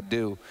cannot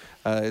do.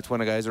 It's when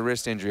a guy's a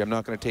wrist injury. I'm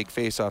not going to take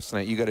faceoffs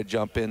tonight. You got to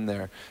jump in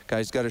there.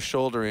 Guy's got a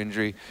shoulder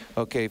injury.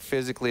 Okay,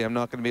 physically, I'm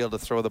not going to be able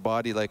to throw the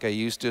body like I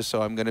used to,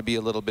 so I'm going to be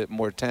a little bit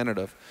more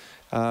tentative.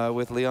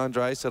 With Leon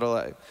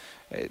Draisaitl,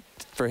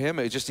 for him,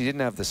 he didn't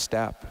have the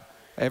step.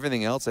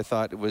 Everything else, I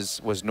thought,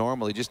 was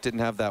normal. He just didn't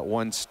have that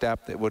one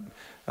step that would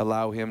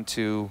allow him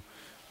to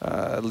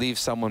leave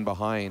someone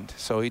behind.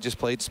 So he just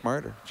played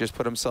smarter. Just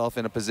put himself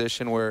in a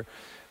position where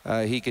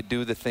he could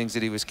do the things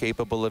that he was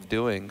capable of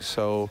doing.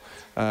 So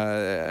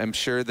I'm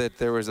sure that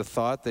there was a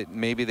thought that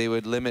maybe they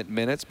would limit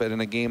minutes, but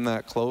in a game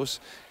that close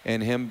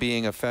and him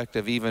being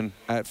effective even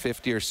at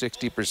 50 or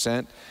 60%,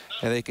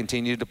 and they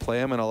continued to play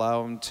him and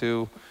allow him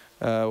to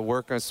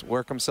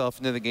work himself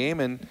into the game,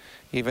 and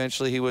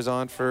eventually he was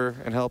on for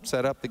and helped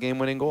set up the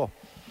game-winning goal.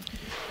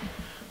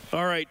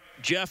 All right,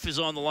 Jeff is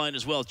on the line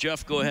as well.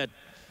 Jeff, go ahead.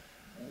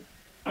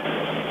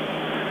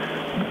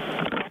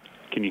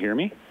 Can you hear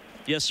me?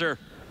 Yes, sir.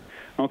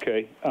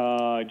 Okay.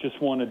 I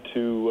just wanted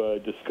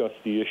to discuss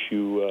the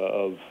issue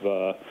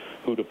of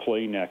who to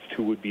play next,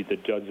 who would be the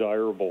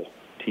desirable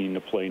team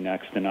to play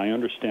next, and I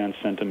understand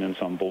sentiments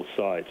on both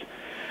sides.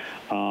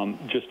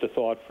 Just a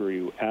thought for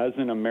you. As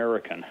an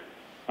American,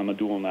 I'm a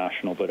dual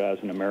national, but as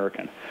an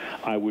American,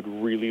 I would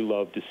really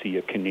love to see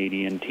a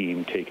Canadian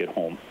team take it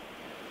home,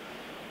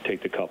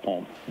 take the cup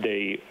home.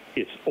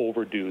 It's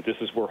overdue. This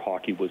is where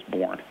hockey was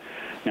born.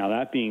 Now,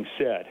 that being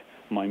said,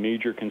 my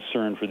major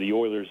concern for the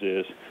Oilers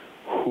is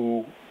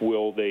who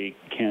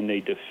can they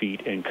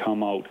defeat and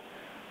come out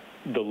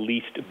the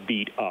least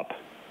beat up?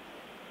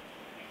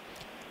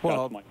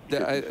 Well,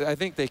 I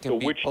think they can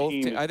beat both.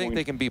 I think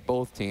they can beat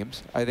both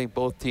teams. I think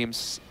both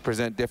teams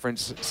present different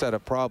set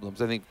of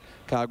problems. I think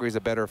Calgary's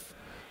a better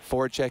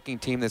forward-checking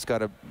team that's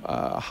got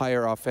a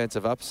higher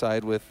offensive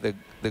upside with the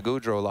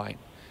Gaudreau line,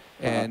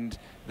 and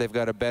they've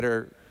got a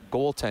better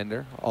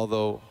goaltender.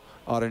 Although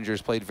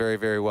Ottinger's played very,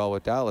 very well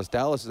with Dallas.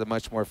 Dallas is a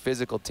much more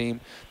physical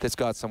team that's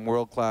got some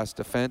world-class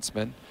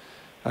defensemen,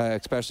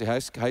 especially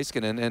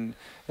Heiskanen, and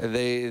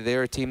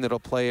they're a team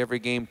that'll play every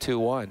game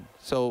 2-1.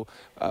 So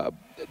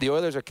the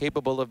Oilers are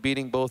capable of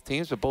beating both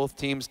teams, but both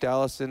teams,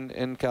 Dallas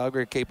and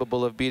Calgary, are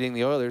capable of beating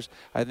the Oilers.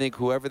 I think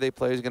whoever they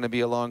play is going to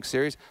be a long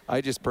series.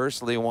 I just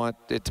personally want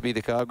it to be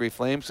the Calgary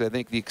Flames, because I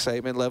think the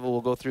excitement level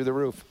will go through the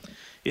roof.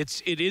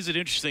 It is an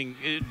interesting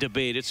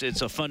debate.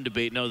 It's a fun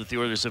debate now that the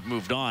Oilers have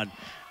moved on.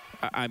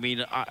 I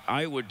mean,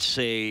 I would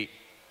say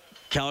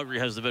Calgary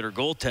has the better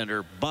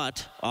goaltender,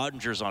 but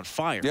Ottinger's on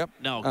fire. Yep,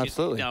 now,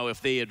 absolutely. Now,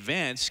 if they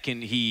advance,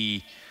 can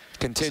he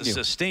continue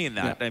sustain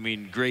that? Yeah. I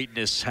mean,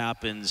 greatness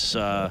happens.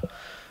 I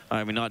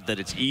mean, not that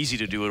it's easy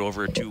to do it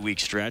over a 2-week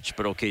stretch,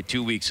 but okay,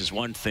 2 weeks is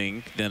one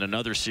thing, then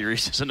another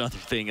series is another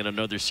thing, and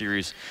another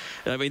series.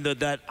 I mean,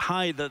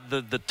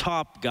 the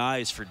top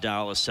guys for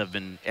Dallas have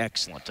been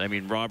excellent. I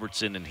mean,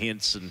 Robertson and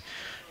Hintz, and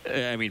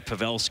I mean,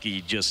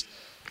 Pavelski just.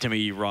 To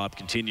me, Rob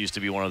continues to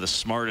be one of the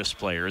smartest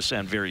players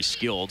and very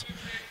skilled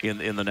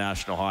in the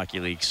National Hockey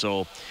League.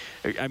 So,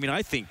 I mean,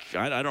 I think,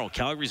 I don't know,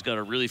 Calgary's got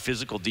a really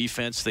physical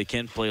defense. They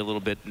can play a little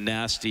bit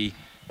nasty.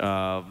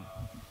 You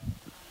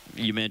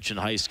mentioned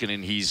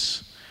Heiskanen.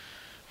 He's,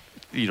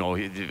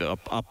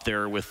 up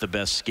there with the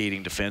best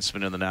skating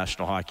defenseman in the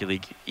National Hockey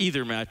League.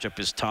 Either matchup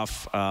is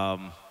tough. I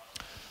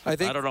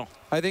don't know.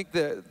 I think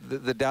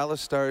the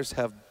Dallas Stars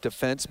have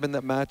defensemen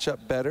that match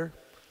up better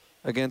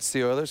against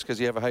the Oilers, because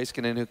you have a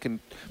Heiskanen who can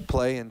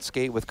play and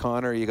skate with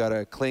Connor. You got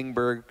a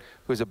Klingberg,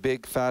 who's a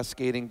big,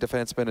 fast-skating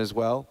defenseman as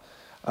well.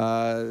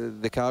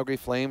 The Calgary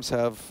Flames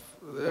have,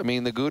 I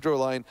mean, the Gaudreau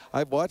line.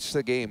 I've watched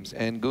the games,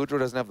 and Gaudreau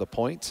doesn't have the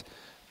points,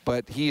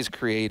 but he's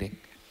creating.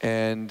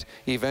 And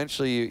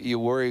eventually, you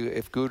worry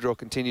if Gaudreau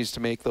continues to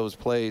make those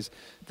plays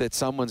that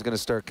someone's going to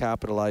start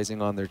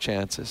capitalizing on their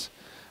chances.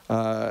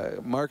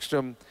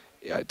 Markstrom,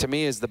 to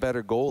me, is the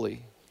better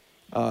goalie.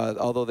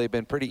 Although they've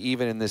been pretty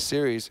even in this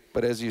series.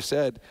 But as you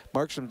said,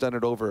 Markstrom's done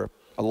it over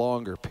a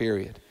longer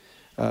period.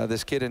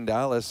 This kid in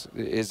Dallas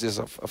is just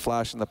a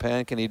flash in the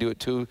pan. Can he do it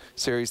 2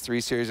 series,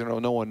 3 series?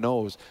 No one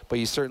knows. But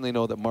you certainly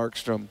know that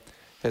Markstrom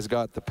has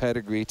got the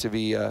pedigree to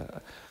be a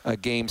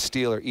game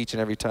stealer each and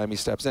every time he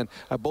steps in.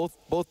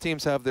 Both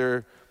teams have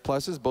their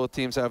pluses. Both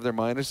teams have their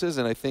minuses.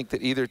 And I think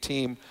that either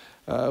team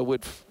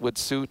would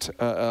suit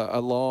a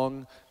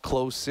long,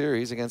 close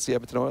series against the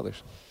Edmonton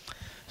Oilers.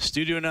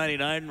 Studio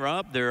 99,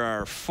 Rob, there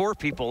are 4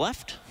 people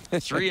left,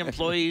 3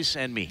 employees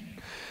and me.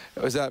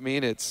 Does that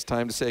mean it's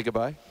time to say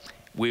goodbye?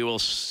 We will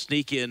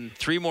sneak in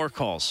 3 more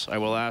calls. I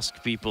will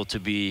ask people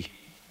to be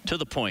to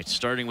the point,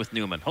 starting with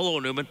Newman. Hello,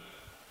 Newman.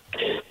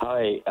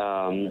 Hi.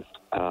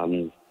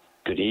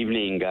 Good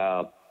evening.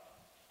 I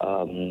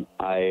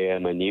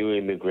am a new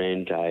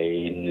immigrant.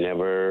 I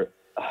never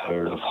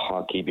heard of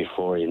hockey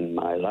before in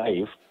my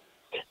life.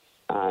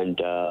 And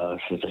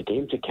since I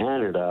came to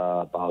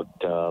Canada about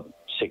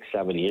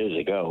 6-7 years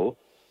ago,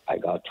 I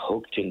got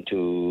hooked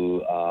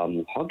into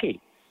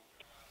hockey.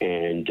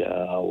 And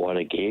what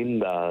a game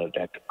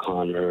that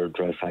Connor,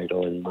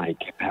 Draisaitl, and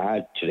Mike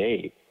had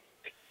today.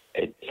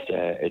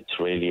 It's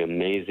really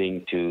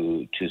amazing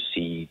to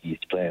see these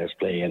players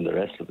play, and the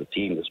rest of the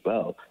team as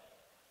well.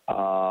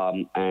 As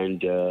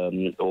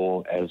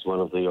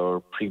one of your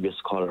previous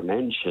caller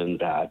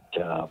mentioned, that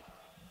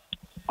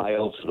I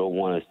also don't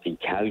want to see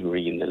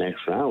Calgary in the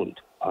next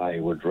round. I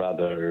would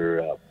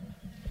rather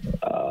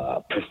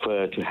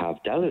prefer to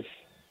have Dallas.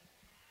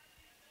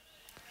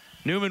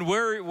 Newman,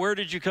 where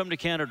did you come to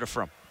Canada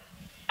from?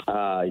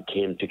 I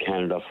came to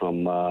Canada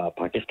from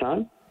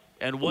Pakistan.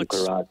 And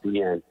what's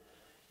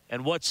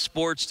And what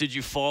sports did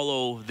you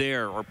follow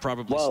there, or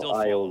probably Well, still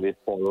follow? I always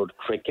followed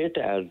cricket.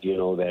 As you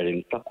know, they're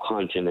in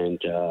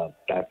subcontinent.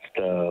 That's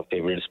the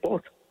favorite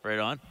sport. Right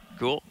on.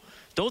 Cool.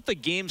 Don't the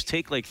games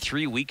take like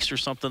 3 weeks or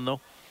something,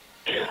 though?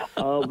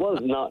 Well,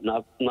 not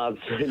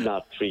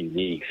 3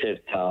 weeks.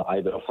 It's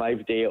either a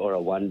 5-day or a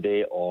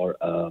 1-day or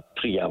a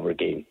 3-hour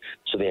game.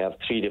 So they have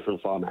 3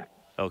 different formats.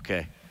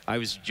 Okay. I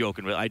was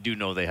joking, but I do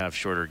know they have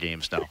shorter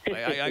games now.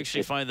 I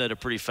actually find that a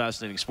pretty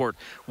fascinating sport.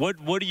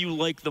 What do you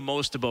like the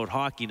most about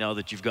hockey now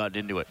that you've gotten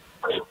into it?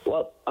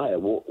 Well,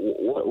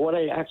 what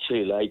I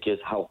actually like is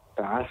how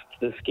fast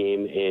this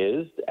game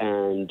is,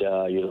 and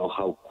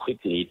how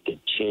quickly it can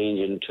change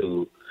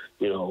into,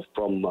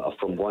 from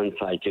one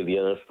side to the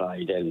other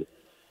side. And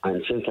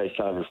since I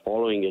started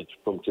following it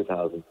from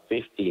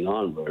 2015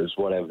 onwards,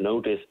 what I've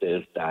noticed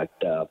is that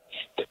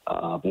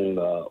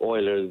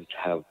Oilers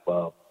have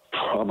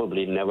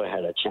probably never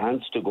had a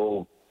chance to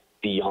go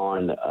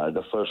beyond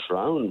the first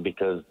round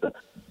because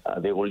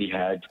they only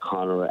had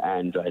Connor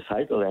and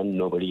Draisaitl and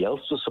nobody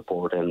else to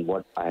support. And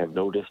what I have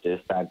noticed is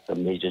that the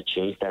major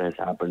change that has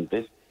happened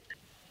this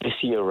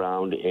year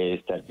round is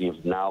that we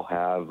now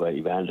have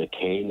Evander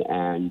Kane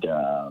and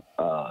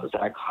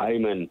Zach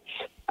Hyman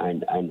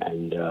and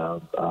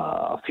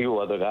a few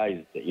other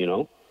guys,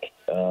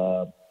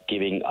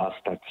 giving us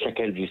that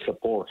secondary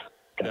support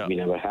that we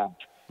never had.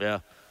 Yeah.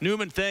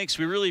 Newman, thanks.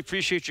 We really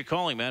appreciate you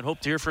calling, man.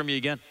 Hope to hear from you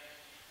again.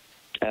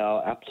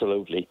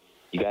 Absolutely.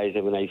 You guys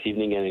have a nice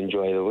evening and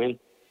enjoy the win.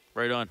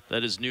 Right on.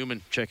 That is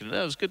Newman checking it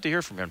out. It was good to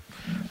hear from him.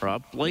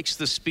 Rob likes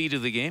the speed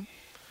of the game.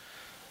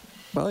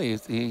 Well,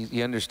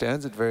 he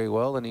understands it very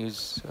well, and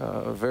he's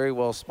very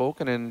well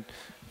spoken, and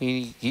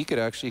he could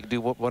actually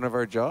do one of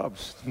our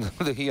jobs.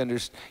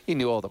 He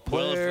knew all the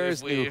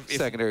players, knew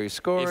secondary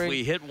scoring. If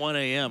we hit 1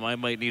 a.m., I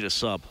might need a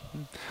sub.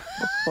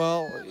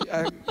 Well,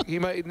 he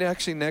might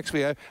actually next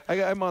week.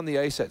 I'm on the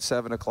ice at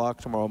 7 o'clock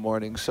tomorrow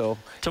morning, so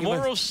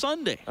tomorrow's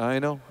Sunday. I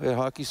know.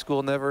 Hockey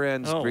school never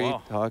ends. Oh, Greed.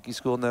 wow. Hockey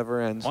school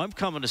never ends. Well, I'm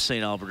coming to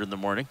St. Albert in the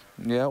morning.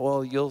 Yeah,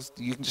 well, you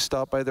can just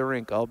stop by the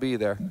rink. I'll be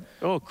there.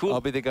 Oh, cool.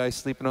 I'll be the guy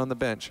sleeping on the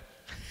bench.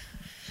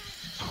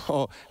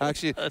 Oh,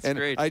 actually, that's and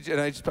great. I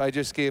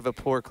just gave a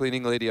poor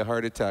cleaning lady a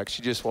heart attack.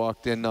 She just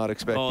walked in, not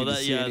expecting to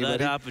see anybody.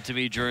 That happened to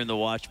me during the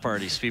watch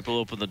parties. People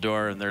open the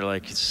door and they're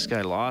like, "Is this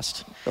guy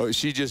lost?" Oh,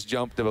 she just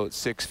jumped about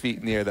 6 feet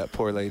in the air. That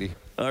poor lady.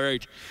 All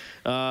right,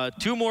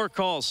 2 more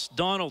calls.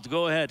 Donald,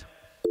 go ahead.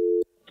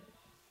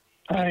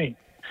 Hi.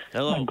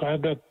 Hello. I'm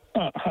glad that.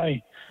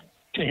 Hi.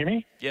 Can you hear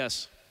me?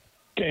 Yes.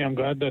 Okay, I'm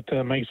glad that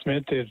Mike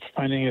Smith is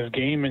finding his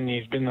game, and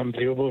he's been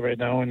unbelievable right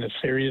now in this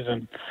series.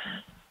 And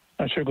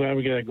I'm sure glad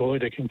we got a goalie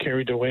that can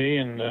carry it away,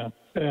 and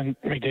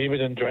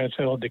McDavid and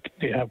Draisaitl,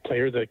 they have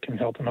players that can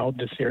help him out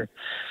this year.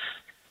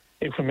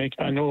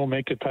 I know we'll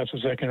make it past the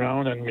second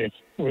round, and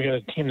we got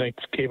a team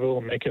that's capable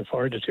of making it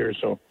far this year.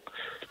 So.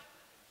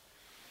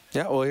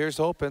 Yeah, well, here's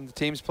hoping. The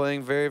team's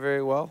playing very,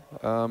 very well,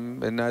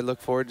 and I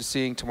look forward to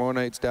seeing tomorrow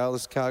night's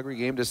Dallas-Calgary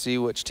game to see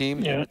which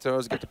team the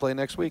Stars get to play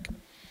next week.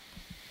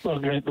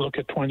 Well, look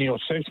at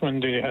 2006 when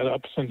they had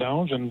ups and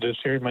downs, and this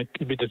year might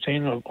be the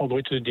same all the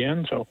way to the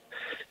end. So.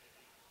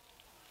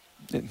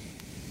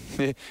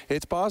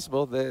 It's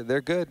possible.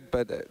 They're good,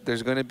 but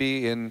there's going to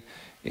be in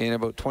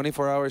about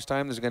 24 hours'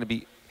 time, there's going to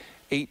be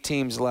 8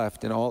 teams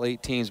left, and all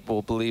 8 teams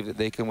will believe that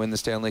they can win the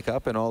Stanley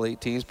Cup, and all 8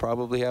 teams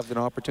probably have an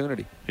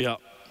opportunity. Yeah.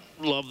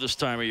 Love this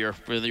time of year.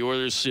 The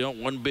Oilers,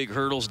 one big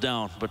hurdle's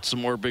down, but some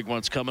more big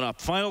ones coming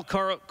up. Final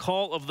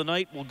call of the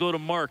night. We'll go to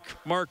Mark.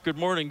 Mark, good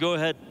morning. Go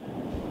ahead.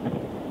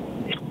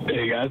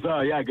 Hey, guys.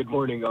 Good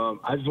morning.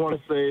 I just want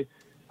to say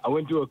I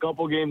went to a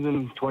couple games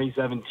in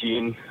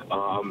 2017.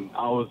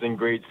 I was in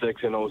grade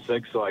 6 and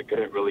 06, so I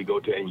couldn't really go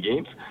to any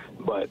games.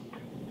 But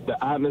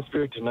the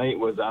atmosphere tonight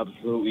was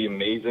absolutely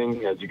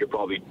amazing, as you could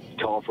probably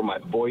tell from my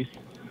voice.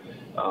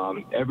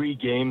 Every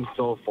game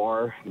so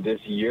far this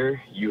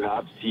year, you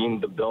have seen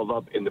the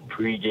build-up in the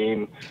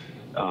pregame,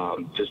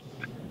 just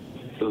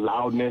the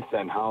loudness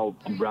and how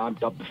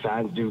ramped up the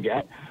fans do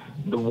get.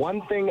 The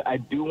one thing I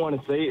do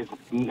want to say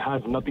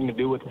has nothing to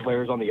do with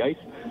players on the ice.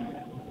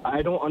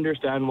 I don't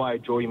understand why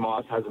Joey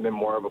Moss hasn't been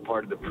more of a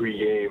part of the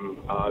pregame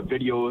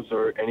videos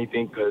or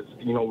anything, because,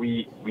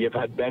 we have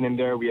had Ben in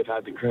there, we have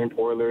had the current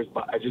Oilers,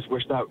 but I just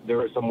wish that there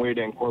was some way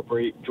to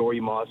incorporate Joey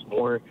Moss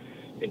more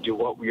into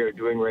what we are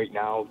doing right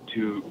now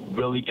to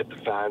really get the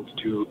fans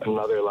to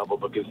another level,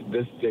 because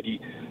this city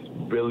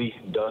really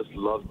does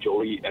love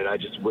Joey, and I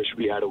just wish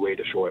we had a way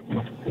to show it.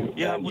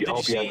 Yeah, and well,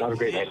 have a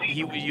great night.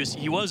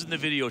 He was in the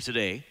video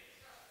today.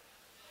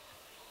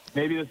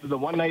 Maybe this is the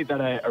one night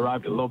that I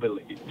arrived a little bit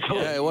late.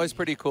 Yeah, it was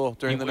pretty cool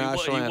during the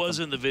national anthem. He was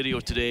in the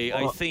video today.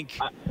 Well, I think.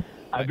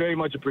 I very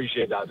much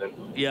appreciate that, then.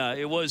 Yeah,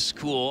 it was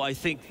cool. I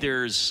think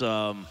there's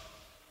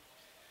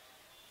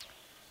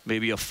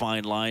maybe a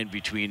fine line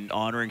between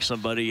honoring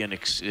somebody and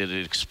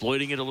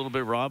exploiting it a little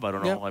bit, Rob. I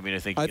don't know. Yeah. I mean, I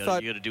think you got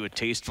to do it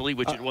tastefully,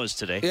 which it was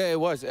today. Yeah, it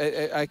was.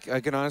 I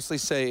can honestly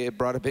say it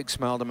brought a big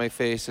smile to my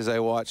face as I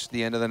watched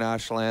the end of the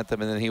national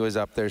anthem, and then he was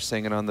up there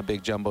singing on the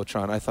big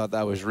Jumbotron. I thought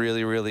that was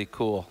really, really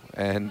cool.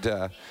 And,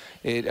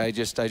 I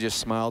just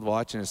smiled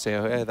watching and say,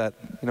 oh, hey, that,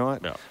 you know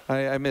what? Yeah.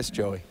 I miss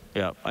Joey.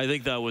 Yeah, I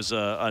think that was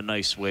a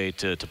nice way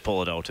to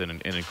pull it out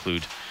and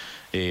include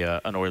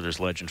an Oilers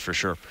legend for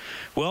sure.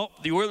 Well,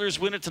 the Oilers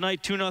win it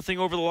tonight 2-0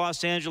 over the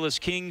Los Angeles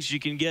Kings. You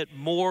can get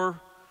more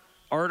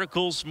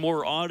articles,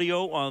 more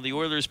audio on the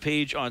Oilers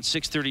page on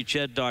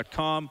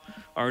 630ched.com.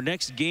 Our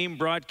next game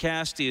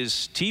broadcast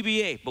is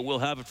TBA, but we'll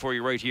have it for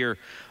you right here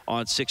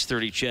on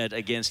 630 Ched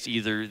against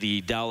either the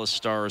Dallas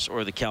Stars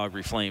or the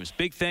Calgary Flames.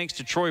 Big thanks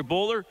to Troy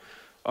Bowler,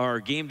 our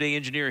game day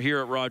engineer here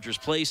at Rogers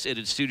Place and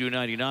at Studio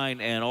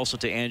 99, and also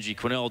to Angie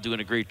Quinnell doing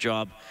a great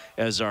job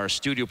as our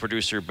studio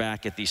producer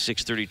back at the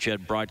 630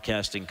 Ched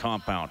broadcasting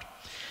compound.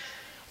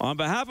 On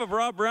behalf of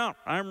Rob Brown,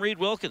 I'm Reed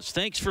Wilkins.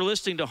 Thanks for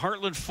listening to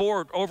Heartland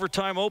Ford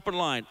Overtime Open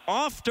Line.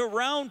 Off to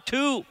round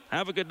 2.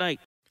 Have a good night.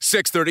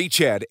 630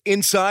 Ched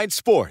Inside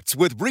Sports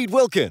with Reed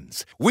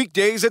Wilkins.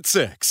 Weekdays at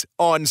 6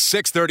 on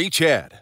 630 Ched.